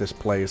wrong with this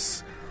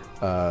place.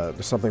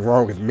 There's something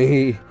wrong with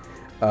me.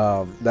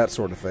 That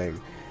sort of thing.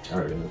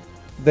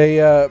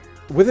 They,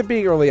 with it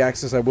being early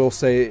access, I will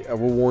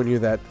warn you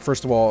that,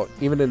 first of all,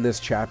 even in this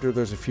chapter,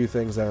 there's a few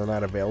things that are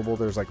not available.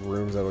 There's like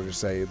rooms that'll just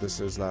say this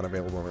is not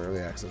available in the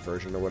early access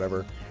version or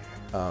whatever.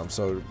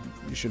 So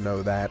you should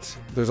know that.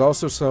 There's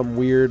also some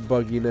weird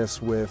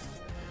bugginess with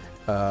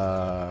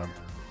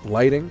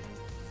lighting.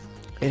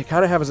 It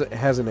kind of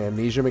has an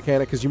amnesia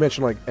mechanic, because you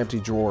mentioned like empty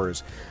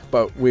drawers,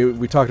 but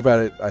we talked about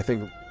it, I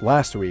think,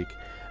 last week,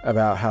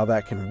 about how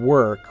that can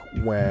work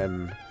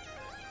when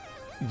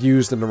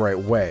used in the right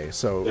way.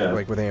 So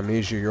like with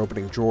amnesia, you're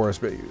opening drawers,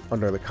 but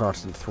under the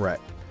constant threat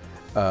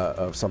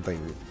of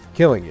something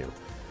killing you.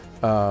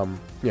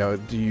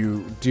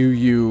 Do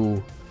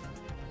you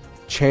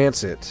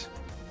chance it,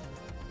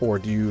 or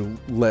do you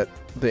let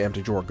the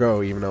empty drawer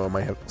go, even though it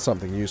might have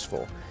something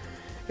useful?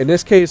 In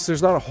this case,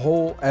 there's not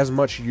as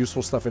much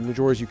useful stuff in the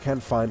drawers. You can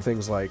find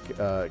things like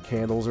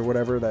candles or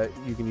whatever that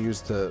you can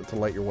use to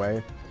light your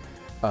way.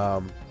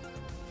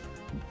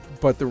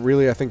 But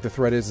I think the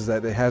threat is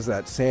that it has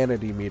that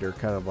sanity meter,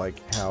 kind of like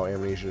how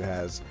amnesia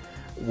has,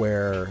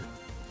 where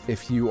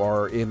if you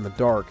are in the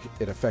dark,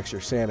 it affects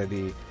your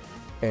sanity,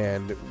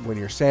 and when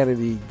your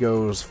sanity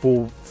goes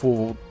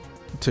full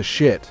to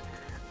shit,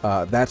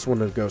 that's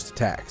when it goes to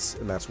tax,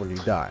 and that's when you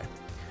die.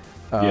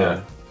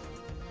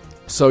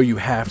 So you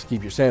have to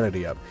keep your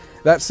sanity up.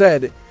 That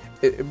said,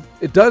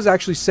 it does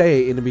actually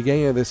say in the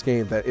beginning of this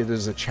game that it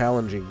is a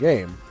challenging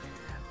game.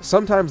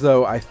 Sometimes,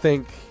 though, I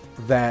think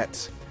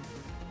that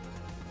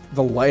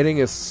the lighting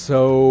is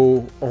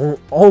so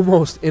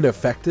almost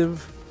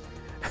ineffective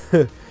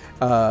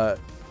that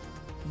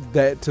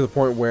to the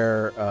point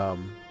where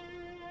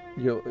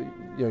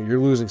you're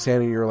losing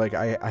sanity. You're like,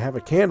 I have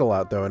a candle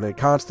out though, and it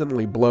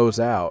constantly blows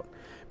out,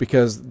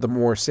 because the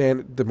more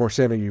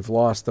sanity you've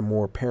lost, the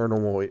more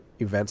paranormal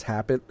events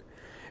happen,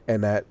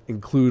 and that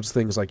includes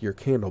things like your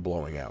candle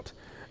blowing out.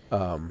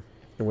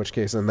 In which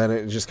case, and then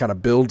it just kind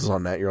of builds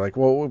on that. You're like,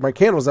 well, my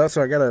candle's out,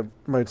 so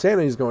my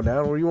sanity's going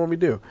down. What do you want me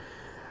to do?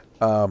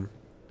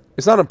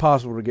 It's not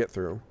impossible to get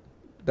through,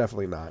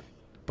 definitely not.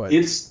 But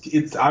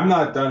I'm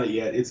not done it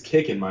yet. It's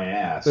kicking my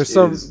ass. There's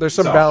some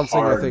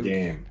balancing. I think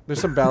game. There's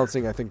some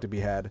balancing, I think, to be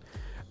had.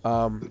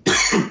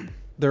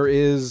 There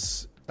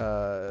is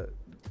the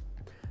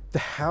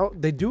house.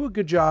 They do a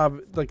good job.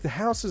 Like, the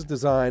house is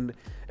designed,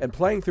 and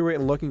playing through it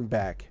and looking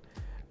back,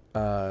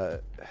 the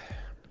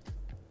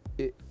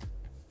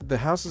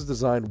house is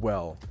designed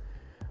well,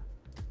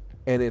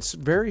 and it's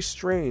very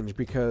strange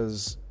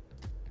because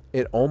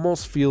it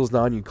almost feels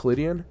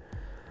non-Euclidean,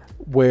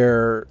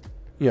 where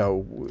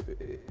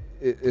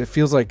it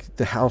feels like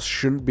the house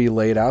shouldn't be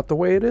laid out the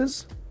way it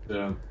is.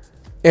 Yeah.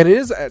 And it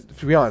is,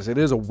 to be honest, it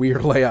is a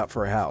weird layout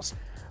for a house.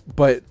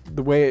 But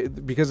the way,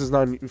 because it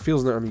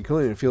feels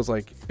non-Euclidean, it feels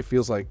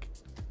like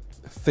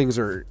things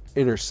are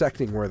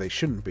intersecting where they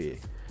shouldn't be,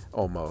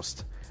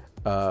 almost.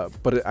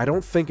 But I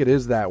don't think it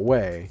is that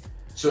way.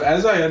 So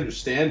as I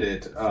understand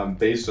it,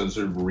 based on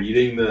sort of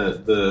reading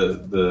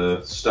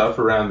the stuff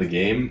around the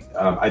game,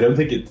 I don't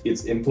think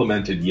it's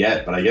implemented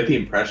yet, but I get the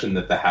impression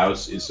that the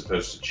house is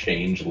supposed to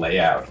change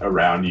layout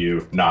around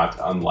you, not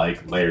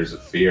unlike Layers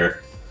of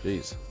Fear.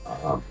 Jeez.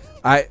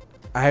 I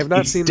have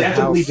not seen the house. It's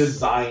definitely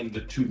designed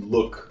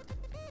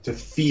to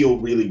feel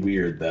really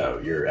weird,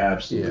 though. You're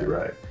absolutely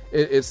right.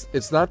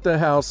 It's not the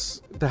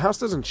house. The house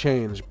doesn't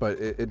change, but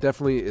it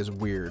definitely is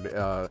weird.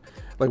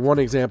 Like, one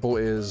example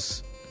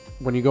is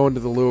when you go into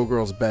the little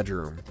girl's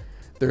bedroom,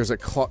 there's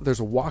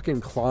a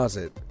walk-in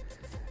closet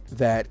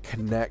that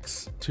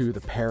connects to the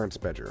parents'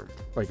 bedroom.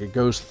 Like, it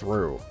goes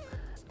through,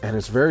 and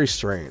it's very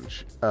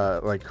strange.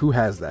 Like, who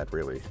has that,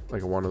 really?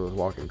 Like, one of those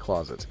walk-in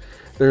closets.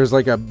 There's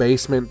like a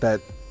basement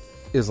that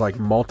is like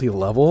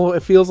multi-level,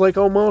 it feels like,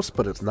 almost,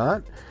 but it's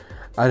not.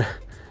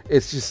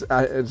 It's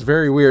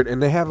very weird,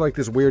 and they have like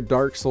this weird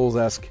Dark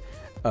Souls-esque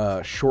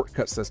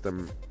shortcut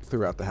system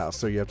throughout the house.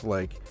 So you have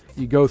to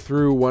you go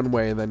through one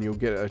way, and then you'll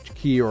get a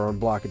key or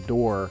unblock a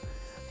door,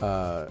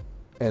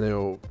 and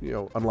it'll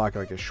unlock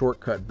like a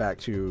shortcut back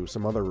to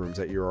some other rooms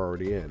that you're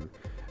already in.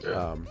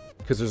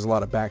 Because there's a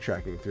lot of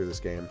backtracking through this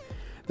game.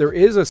 There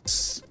is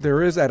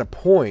at a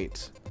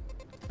point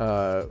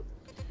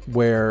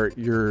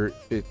where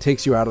it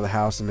takes you out of the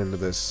house and into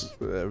this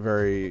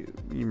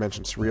you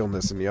mentioned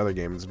surrealness in the other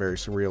game. It's a very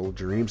surreal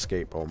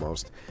dreamscape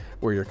almost,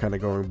 where you're kind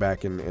of going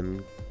back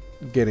and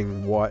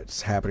getting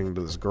what's happening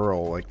to this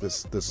girl, like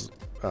this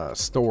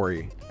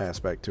story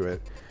aspect to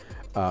it,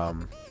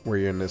 where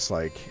you're in this,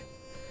 like,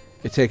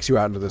 it takes you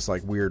out into this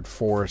like weird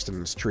forest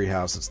and this tree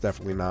house. It's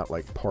definitely not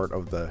like part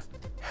of the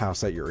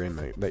house that you're in,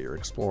 that you're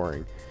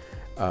exploring.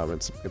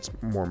 It's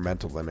more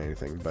mental than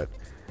anything, but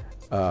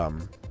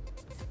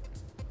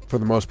for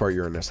the most part,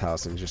 you're in this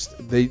house, and just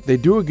they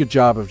do a good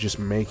job of just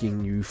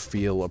making you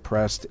feel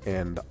oppressed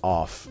and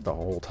off the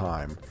whole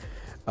time.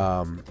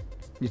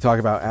 You talk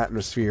about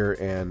atmosphere,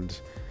 and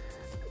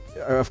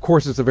of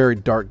course it's a very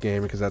dark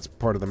game because that's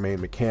part of the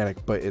main mechanic,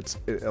 but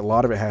a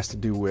lot of it has to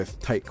do with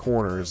tight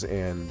corners,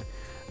 and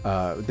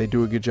they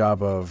do a good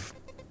job of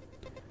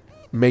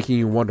making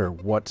you wonder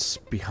what's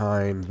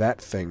behind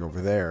that thing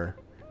over there.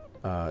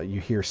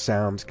 You hear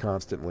sounds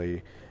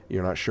constantly.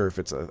 You're not sure if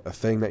it's a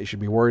thing that you should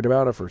be worried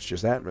about, or if it's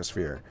just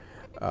atmosphere.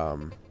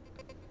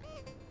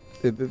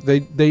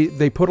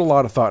 They put a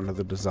lot of thought into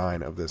the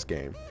design of this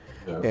game.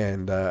 Yeah.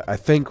 And I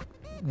think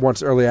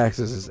once early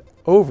access is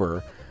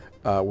over,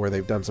 where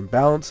they've done some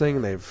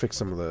balancing, they've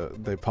fixed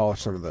they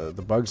polished some of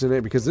the bugs in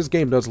it, because this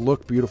game does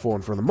look beautiful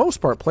and for the most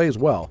part plays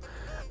well.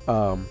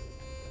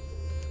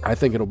 I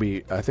think it'll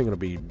be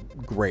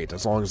great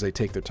as long as they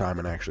take their time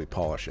and actually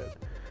polish it.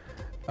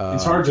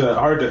 It's hard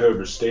to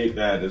overstate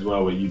that as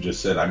well. What you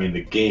just said. I mean,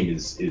 the game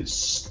is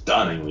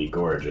stunningly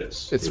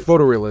gorgeous. It's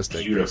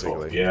photorealistic, beautiful.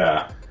 basically.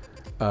 Yeah.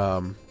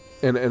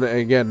 And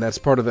again, that's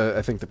part of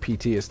the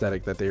PT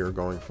aesthetic that they were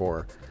going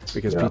for,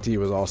 because PT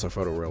was also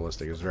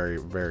photorealistic. It was very,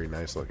 very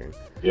nice looking.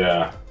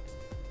 Yeah.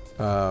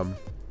 I'm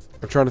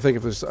trying to think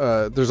if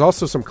there's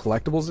also some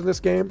collectibles in this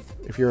game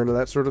if you're into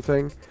that sort of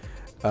thing.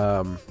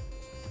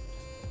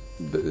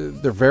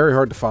 They're very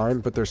hard to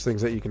find, but there's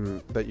things that you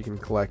can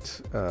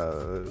collect.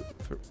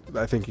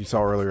 I think you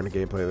saw earlier in the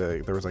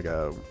gameplay there was like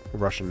a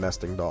Russian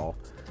nesting doll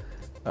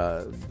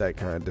that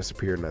kind of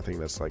disappeared, and I think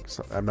that's like,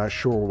 I'm not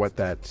sure what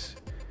that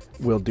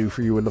will do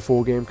for you in the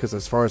full game, because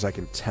as far as I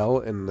can tell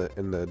in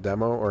the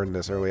demo or in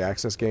this early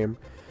access game,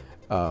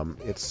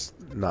 it's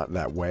not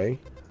that way.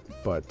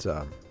 But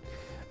I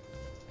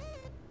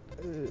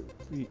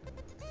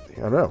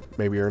don't know.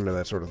 Maybe you're into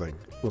that sort of thing.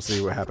 We'll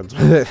see what happens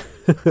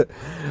with it.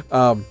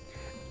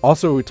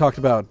 Also, we talked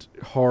about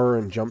horror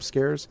and jump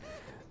scares.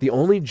 The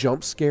only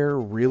jump scare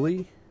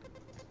really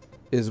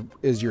is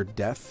your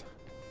death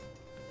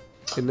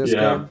in this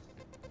game.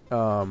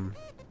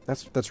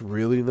 That's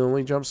really the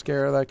only jump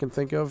scare that I can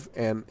think of,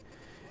 and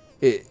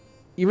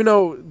even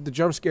though the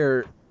jump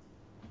scare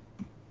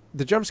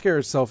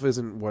itself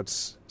isn't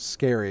what's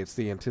scary, it's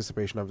the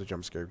anticipation of the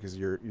jump scare, because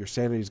your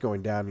sanity is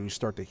going down and you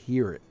start to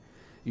hear it.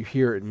 You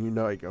hear it and you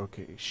know, like,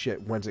 okay,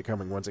 shit, when's it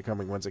coming? When's it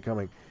coming? When's it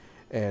coming?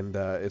 And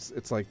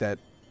it's like that.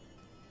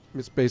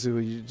 It's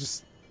basically you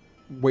just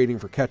waiting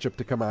for ketchup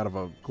to come out of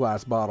a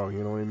glass bottle.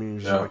 You know what I mean?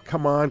 You're just like,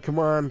 come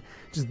on,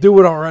 just do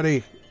it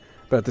already.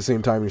 But at the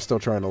same time, you're still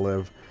trying to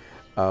live.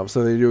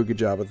 So they do a good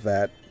job with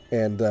that.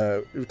 And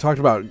we talked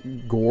about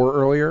gore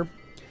earlier.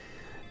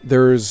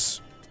 There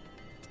is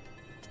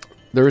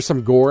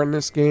some gore in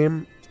this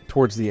game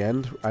towards the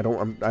end. I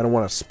don't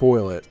want to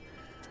spoil it,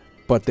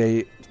 but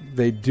they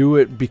do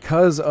it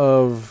because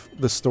of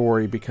the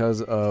story,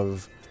 because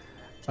of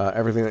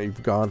everything that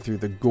you've gone through.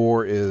 The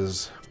gore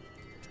is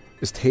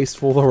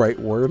tasteful the right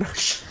word?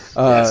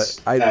 Yes,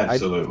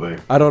 absolutely.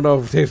 I don't know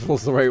if tasteful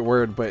is the right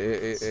word, but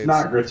it's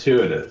not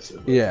gratuitous.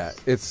 Yeah,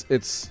 it's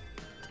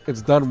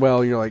done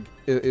well. You know, like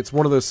it's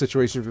one of those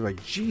situations where you're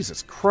like,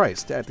 Jesus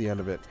Christ, at the end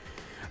of it.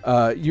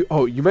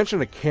 You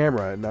mentioned a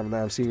camera, and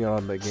I'm seeing it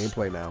on the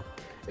gameplay now,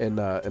 in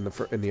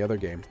the other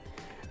game.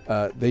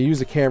 They use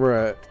a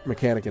camera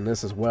mechanic in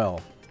this as well,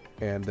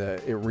 and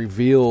it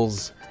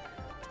reveals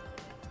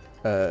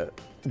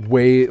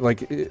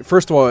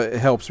first of all, it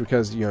helps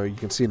because you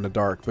can see in the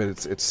dark, but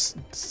it's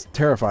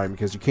terrifying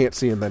because you can't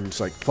see, and then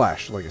it's like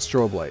flash like a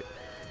strobe light,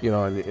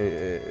 and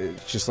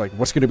it's just like,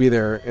 what's going to be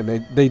there.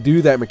 And they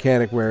do that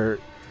mechanic where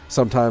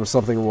sometimes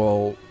something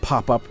will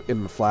pop up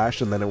in the flash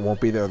and then it won't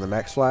be there in the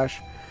next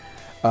flash.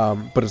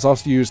 But it's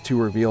also used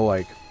to reveal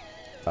like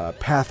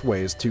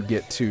pathways to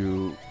get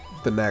to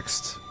the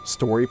next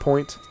story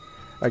point,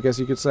 I guess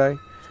you could say,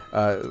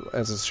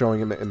 as it's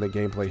showing in the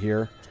gameplay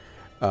here.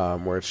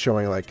 Where it's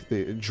showing like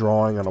the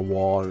drawing on a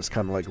wall, and it's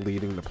kind of like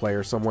leading the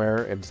player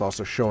somewhere, and it's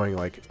also showing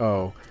like,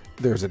 oh,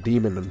 there's a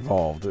demon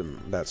involved and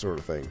that sort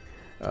of thing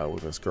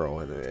with this girl.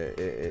 And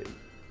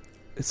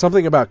it's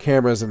something about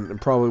cameras,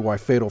 and probably why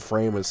Fatal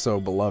Frame is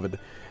so beloved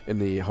in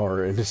the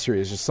horror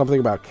industry, is just something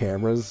about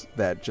cameras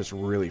that just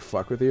really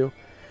fuck with you.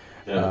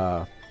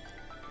 Yeah.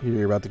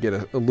 You're about to get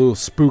a little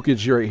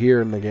spookage right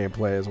here in the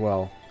gameplay as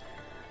well.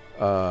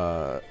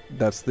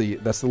 That's the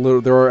little.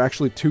 There are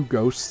actually two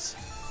ghosts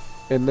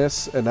in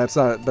this, and that's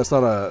not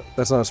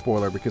a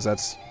spoiler, because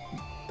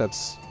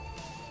that's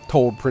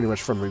told pretty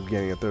much from the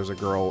beginning, that there's a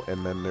girl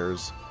and then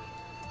there's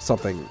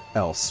something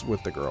else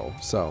with the girl.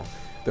 So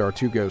there are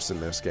two ghosts in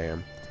this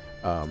game,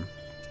 and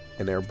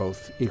they're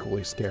both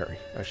equally scary,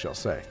 I shall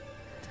say.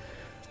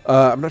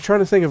 I'm not trying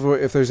to think of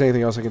if there's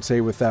anything else I can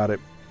say without it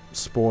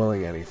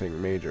spoiling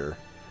anything major.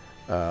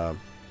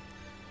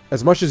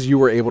 As much as you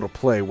were able to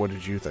play, what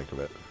did you think of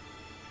it?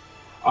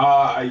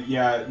 I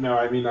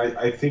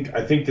think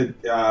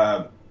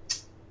that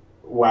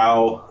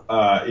while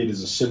it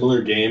is a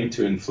similar game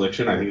to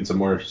Infliction, I think it's a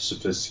more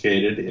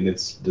sophisticated in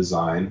its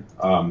design.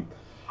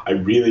 I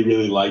really,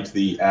 really liked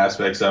the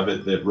aspects of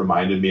it that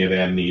reminded me of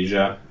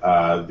Amnesia.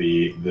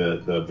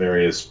 The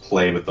various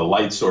play with the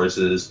light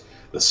sources,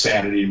 the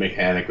sanity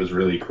mechanic was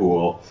really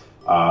cool.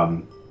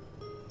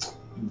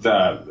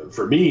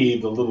 For me,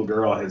 the little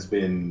girl has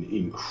been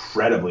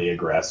incredibly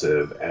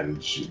aggressive,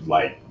 and she,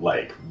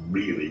 like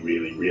really,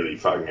 really, really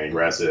fucking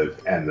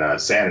aggressive.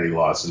 And sanity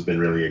loss has been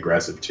really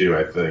aggressive too.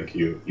 I think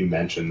you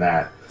mentioned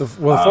that. The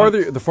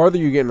farther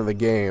you get into the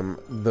game,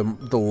 the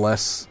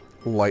less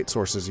light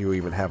sources you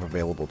even have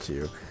available to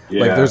you.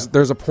 Yeah. Like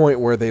there's a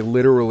point where they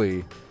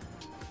literally,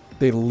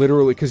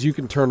 because you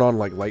can turn on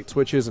like light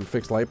switches and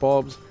fix light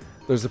bulbs.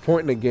 There's a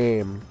point in the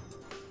game,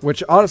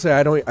 which honestly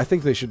I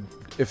think they should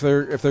if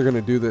they're going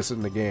to do this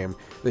in the game,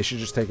 they should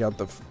just take out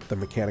the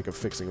mechanic of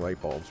fixing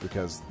light bulbs,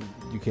 because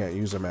you can't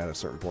use them at a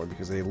certain point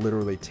because they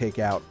literally take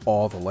out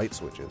all the light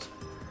switches.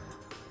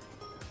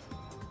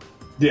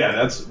 Yeah,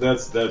 that's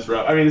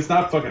rough. I mean, it's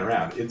not fucking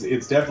around.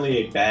 It's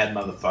definitely a bad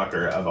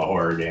motherfucker of a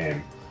horror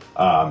game.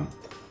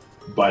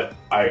 But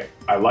I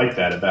like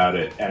that about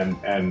it, and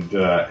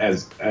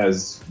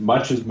as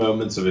much as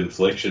Moments of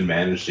Infliction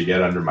managed to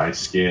get under my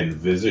skin,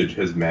 Visage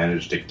has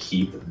managed to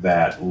keep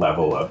that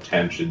level of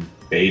tension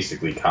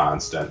basically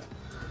constant.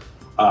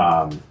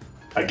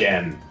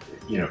 Again,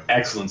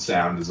 excellent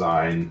sound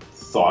design,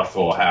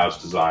 thoughtful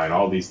house design,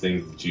 all these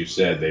things that you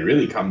said, they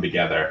really come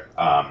together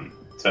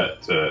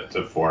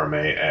to form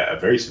a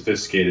very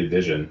sophisticated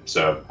vision.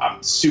 So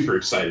I'm super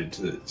excited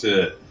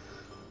to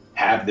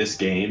have this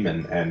game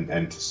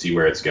and to see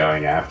where it's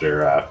going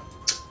after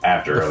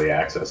early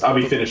access. I'll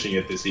be finishing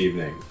it this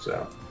evening.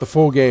 So the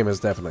full game is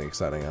definitely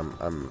exciting.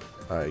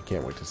 I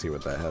can't wait to see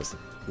what that has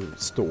in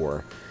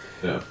store.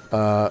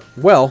 Yeah.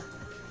 Well,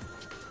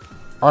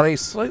 on a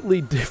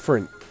slightly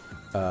different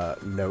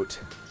note,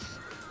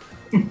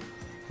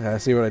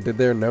 see what I did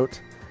there? Note.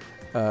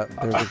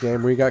 There's a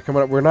game we got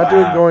coming up. We're not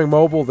going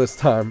mobile this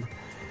time.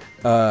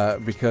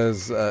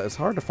 Because it's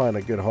hard to find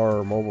a good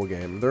horror mobile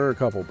game. There are a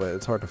couple, but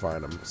it's hard to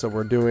find them. So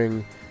we're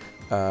doing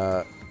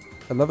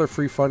another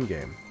free fun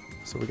game.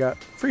 So we got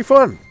free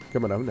fun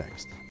coming up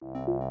next.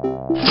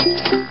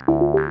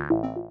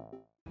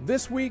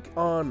 This week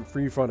on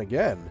Free Fun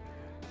Again,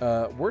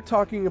 we're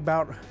talking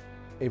about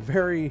a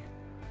very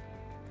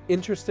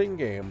interesting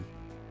game.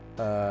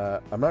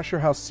 I'm not sure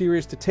how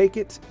serious to take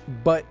it,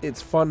 but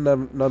it's fun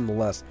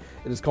nonetheless.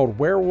 It is called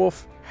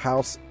Werewolf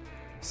House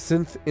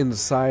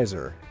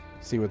Synthincisor.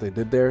 See what they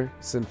did there?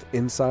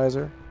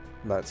 Synthincisor,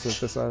 not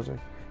synthesizer,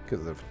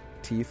 because of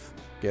teeth.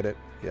 Get it?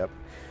 Yep.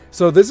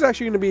 So this is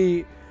actually going to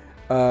be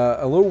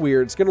a little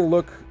weird. It's going to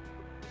look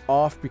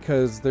off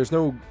because there's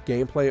no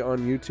gameplay on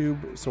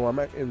YouTube. So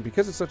and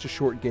because it's such a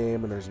short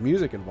game and there's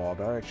music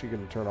involved, I'm actually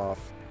going to turn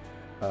off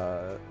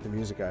the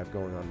music I have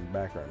going on in the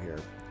background here.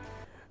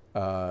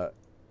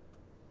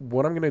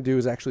 What I'm going to do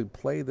is actually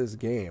play this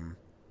game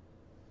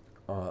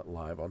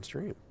live on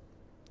stream.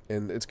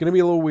 And it's going to be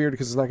a little weird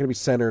because it's not going to be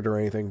centered or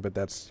anything, but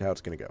that's how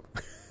it's going to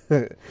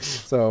go.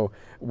 So,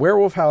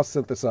 Werewolf House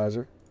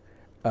Synthesizer.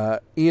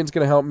 Ian's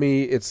going to help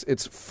me.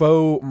 It's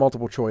faux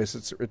multiple choice.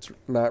 It's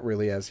not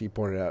really, as he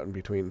pointed out in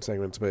between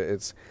segments, but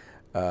it's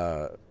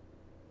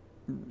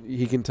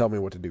he can tell me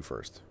what to do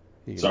first.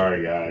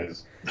 Sorry,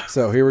 guys.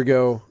 So here we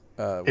go.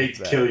 Hate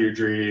to kill your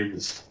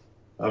dreams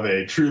of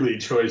a truly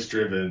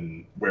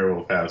choice-driven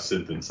Werewolf House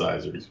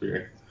Synthesizer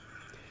experience.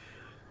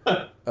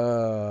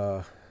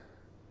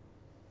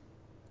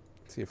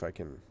 See if I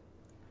can.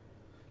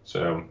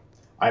 So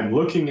I'm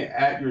looking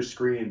at your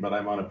screen, but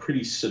I'm on a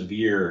pretty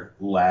severe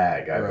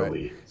lag, I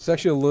believe. It's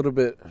actually a little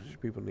bit.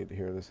 People need to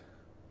hear this.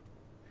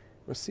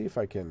 Let's see if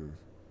I can.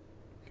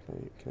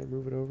 Can I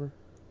move it over?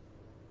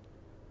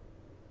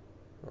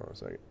 Hold on a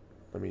second.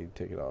 Let me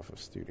take it off of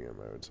studio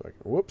mode so I can.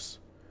 Whoops.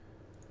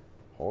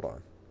 Hold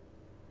on.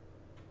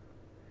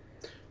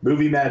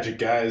 Movie magic,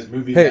 guys.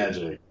 Movie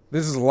magic.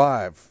 This is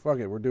live. Fuck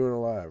it. We're doing it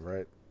live,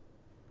 right?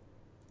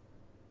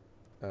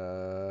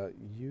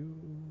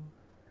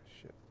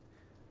 Shit.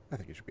 I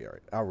think it should be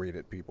alright. I'll read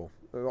it, people.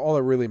 All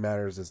that really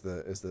matters is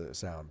the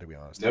sound, to be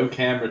honest. No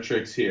camera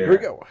tricks here. Here we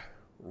go.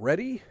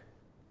 Ready?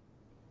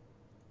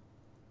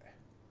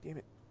 Damn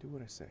it. Do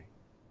what I say.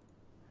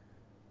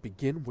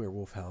 Begin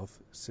Werewolf House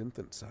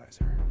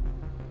Synthincisor.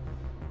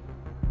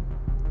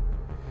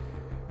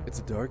 It's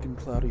a dark and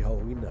cloudy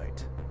Halloween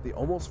night. The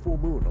almost full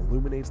moon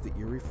illuminates the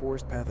eerie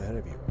forest path ahead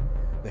of you.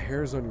 The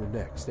hairs on your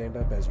neck stand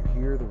up as you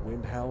hear the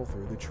wind howl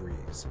through the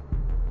trees.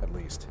 At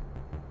least,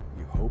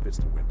 you hope it's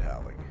the wind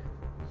howling.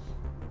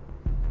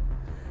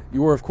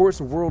 You are, of course,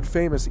 a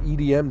world-famous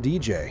EDM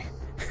DJ,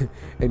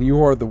 and you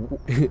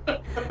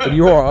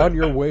are on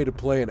your way to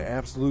play an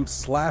absolute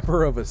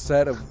slapper of a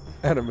set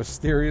at a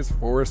mysterious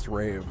forest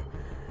rave.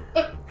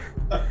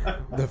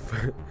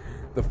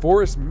 The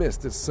forest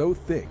mist is so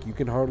thick you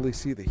can hardly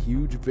see the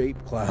huge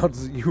vape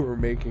clouds you are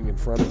making in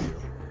front of you.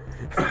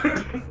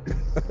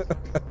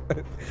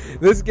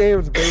 This game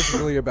is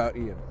basically about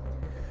Ian.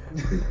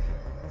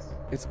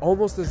 It's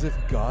almost as if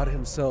God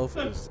himself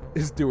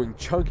is doing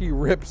chunky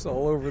rips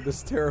all over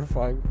this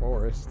terrifying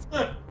forest.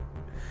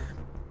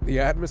 The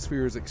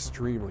atmosphere is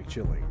extremely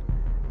chilling.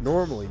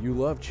 Normally, you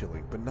love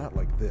chilling, but not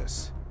like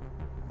this.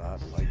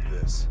 Not like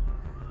this.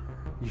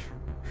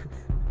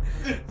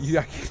 I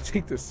can't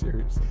take this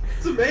seriously.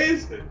 It's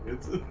amazing.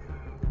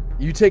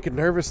 You take a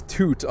nervous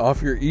toot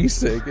off your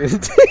e-cig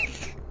and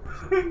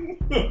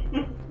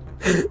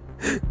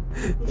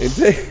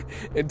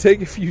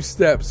take a few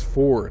steps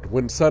forward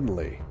when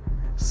suddenly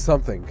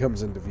something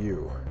comes into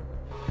view.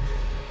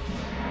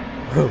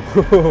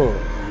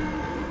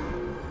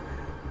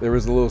 There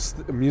was a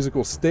little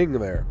musical sting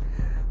there.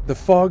 The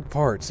fog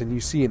parts and you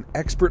see an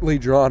expertly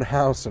drawn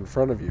house in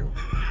front of you.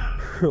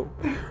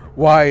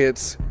 Why,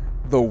 it's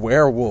the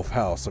Werewolf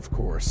House, of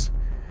course.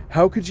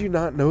 How could you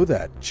not know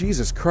that?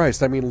 Jesus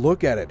Christ, I mean,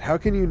 look at it. How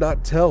can you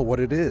not tell what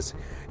it is?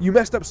 You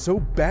messed up so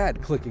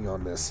bad clicking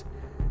on this.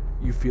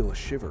 You feel a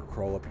shiver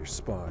crawl up your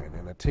spine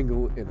and a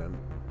tingle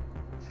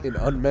in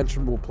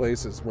unmentionable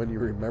places when you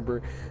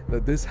remember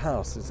that this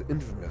house is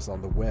infamous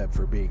on the web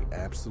for being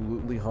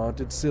absolutely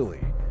haunted silly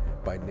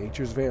by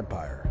nature's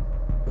vampire,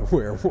 the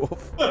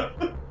werewolf.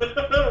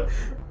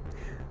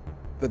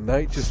 The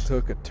night just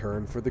took a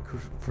turn for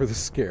the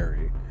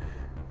scary.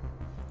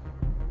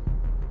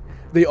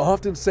 They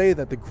often say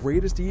that the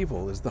greatest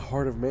evil is in the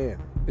heart of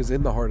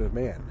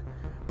man,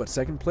 but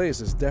second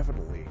place is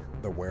definitely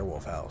the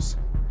werewolf house.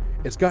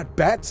 It's got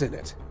bats in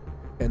it,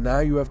 and now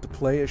you have to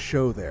play a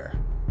show there.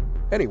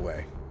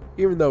 Anyway,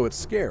 even though it's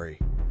scary,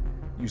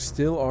 you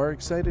still are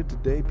excited to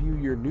debut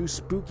your new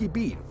spooky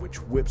beat,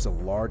 which whips a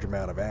large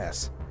amount of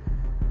ass.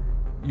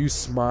 You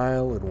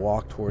smile and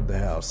walk toward the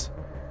house,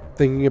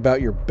 thinking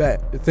about your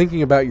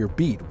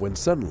beat when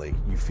suddenly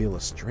you feel a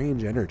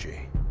strange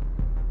energy.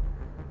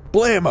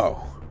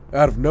 Blammo!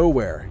 Out of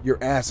nowhere,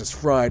 your ass is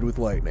fried with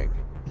lightning.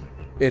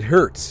 It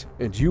hurts,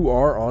 and you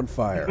are on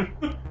fire.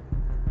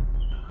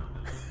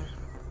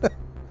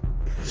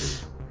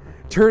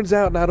 Turns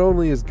out not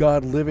only is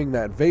God living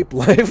that vape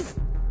life,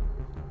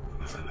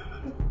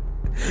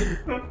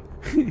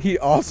 he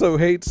also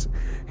hates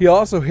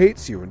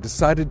you and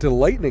decided to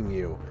lightning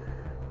you.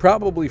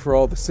 Probably for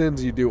all the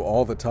sins you do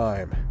all the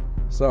time.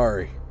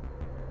 Sorry.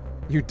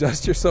 You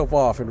dust yourself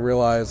off and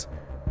realize,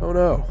 oh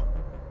no,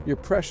 your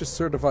precious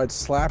certified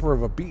slapper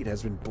of a beat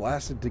has been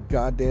blasted to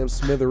goddamn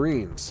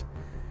smithereens.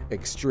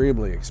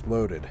 Extremely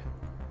exploded.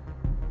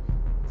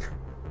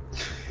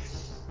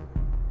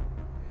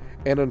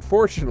 And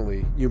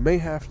unfortunately, you may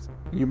have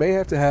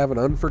to have an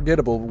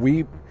unforgettable,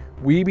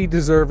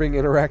 weeby-deserving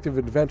interactive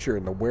adventure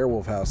in the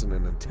werewolf house in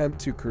an attempt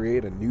to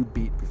create a new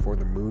beat before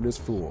the moon is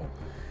full.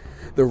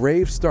 The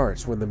rave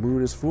starts when the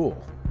moon is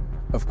full.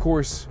 Of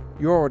course,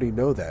 you already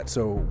know that,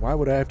 so why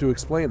would I have to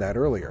explain that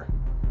earlier?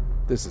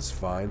 This is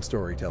fine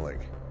storytelling.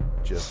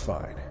 Just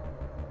fine.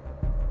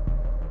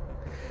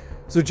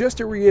 So just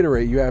to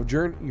reiterate, you have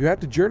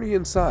to journey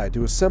inside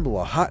to assemble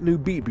a hot new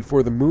beat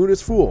before the moon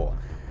is full,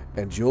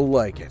 and you'll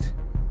like it.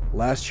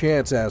 Last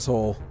chance,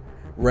 asshole.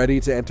 Ready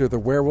to enter the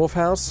werewolf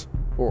house?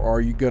 Or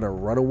are you gonna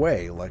run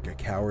away like a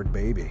coward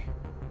baby?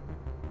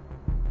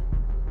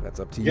 That's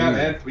up to you.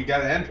 We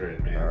gotta enter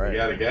it, man. All right.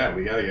 We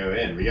gotta go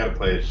in. We gotta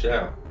play a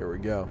show. Here we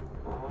go.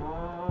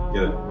 We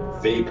gotta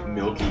vape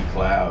milky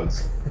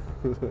clouds.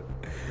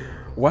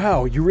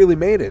 Wow, you really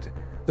made it.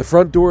 The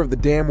front door of the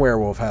damn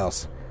werewolf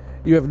house.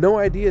 You have no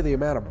idea the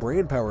amount of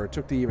brain power it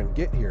took to even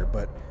get here,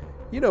 but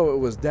you know it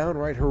was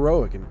downright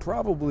heroic and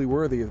probably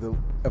worthy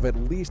of at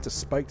least a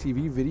Spike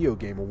TV video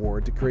game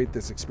award to create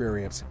this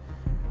experience.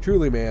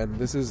 Truly, man,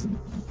 this is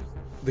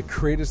the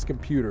greatest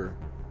computer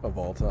of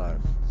all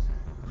time.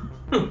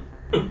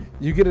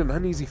 You get an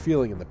uneasy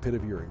feeling in the pit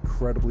of your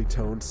incredibly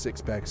toned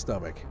six-pack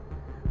stomach,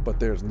 but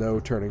there's no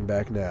turning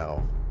back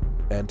now.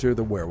 Enter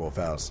the werewolf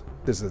house.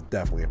 This is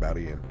definitely about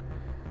Ian.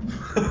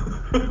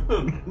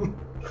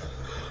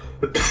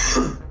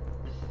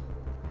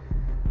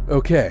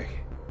 Okay,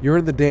 you're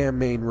in the damn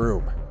main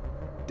room.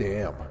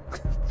 Damn,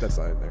 that's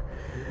not in there.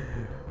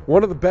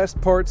 One of the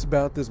best parts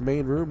about this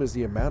main room is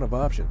the amount of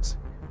options.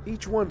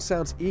 Each one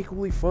sounds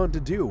equally fun to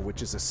do,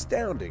 which is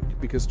astounding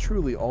because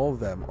truly all of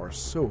them are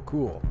so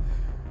cool.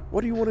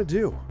 What do you want to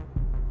do?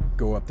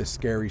 Go up the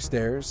scary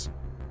stairs?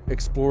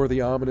 Explore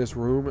the ominous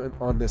room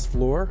on this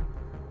floor?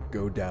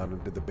 Go down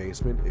into the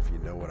basement, if you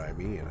know what I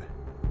mean.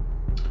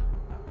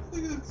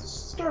 Let's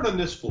start on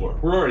this floor.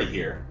 We're already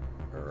here.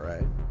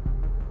 Alright.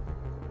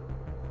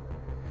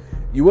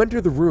 You enter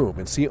the room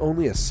and see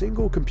only a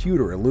single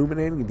computer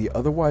illuminating the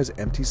otherwise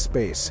empty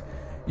space.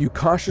 You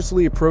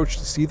cautiously approach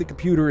to see the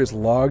computer is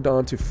logged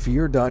onto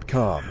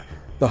Fear.com,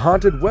 the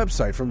haunted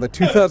website from the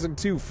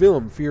 2002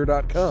 film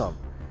Fear.com.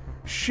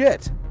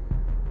 Shit!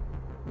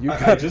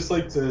 I'd just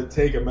like to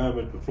take a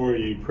moment before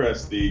you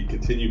press the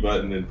continue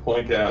button and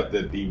point out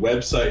that the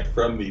website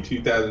from the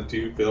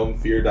 2002 film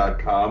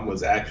Fear.com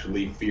was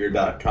actually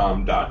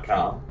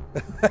fear.com.com.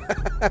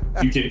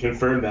 You can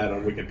confirm that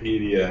on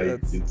Wikipedia.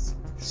 It's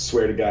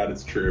swear to God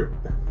it's true.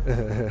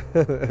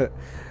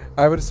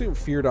 I would assume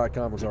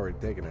Fear.com was already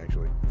taken,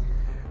 actually.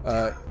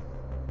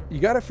 You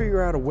gotta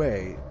figure out a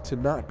way to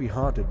not be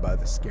haunted by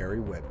the scary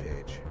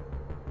webpage.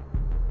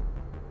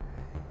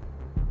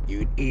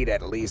 You'd eat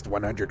at least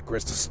 100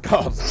 crystal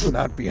skulls to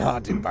not be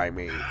haunted by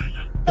me.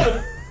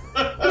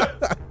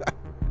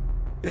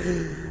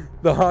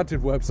 The haunted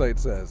website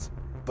says,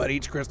 but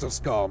each crystal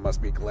skull must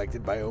be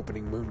collected by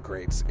opening moon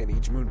crates, and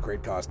each moon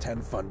crate costs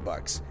 10 fun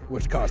bucks,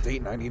 which cost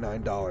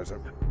 $8.99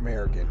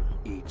 American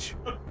each.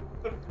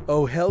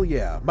 Oh hell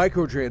yeah,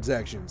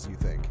 microtransactions, you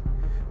think.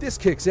 This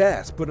kicks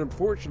ass, but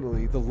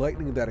unfortunately the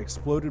lightning that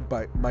exploded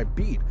by my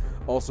beat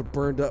also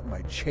burned up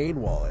my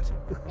chain wallet.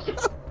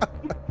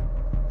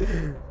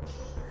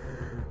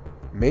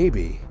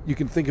 Maybe you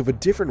can think of a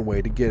different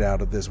way to get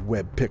out of this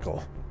web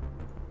pickle.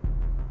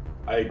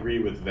 I agree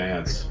with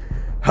Vance.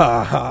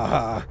 Ha ha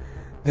ha.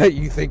 That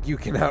you think you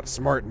can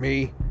outsmart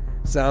me?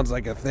 Sounds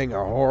like a thing a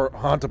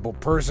hauntable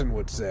person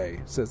would say,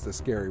 says the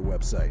scary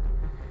website.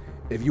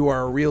 If you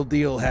are a real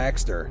deal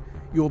hackster,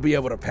 you will be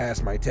able to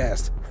pass my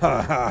test.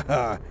 Ha ha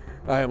ha.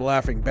 I am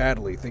laughing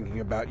badly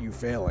thinking about you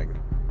failing.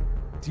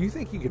 Do you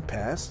think you can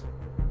pass?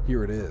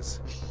 Here it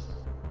is.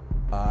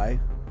 I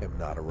am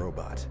not a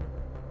robot.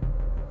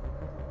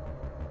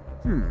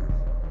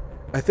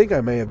 I think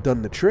I may have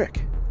done the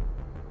trick.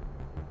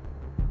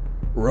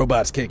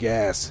 Robots kick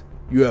ass.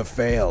 You have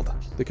failed,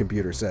 the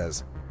computer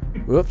says.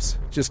 Whoops,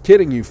 just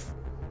kidding, you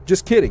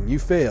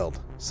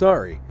failed.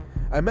 Sorry,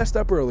 I messed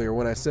up earlier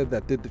when I said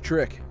that did the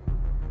trick.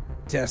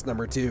 Test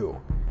number 2.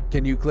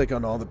 Can you click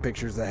on all the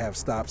pictures that have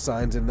stop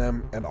signs in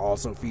them and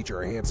also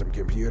feature a handsome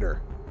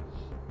computer?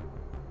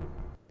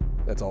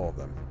 That's all of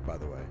them, by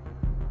the way.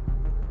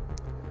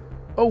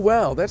 Oh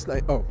wow, that's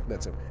nice. Oh,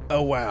 that's him.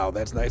 Oh wow,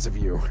 that's nice of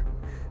you.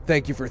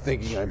 Thank you for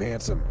thinking I'm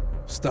handsome.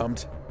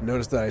 Stumped.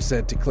 Notice that I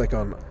said to click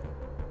on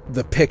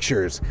the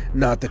pictures,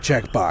 not the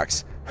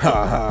checkbox. Ha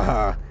ha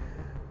ha.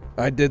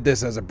 I did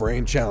this as a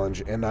brain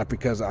challenge and not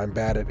because I'm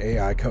bad at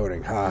AI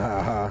coding. Ha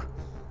ha ha.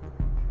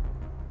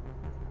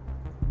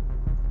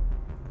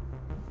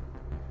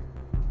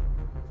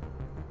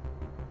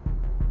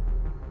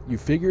 You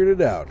figured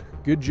it out.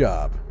 Good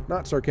job.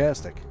 Not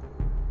sarcastic.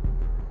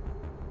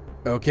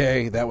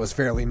 Okay, that was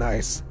fairly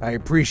nice. I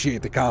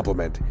appreciate the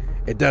compliment.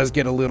 It does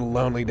get a little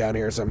lonely down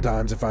here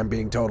sometimes if I'm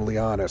being totally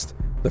honest,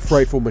 the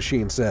frightful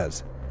machine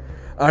says.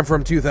 I'm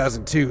from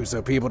 2002,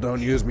 so people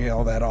don't use me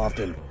all that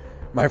often.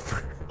 My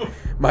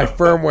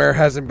firmware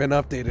hasn't been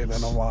updated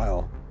in a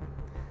while.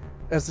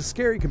 As the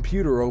scary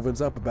computer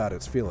opens up about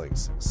its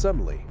feelings,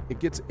 suddenly it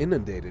gets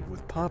inundated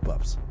with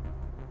pop-ups.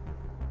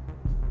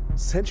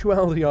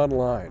 Sensuality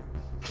online.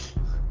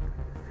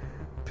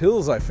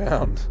 Pills I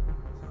found.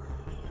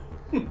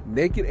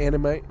 Naked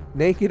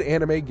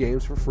anime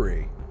games for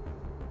free.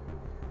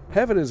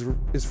 Heaven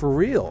is for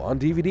real on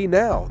DVD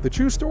now. The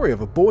true story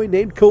of a boy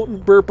named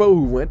Colton Burpo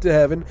who went to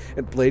heaven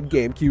and played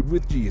GameCube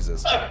with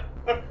Jesus.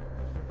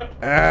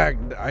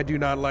 I do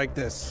not like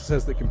this,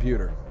 says the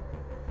computer.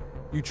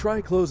 You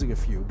try closing a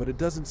few, but it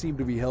doesn't seem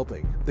to be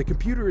helping. The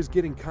computer is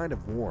getting kind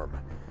of warm.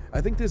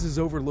 I think this is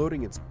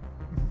overloading its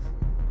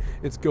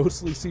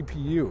ghostly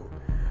CPU.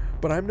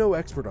 But I'm no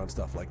expert on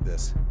stuff like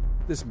this.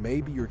 This may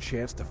be your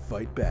chance to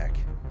fight back.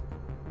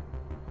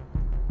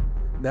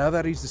 Now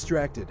that he's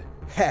distracted,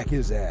 hack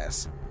his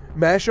ass.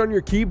 Mash on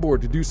your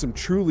keyboard to do some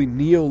truly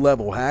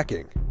Neo-level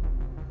hacking.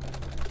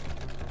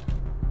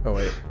 Oh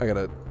wait,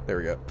 there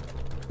we go.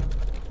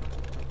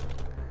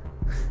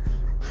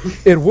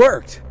 It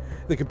worked!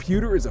 The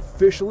computer is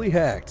officially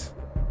hacked.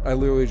 I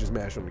literally just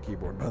mashed on the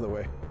keyboard, by the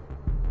way.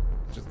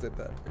 Just did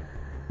that.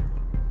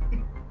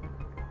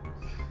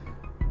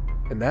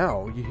 And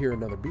now you hear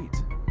another beat.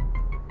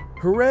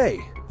 Hooray!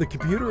 The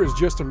computer is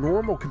just a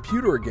normal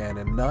computer again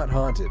and not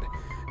haunted.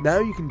 Now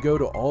you can go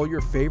to all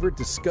your favorite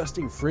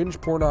disgusting fringe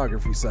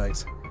pornography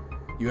sites.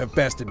 You have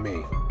bested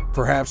me.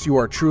 Perhaps you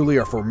are truly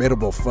a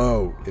formidable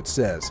foe, it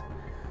says.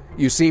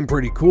 You seem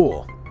pretty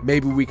cool.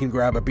 Maybe we can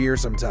grab a beer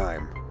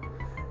sometime.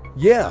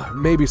 Yeah,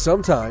 maybe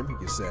sometime,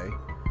 you say.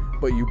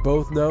 But you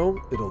both know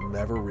it'll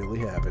never really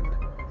happen.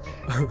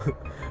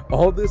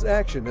 All this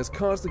action has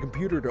caused the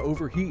computer to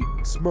overheat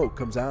and smoke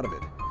comes out of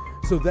it.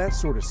 So that's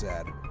sort of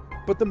sad.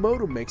 But the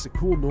modem makes a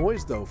cool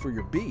noise though for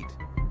your beat.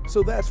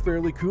 So that's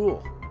fairly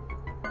cool.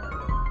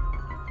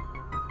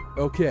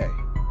 Okay,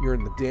 you're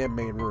in the damn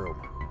main room.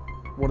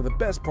 One of the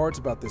best parts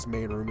about this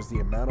main room is the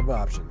amount of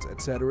options,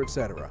 etc.,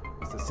 etc.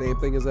 It's the same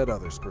thing as that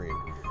other screen.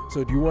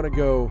 So do you want to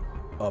go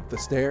up the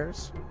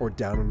stairs or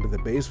down into the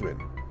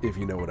basement, if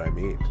you know what I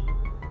mean?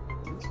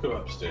 Let's go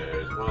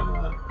upstairs. Why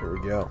not? Here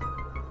we go.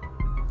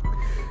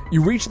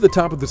 You reach the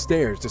top of the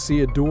stairs to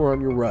see a door on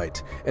your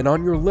right, and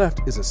on your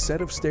left is a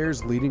set of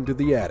stairs leading to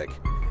the attic.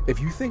 If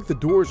you think the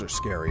doors are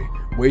scary,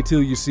 wait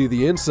till you see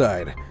the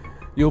inside.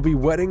 You'll be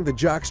wetting the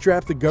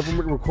jockstrap the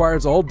government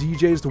requires all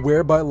DJs to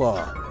wear by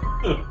law.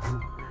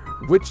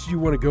 Which do you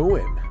want to go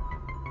in?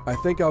 I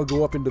think I'll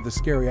go up into the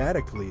scary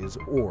attic, please,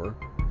 or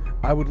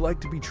I would like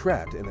to be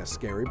trapped in a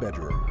scary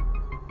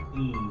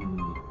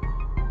bedroom.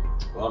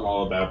 Well, I'm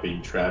all about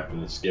being trapped in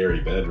a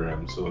scary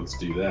bedroom, so let's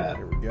do that.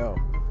 Here we go.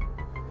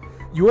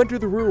 You enter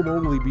the room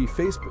only to be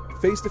face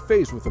to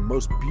face with the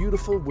most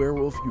beautiful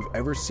werewolf you've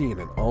ever seen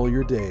in all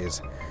your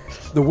days.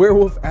 The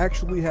werewolf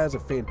actually has a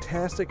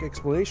fantastic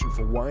explanation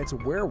for why it's a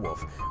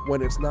werewolf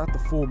when it's not the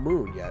full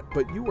moon yet,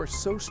 but you are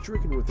so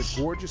stricken with the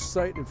gorgeous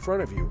sight in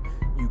front of you,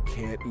 you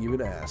can't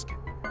even ask.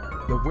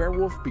 The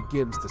werewolf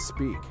begins to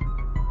speak.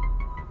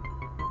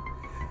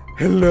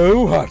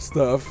 Hello, hot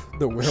stuff,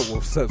 the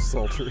werewolf says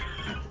sultry.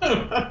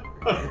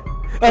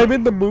 I'm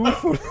in the mood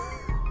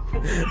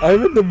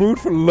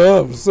for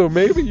love, so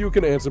maybe you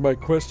can answer my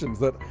questions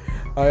that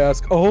I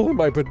ask all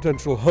my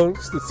potential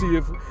hunts to see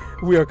if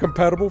we are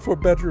compatible for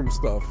bedroom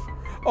stuff.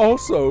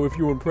 Also, if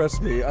you impress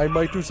me, I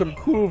might do some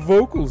cool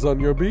vocals on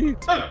your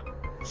beat.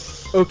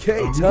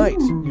 Okay, tight,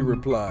 you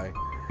reply.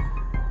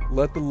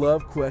 Let the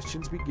love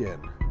questions begin.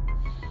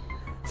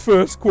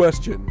 First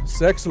question,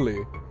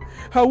 sexily.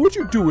 How would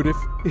you do it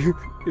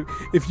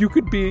if you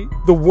could be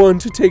the one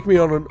to take me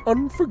on an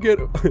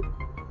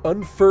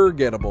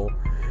unforgettable,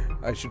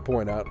 I should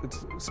point out,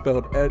 it's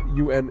spelled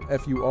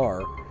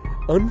UNFUR,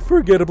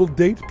 unforgettable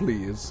date,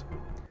 please?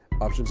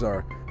 Options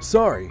are,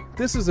 sorry,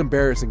 this is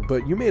embarrassing,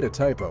 but you made a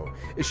typo.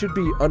 It should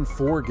be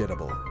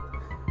unforgettable.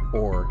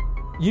 Or,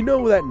 you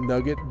know that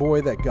nugget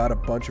boy that got a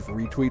bunch of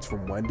retweets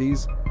from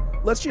Wendy's?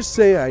 Let's just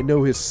say I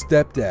know his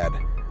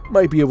stepdad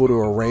might be able to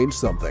arrange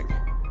something.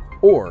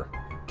 Or,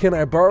 can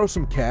I borrow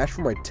some cash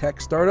for my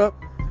tech startup?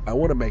 I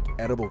want to make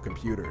edible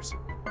computers.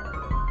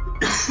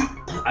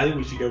 I think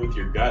we should go with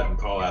your gut and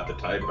call out the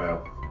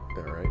typo.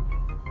 Alright.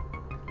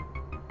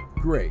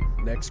 Great.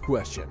 Next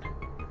question.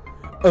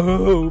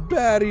 Oh,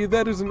 Batty,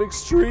 that is an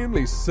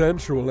extremely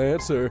sensual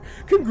answer.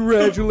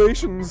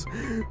 Congratulations.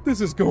 This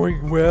is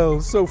going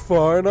well so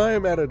far, and I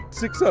am at a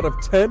 6 out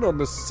of 10 on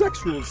the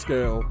sexual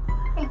scale.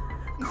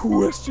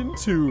 Question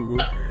 2.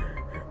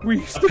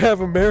 We used to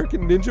have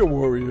American Ninja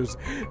Warriors.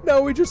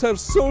 Now we just have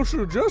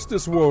social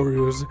justice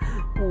warriors.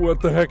 What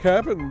the heck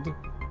happened?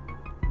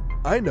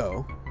 I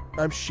know.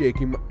 I'm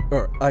shaking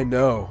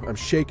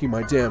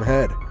my damn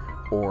head.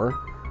 Or,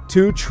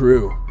 too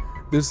true.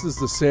 This is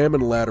the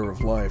salmon ladder of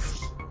life.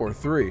 Or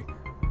 3.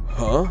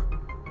 Huh?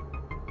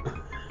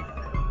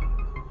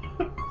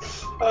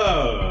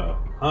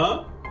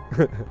 Huh?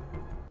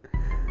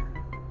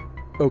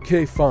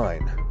 Okay,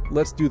 fine.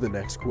 Let's do the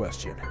next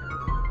question.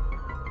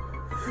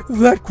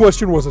 That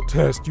question was a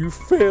test. You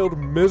failed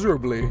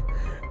miserably.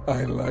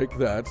 I like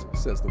that,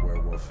 says the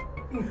werewolf.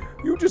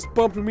 You just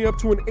bumped me up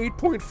to an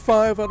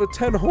 8.5 out of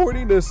 10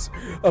 horniness.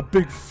 A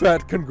big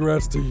fat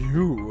congrats to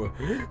you.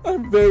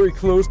 I'm very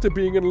close to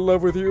being in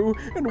love with you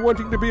and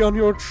wanting to be on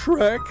your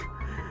track.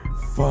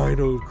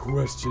 Final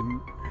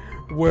question.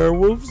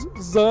 Werewolves,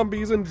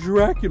 zombies, and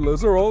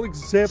Draculas are all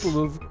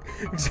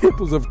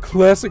examples of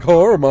classic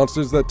horror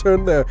monsters that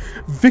turn their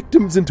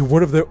victims into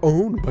one of their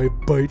own by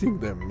biting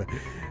them.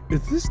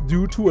 Is this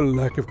due to a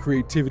lack of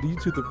creativity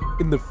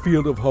in the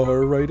field of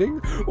horror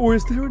writing, or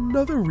is there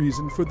another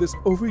reason for this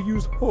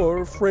overused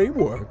horror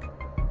framework?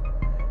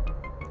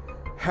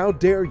 How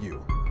dare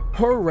you?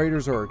 Horror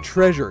writers are a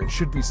treasure and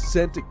should be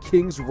sent a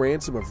king's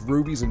ransom of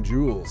rubies and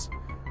jewels.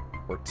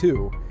 Or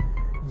 2.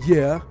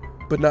 Yeah,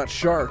 but not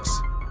sharks.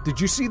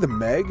 Did you see the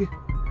Meg?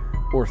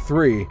 Or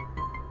 3.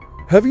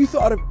 Have you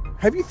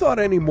thought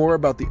any more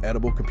about the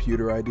edible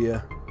computer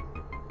idea?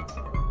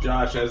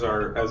 Josh, as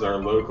our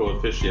local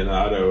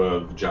aficionado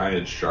of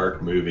giant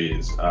shark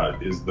movies,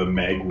 is the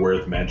Meg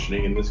worth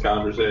mentioning in this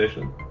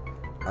conversation?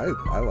 I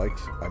like,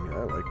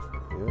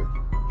 yeah,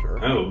 sure.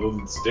 Oh,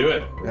 let's do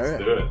it. Let's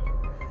do it.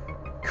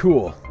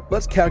 Cool.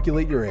 Let's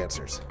calculate your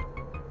answers.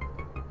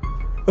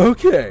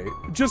 Okay,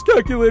 just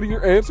calculating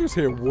your answers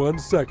here. 1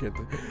 second.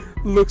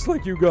 Looks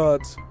like you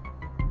got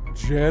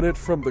Janet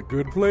from The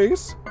Good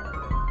Place?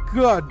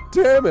 God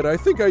damn it, I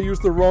think I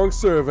used the wrong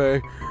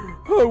survey.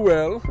 Oh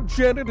well,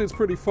 Janet is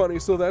pretty funny,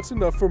 so that's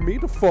enough for me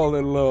to fall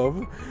in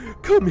love.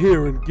 Come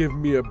here and give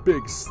me a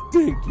big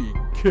stinky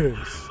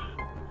kiss.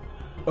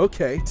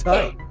 Okay,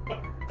 tight.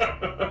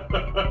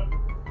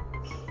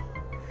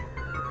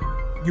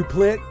 You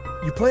plan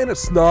to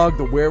snog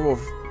the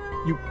werewolf.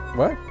 You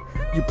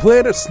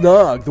plan to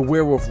snog the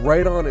werewolf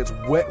right on its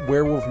wet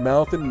werewolf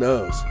mouth and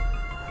nose.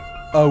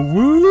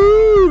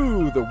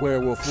 Woo! The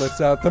werewolf lets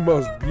out the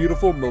most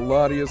beautiful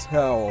melodious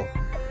howl.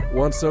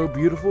 One so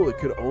beautiful it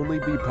could only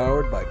be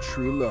powered by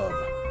true love.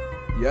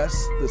 Yes,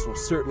 this will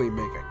certainly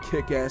make a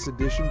kick-ass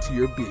addition to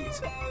your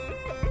beat.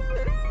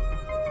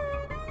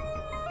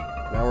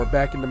 Now we're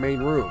back in the main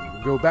room.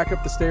 Go back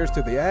up the stairs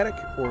to the attic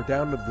or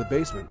down to the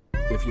basement,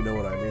 if you know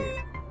what I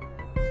mean.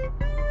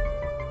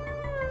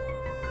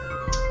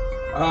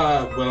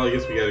 Well, I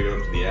guess we gotta go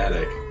up to the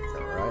attic.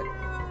 Alright.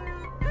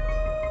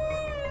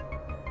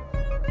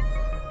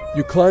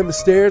 You climb the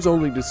stairs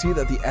only to see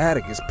that the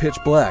attic is pitch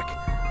black.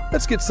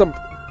 Let's get some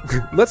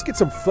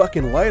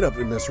fucking light up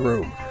in this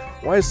room.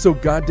 Why is it so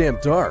goddamn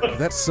dark?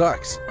 That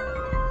sucks.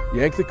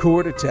 Yank the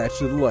cord attached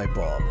to the light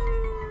bulb.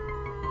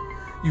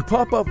 You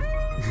pop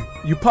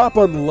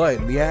on the light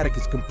and the attic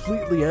is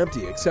completely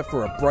empty except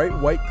for a bright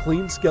white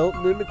clean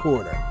skeleton in the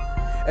corner.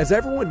 As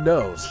everyone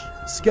knows,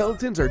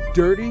 skeletons are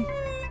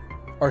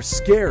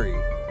scary,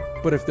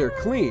 but if they're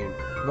clean...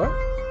 What?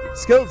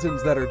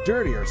 Skeletons that are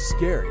dirty are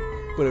scary,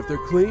 but if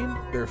they're clean,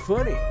 they're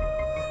funny.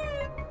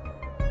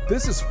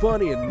 This is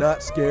funny and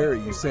not scary,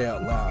 you say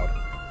out loud.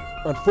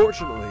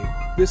 Unfortunately,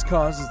 this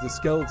causes the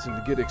skeleton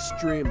to get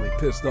extremely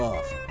pissed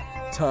off.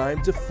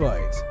 Time to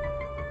fight.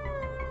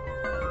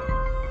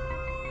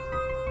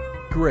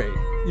 Great,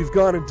 you've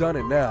gone and done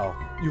it now.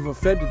 You've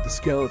offended the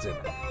skeleton.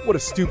 What a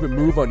stupid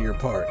move on your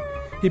part.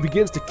 He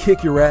begins to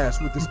kick your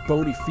ass with his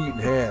bony feet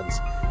and hands.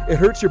 It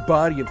hurts your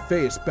body and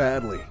face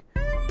badly.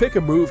 Pick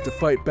a move to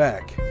fight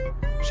back.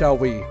 Shall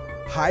we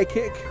high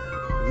kick,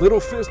 little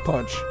fist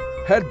punch,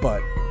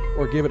 headbutt,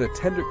 or give it a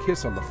tender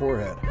kiss on the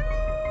forehead?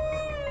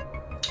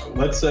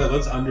 Let's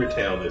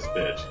Undertale this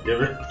bitch.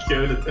 Give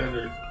it a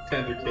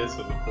tender kiss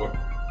on the forehead.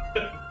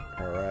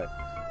 All right.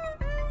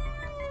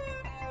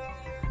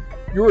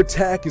 Your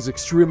attack is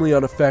extremely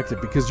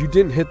unaffected because you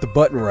didn't hit the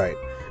button right.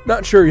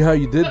 Not sure how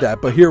you did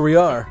that, but here we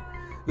are.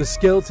 The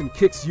skeleton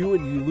kicks you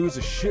and you lose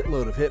a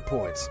shitload of hit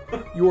points.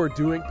 You are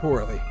doing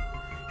poorly.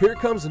 Here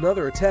comes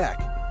another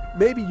attack.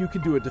 Maybe you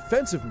can do a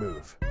defensive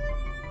move.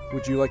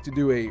 Would you like to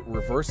do a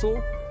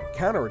reversal,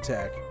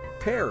 counterattack,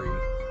 parry,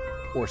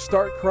 or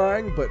start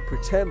crying but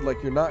pretend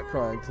like you're not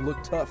crying to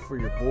look tough for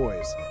your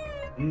boys?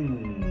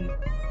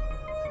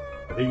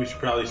 I think we should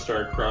probably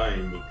start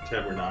crying but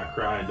pretend we're not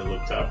crying to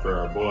look tough for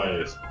our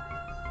boys.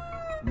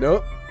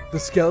 Nope. The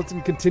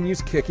skeleton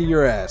continues kicking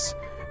your ass.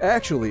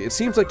 Actually, it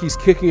seems like he's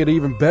kicking it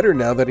even better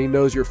now that he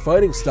knows your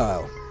fighting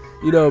style.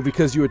 You know,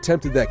 because you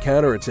attempted that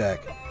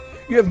counterattack.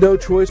 You have no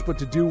choice but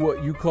to do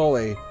what you call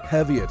a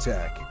heavy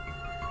attack.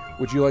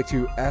 Would you like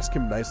to ask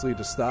him nicely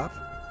to stop?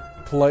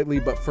 Politely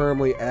but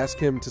firmly ask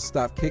him to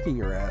stop kicking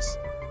your ass?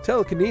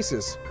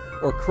 Telekinesis?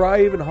 Or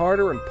cry even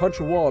harder and punch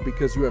a wall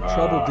because you have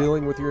trouble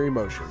dealing with your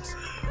emotions?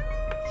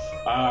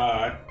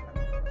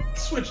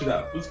 Switch it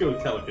up. Let's go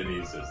with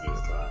telekinesis this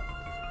time.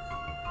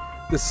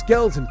 The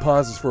skeleton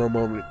pauses for a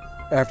moment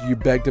after you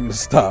begged him to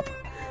stop.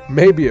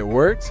 Maybe it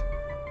worked?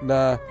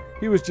 Nah,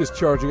 he was just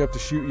charging up to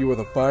shoot you with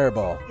a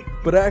fireball.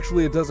 But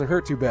actually it doesn't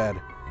hurt too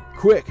bad.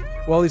 Quick,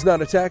 while he's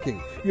not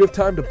attacking, you have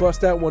time to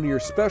bust out one of your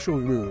special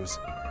moves.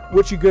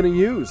 What you gonna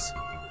use?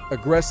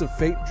 Aggressive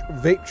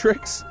vape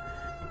tricks?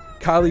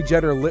 Kylie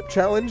Jenner lip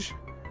challenge?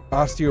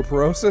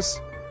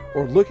 Osteoporosis?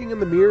 Or looking in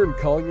the mirror and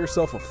calling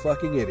yourself a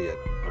fucking idiot?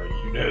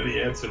 You know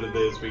the answer to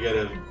this. We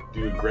gotta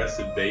do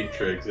aggressive vape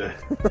tricks.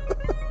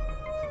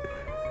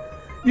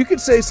 You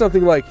could say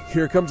something like,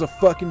 here comes a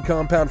fucking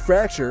compound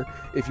fracture,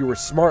 if you were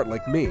smart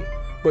like me.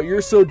 But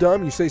you're so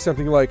dumb, you say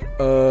something like,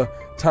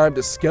 time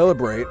to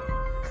skelebrate.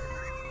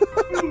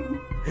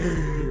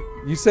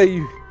 You say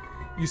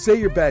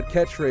your bad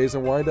catchphrase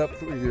and wind up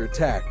for your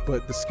attack,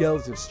 but the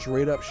skeleton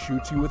straight up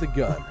shoots you with a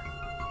gun.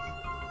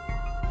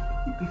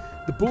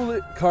 The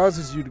bullet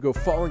causes you to go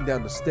falling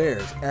down the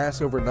stairs,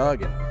 ass over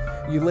noggin.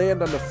 You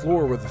land on the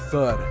floor with a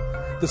thud.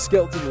 The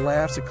skeleton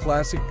laughs a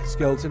classic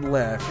skeleton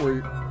laugh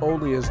where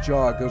only his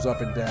jaw goes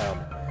up and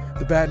down.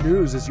 The bad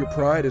news is your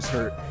pride is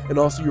hurt, and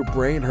also your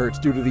brain hurts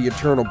due to the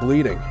internal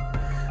bleeding.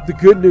 The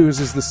good news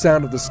is the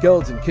sound of the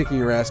skeleton kicking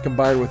your ass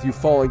combined with you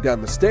falling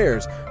down the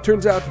stairs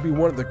turns out to be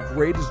one of the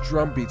greatest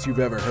drum beats you've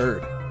ever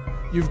heard.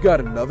 You've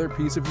got another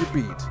piece of your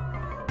beat.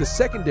 The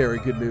secondary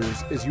good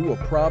news is you will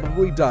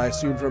probably die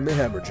soon from the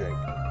hemorrhaging.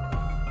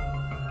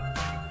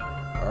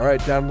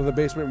 Alright, down to the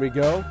basement we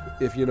go,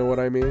 if you know what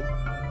I mean.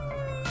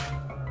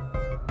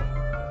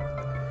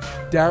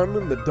 Down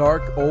in the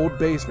dark, old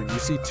basement, you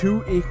see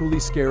two equally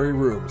scary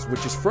rooms,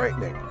 which is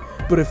frightening.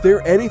 But if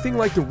they're anything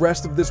like the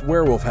rest of this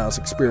werewolf house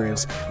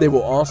experience, they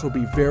will also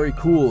be very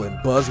cool and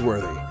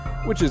buzzworthy,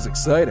 which is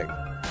exciting.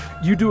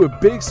 You do a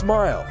big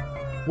smile.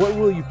 What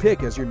will you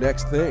pick as your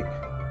next thing?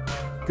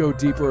 Go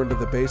deeper into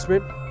the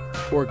basement,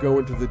 or go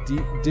into the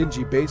deep,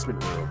 dingy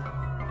basement room?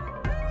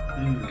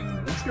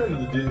 Let's go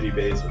into the dingy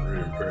basement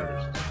room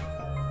first.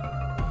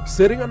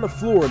 Sitting on the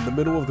floor in the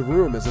middle of the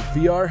room is a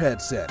VR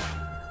headset.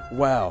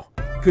 Wow,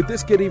 could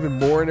this get even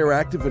more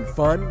interactive and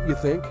fun, you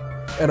think?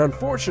 And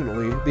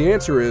unfortunately, the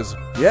answer is,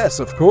 yes,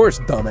 of course,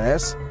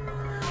 dumbass.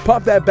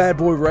 Pop that bad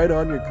boy right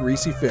on your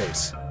greasy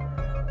face.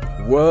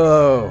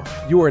 Whoa,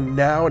 you are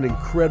now an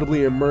incredibly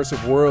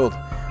immersive world.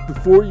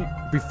 Before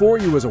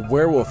you was a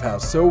werewolf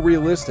house so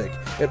realistic,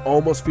 it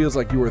almost feels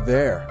like you were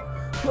there.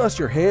 Plus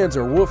your hands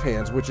are wolf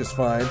hands, which is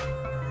fine.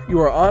 You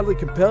are oddly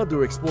compelled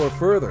to explore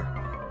further.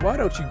 Why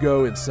don't you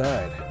go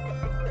inside?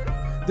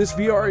 This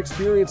VR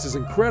experience is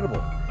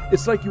incredible.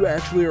 It's like you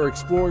actually are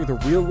exploring the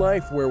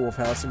real-life werewolf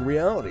house in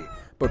reality,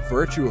 but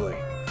virtually.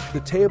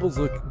 The tables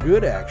look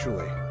good,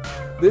 actually.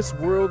 This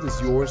world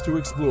is yours to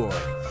explore.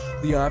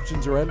 The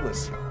options are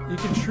endless. You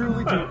can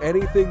truly do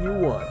anything you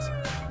want.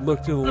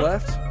 Look to the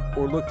left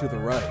or look to the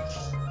right.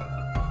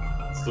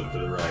 Let's look to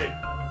the right.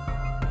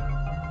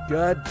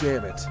 God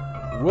damn it.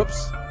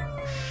 Whoops.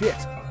 Shit.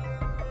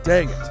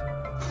 Dang it.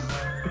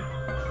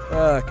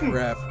 Ah,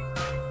 crap.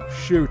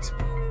 Shoot.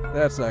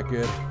 That's not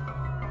good.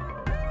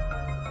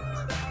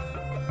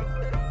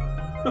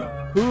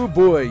 Ooh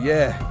boy,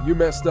 yeah, you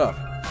messed up.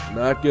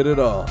 Not good at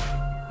all.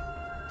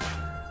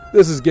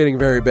 This is getting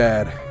very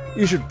bad.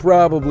 You should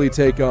probably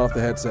take off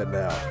the headset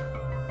now.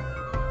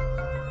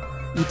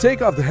 You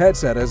take off the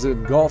headset as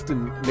engulfed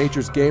in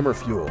nature's gamer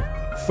fuel.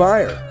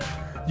 Fire!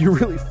 You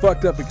really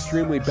fucked up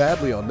extremely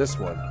badly on this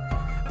one.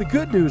 The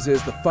good news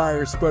is the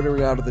fire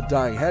sputtering out of the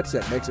dying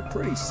headset makes a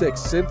pretty sick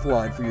synth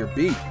line for your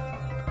beat.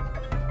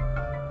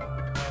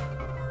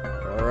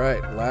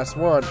 Alright, last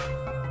one.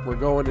 We're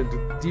going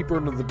deeper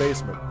into the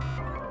basement.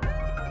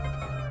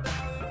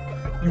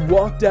 You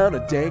walk down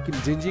a dank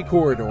and dingy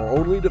corridor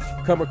only to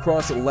come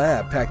across a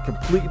lab packed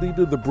completely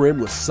to the brim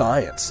with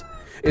science.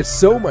 It's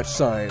so much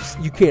science,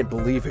 you can't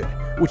believe it,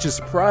 which is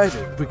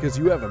surprising because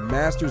you have a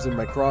master's in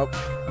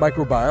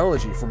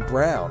microbiology from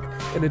Brown,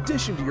 in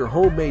addition to your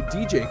homemade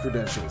DJ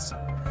credentials.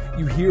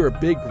 You hear a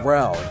big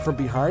growl, and from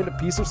behind a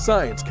piece of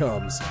science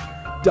comes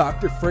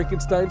Dr.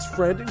 Frankenstein's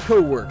friend and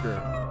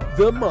co-worker,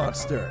 the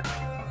Monster.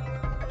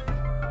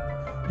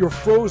 You're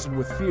frozen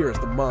with fear as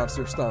the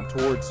monster stomps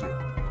towards you.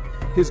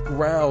 His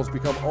growls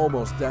become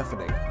almost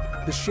deafening.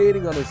 The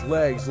shading on his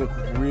legs look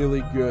really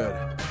good.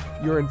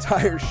 Your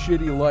entire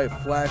shitty life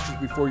flashes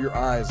before your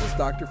eyes as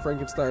Dr.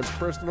 Frankenstein's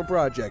personal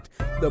project,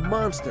 the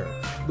monster,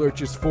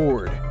 lurches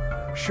forward,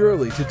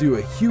 surely to do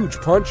a huge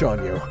punch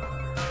on you.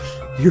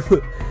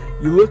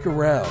 You look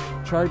around,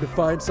 trying to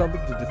find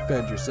something to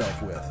defend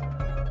yourself with.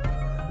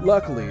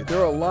 Luckily,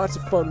 there are lots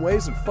of fun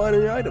ways and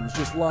funny items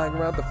just lying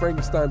around the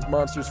Frankenstein's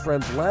monster's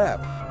friend's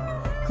lab.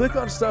 Click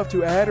on stuff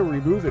to add or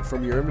remove it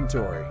from your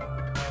inventory.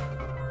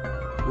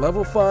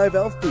 Level 5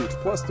 elf boots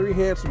plus 3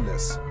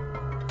 handsomeness.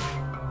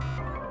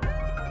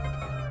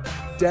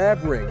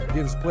 Dab ring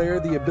gives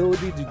player the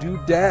ability to do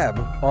dab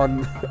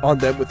on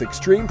them with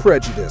extreme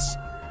prejudice.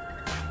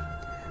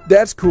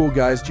 That cool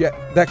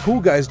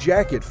guy's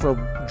jacket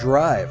from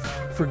Drive.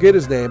 Forget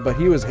his name, but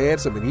he was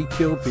handsome and he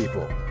killed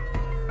people.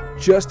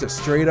 Just a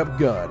straight up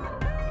gun.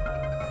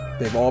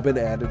 They've all been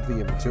added to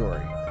the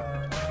inventory.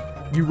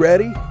 You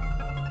ready?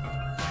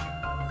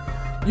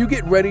 You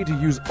get ready to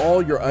use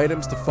all your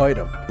items to fight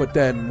him, but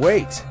then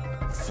wait.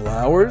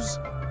 Flowers?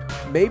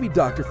 Maybe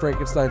Dr.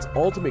 Frankenstein's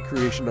ultimate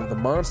creation of the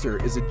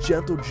monster is a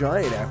gentle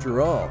giant after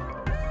all.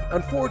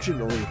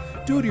 Unfortunately,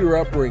 due to your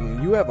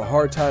upbringing, you have a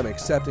hard time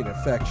accepting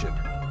affection.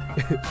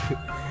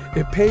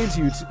 It pains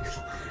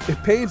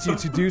you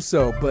to do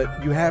so,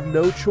 but you have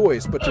no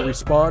choice but to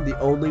respond the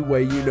only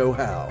way you know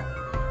how.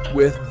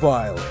 With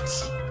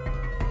violence.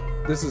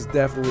 This is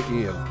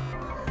definitely Ian.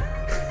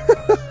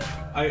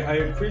 I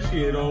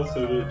appreciate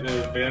also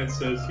that Vance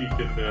says he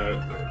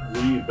can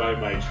lead by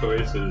my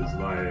choices,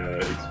 my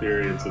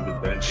experience of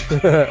adventure.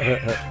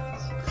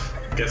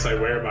 Guess I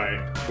wear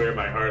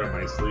my heart on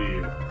my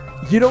sleeve.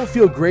 You don't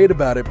feel great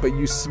about it, but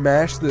you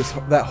smash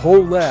that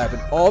whole lab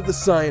and all the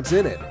science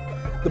in it.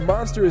 The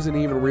monster isn't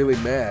even really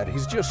mad.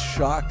 He's just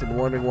shocked and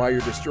wondering why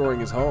you're destroying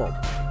his home.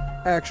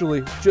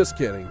 Actually, just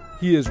kidding.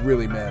 He is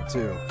really mad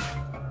too.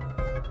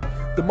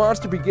 The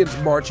monster begins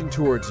marching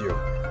towards you,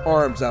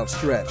 arms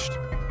outstretched.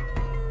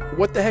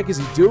 What the heck is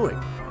he doing?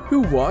 Who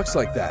walks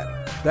like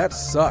that? That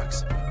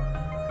sucks.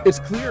 It's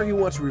clear he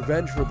wants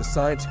revenge for the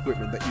science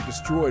equipment that you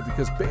destroyed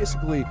because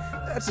basically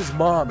that's his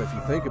mom if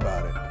you think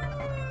about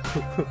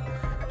it.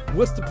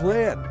 What's the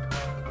plan?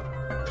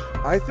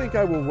 I think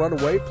I will run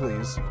away,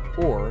 please,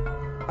 or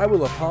I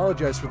will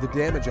apologize for the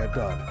damage I've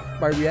done.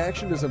 My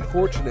reaction is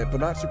unfortunate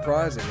but not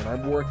surprising, and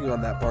I'm working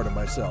on that part of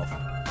myself.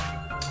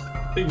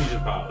 I think you should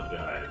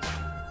apologize.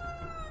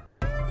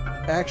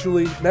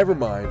 Actually, never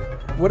mind.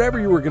 Whatever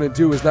you were going to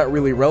do is not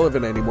really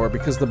relevant anymore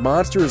because the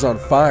monster is on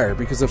fire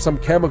because of some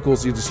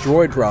chemicals you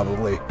destroyed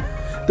probably.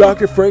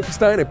 Dr.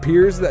 Frankenstein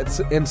appears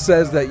and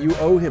says that you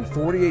owe him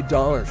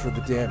 $48 for the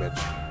damage.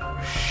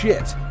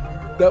 Shit.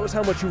 That was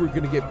how much you were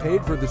going to get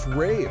paid for this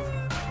rave.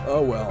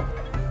 Oh well.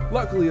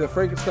 Luckily, the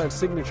Frankenstein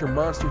signature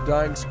monster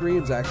dying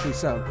screams actually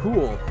sound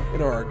cool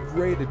and are a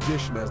great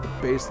addition as the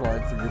bass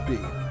line for your beat.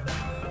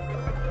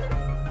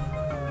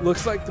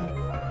 Looks like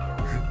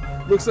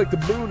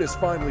the moon is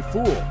finally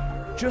full,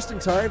 just in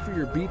time for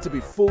your beat to be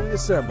fully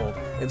assembled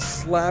and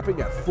slapping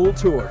at full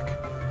torque.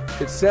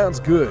 It sounds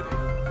good.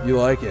 You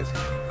like it.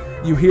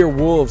 You hear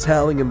wolves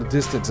howling in the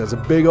distance as a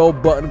big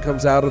old button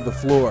comes out of the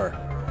floor.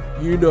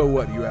 You know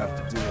what you have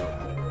to do.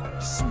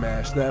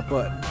 Smash that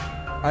button.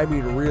 I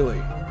mean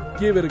really.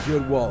 Give it a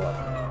good wallop.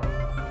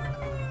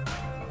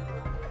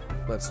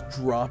 Let's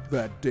drop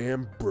that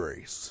damn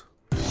brace.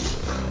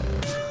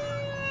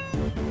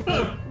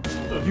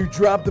 You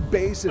drop the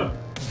bass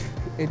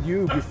and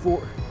you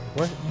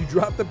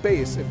drop the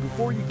bass and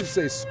before you can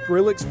say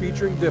Skrillex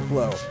featuring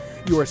Diplo,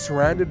 you are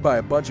surrounded by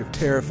a bunch of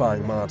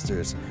terrifying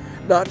monsters.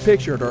 Not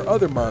pictured are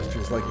other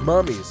monsters like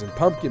mummies and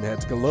pumpkin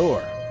heads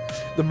galore.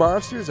 The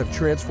monsters have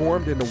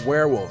transformed into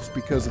werewolves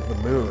because of the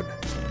moon.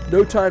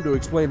 No time to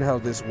explain how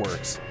this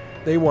works.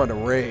 They want to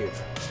rave.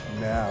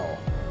 Now.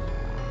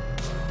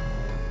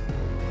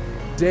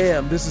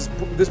 Damn, this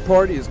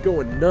party is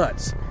going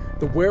nuts.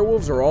 The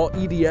werewolves are all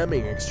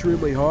EDMing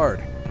extremely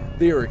hard.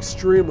 They are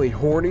extremely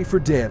horny for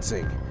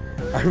dancing.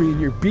 I mean,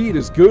 your beat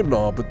is good and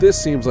all, but this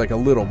seems like a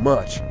little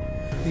much.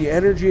 The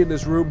energy in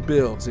this room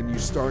builds and you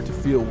start to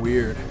feel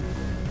weird.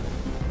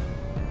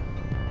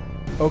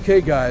 Okay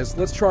guys,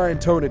 let's try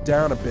and tone it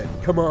down a bit.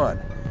 Come on.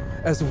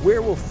 As the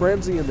werewolf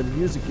frenzy and the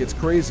music gets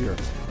crazier,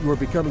 you are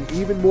becoming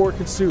even more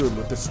consumed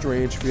with the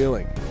strange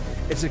feeling.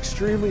 It's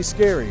extremely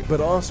scary,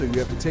 but also you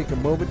have to take a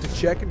moment to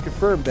check and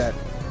confirm that,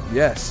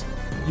 yes,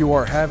 you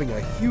are having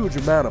a huge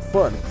amount of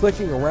fun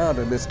clicking around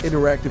in this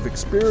interactive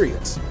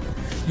experience.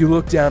 You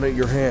look down at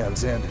your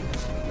hands and,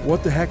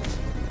 what the heck?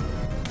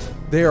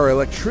 They are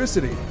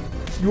electricity.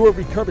 You are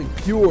becoming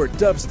pure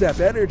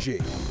dubstep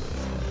energy.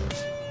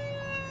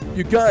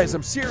 You guys,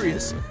 I'm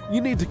serious.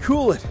 You need to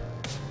cool it.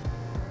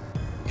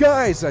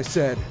 Guys, I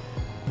said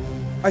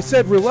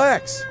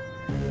relax.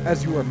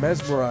 As you are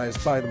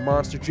mesmerized by the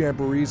monster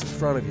jamborees in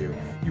front of you,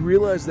 you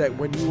realize that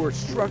when you were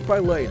struck by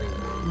lightning,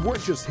 you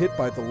weren't just hit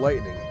by the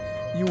lightning,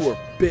 you were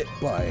bit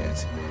by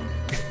it.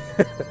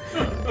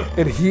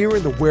 And here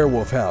in the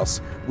werewolf house,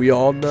 we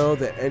all know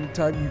that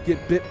anytime you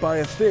get bit by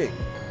a thing,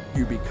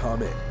 you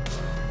become it.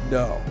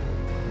 No.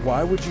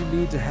 Why would you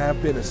need to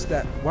have been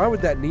Why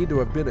would that need to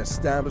have been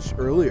established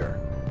earlier?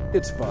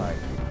 It's fine.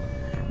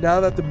 Now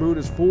that the moon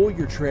is full,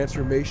 your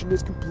transformation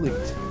is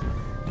complete.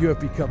 You have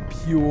become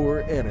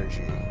pure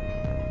energy.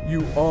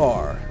 You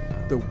are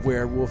the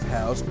werewolf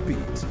house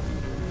beat.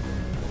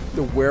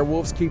 The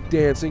werewolves keep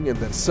dancing, and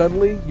then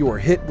suddenly you are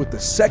hit with the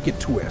second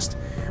twist,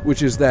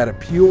 which is that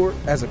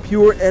as a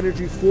pure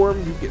energy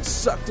form, you get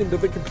sucked into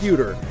the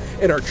computer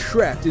and are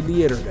trapped in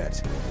the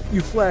internet.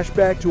 You flash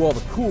back to all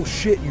the cool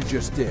shit you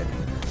just did.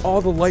 All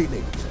the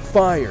lightning,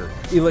 fire,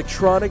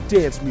 electronic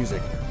dance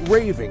music,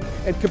 raving,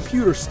 and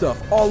computer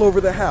stuff all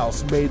over the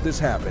house made this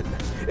happen.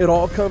 It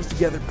all comes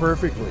together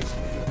perfectly.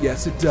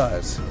 Yes, it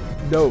does.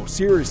 No,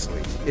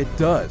 seriously, it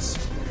does.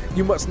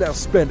 You must now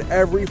spend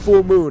every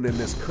full moon in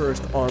this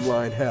cursed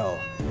online hell.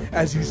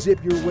 As you zip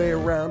your way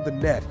around the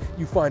net,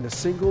 you find a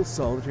single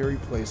solitary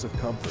place of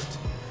comfort.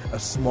 A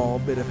small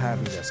bit of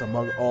happiness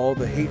among all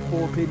the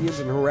hateful opinions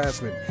and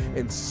harassment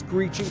and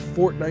screeching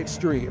Fortnite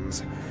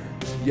streams.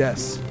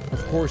 Yes,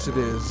 of course it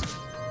is.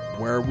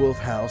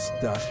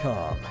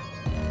 werewolfhouse.com.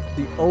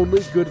 The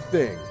only good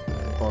thing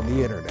on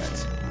the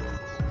internet.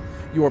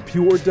 Your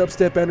pure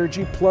dubstep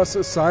energy plus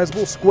a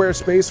sizable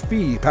Squarespace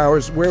fee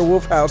powers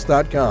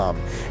werewolfhouse.com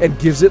and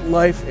gives it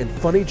life and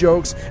funny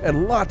jokes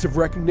and lots of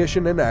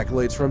recognition and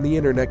accolades from the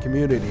internet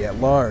community at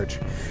large.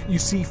 You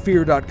see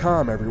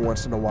fear.com every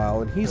once in a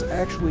while, and he's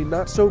actually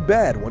not so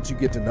bad once you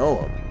get to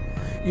know him.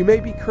 You may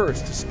be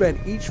cursed to spend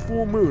each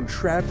full moon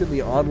trapped in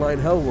the online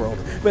hell world,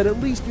 but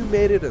at least you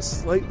made it a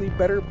slightly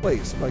better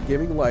place by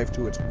giving life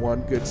to its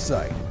one good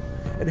site.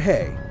 And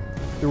hey,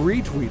 the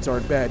retweets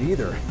aren't bad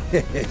either.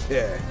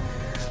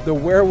 The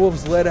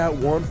werewolves let out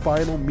one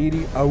final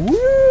meaty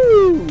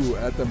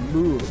 "awoo" at the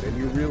moon, and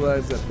you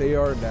realize that they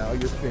are now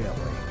your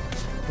family.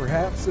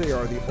 Perhaps they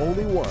are the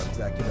only ones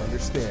that can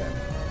understand.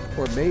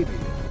 Or maybe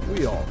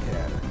we all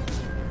can.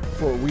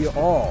 For we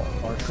all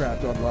are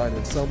trapped online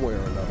in some way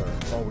or another,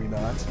 are we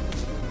not?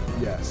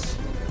 Yes,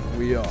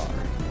 we are.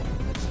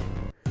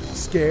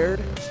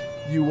 Scared?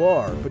 You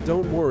are, but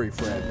don't worry,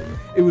 friend.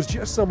 It was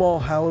just some All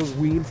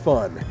Halloween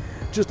fun.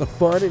 Just a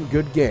fun and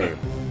good game.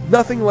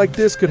 Nothing like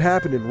this could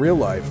happen in real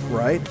life,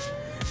 right?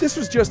 This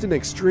was just an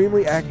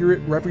extremely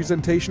accurate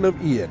representation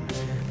of Ian.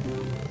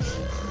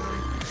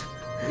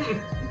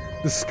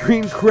 The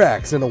screen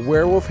cracks and a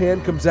werewolf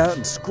hand comes out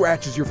and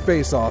scratches your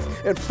face off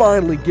and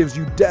finally gives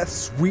you death's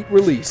sweet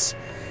release.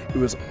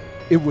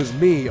 It was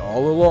me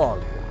all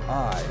along.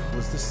 I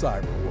was the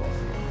Cyberwolf.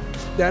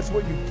 That's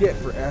what you get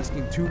for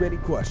asking too many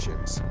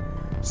questions.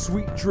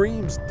 Sweet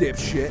dreams,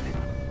 dipshit.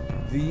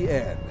 The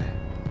end.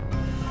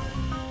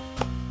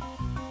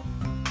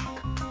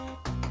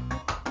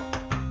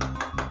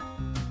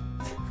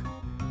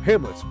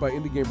 Hamlet by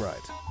Indie Game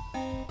Riot.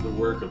 The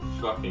work of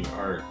fucking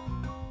art.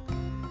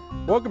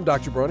 Welcome,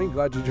 Dr. Brony.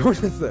 Glad you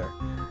joined us there.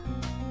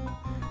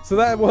 So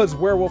that was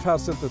Werewolf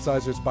House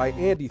Synthesizers by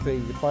Andy Thing.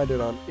 You can find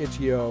it on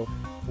itch.io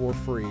for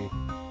free.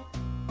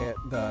 And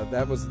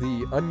that was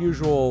the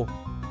unusual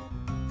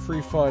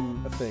free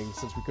fun thing.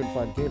 Since we couldn't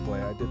find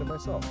gameplay, I did it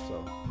myself.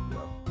 So, you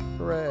know,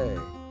 hooray.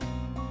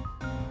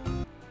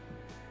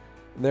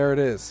 And there it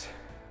is.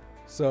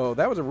 So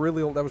that was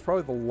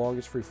probably the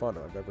longest free fun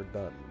I've ever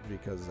done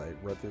because I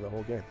read through the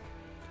whole game.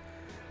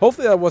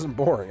 Hopefully that wasn't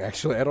boring.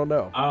 Actually, I don't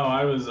know. Oh,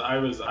 I was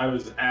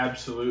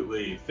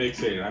absolutely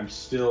fixated.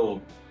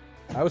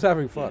 I was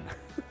having fun.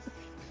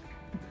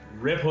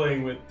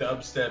 Rippling with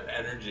dubstep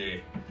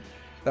energy.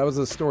 That was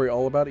a story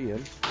all about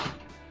Ian,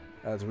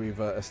 as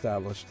we've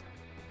established.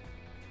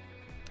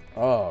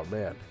 Oh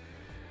man.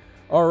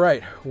 All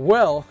right.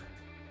 Well,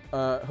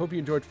 hope you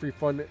enjoyed free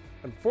fun.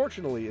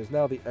 Unfortunately, is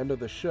now the end of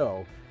the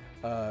show.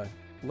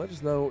 Let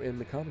us know in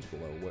the comments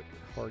below what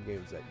horror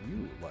games that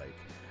you like.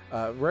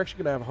 We're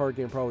actually gonna have a horror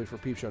game probably for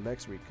Peep Show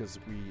next week because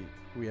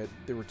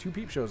there were 2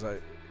 Peep Shows I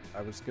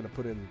was gonna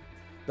put in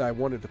that I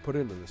wanted to put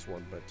into this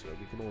one, but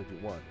we can only do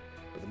one.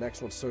 But the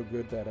next one's so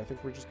good that I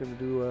think we're just gonna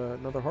do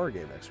another horror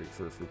game next week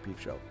for Peep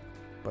Show.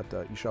 But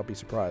you shall be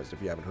surprised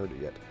if you haven't heard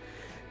it yet.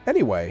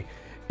 Anyway,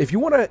 if you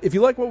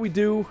like what we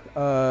do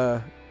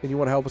and you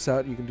want to help us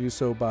out, you can do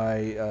so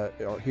by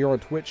here on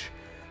Twitch.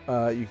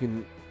 You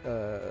can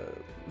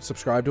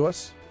subscribe to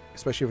us,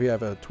 especially if you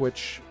have a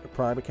Twitch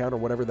Prime account or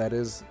whatever that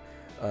is.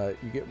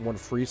 You get one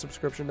free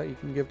subscription that you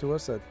can give to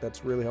us.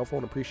 That's really helpful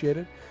and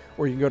appreciated.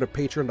 Or you can go to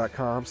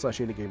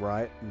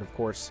patreon.com/IndieGameRiot and, of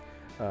course,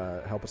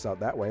 help us out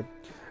that way.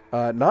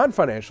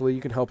 Non-financially,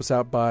 you can help us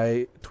out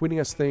by tweeting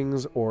us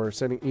things or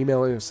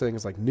emailing us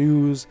things like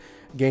news,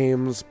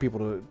 games, people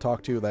to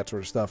talk to, that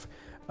sort of stuff.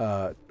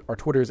 Our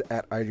Twitter is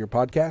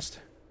 @IGRPodcast.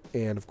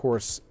 And, of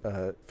course,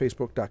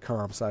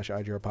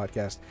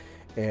 facebook.com/IGRPodcast.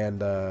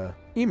 And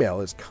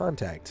email is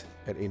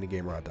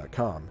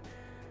contact@IndieGameRiot.com.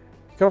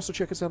 You can also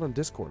check us out on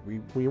Discord.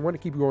 We want to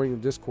keep growing the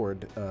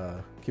Discord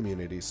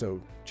community,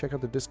 so check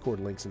out the Discord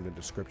links in the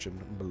description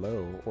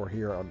below or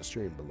here on the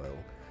stream below.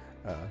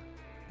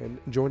 And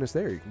join us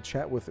there. You can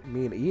chat with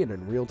me and Ian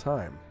in real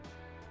time.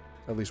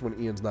 At least when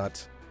Ian's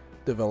not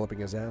developing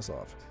his ass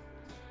off.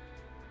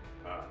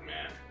 Oh,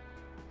 man.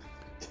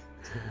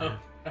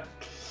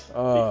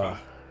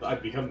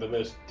 I've become the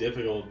most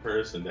difficult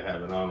person to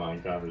have an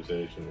online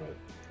conversation with.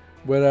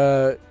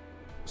 But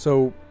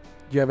so,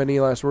 do you have any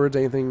last words?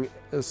 Anything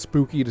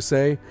spooky to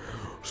say?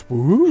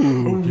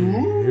 Spooky.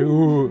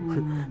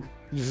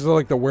 Just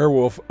like the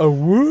werewolf. A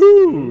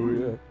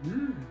woo.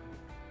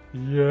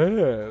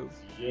 Yeah.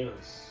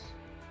 Yes.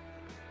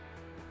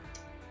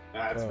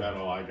 That's about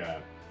all I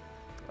got.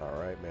 All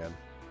right, man.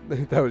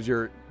 That was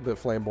the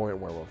flamboyant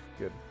werewolf.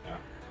 Good. Yeah.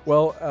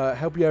 Well,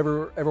 hope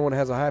everyone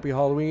has a happy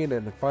Halloween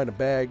and find a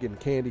bag and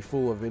candy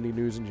full of indie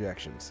news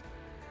injections.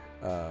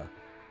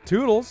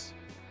 Toodles.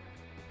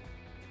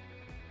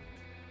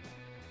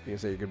 You gonna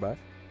say your goodbye?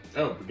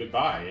 Oh,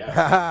 goodbye,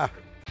 yeah.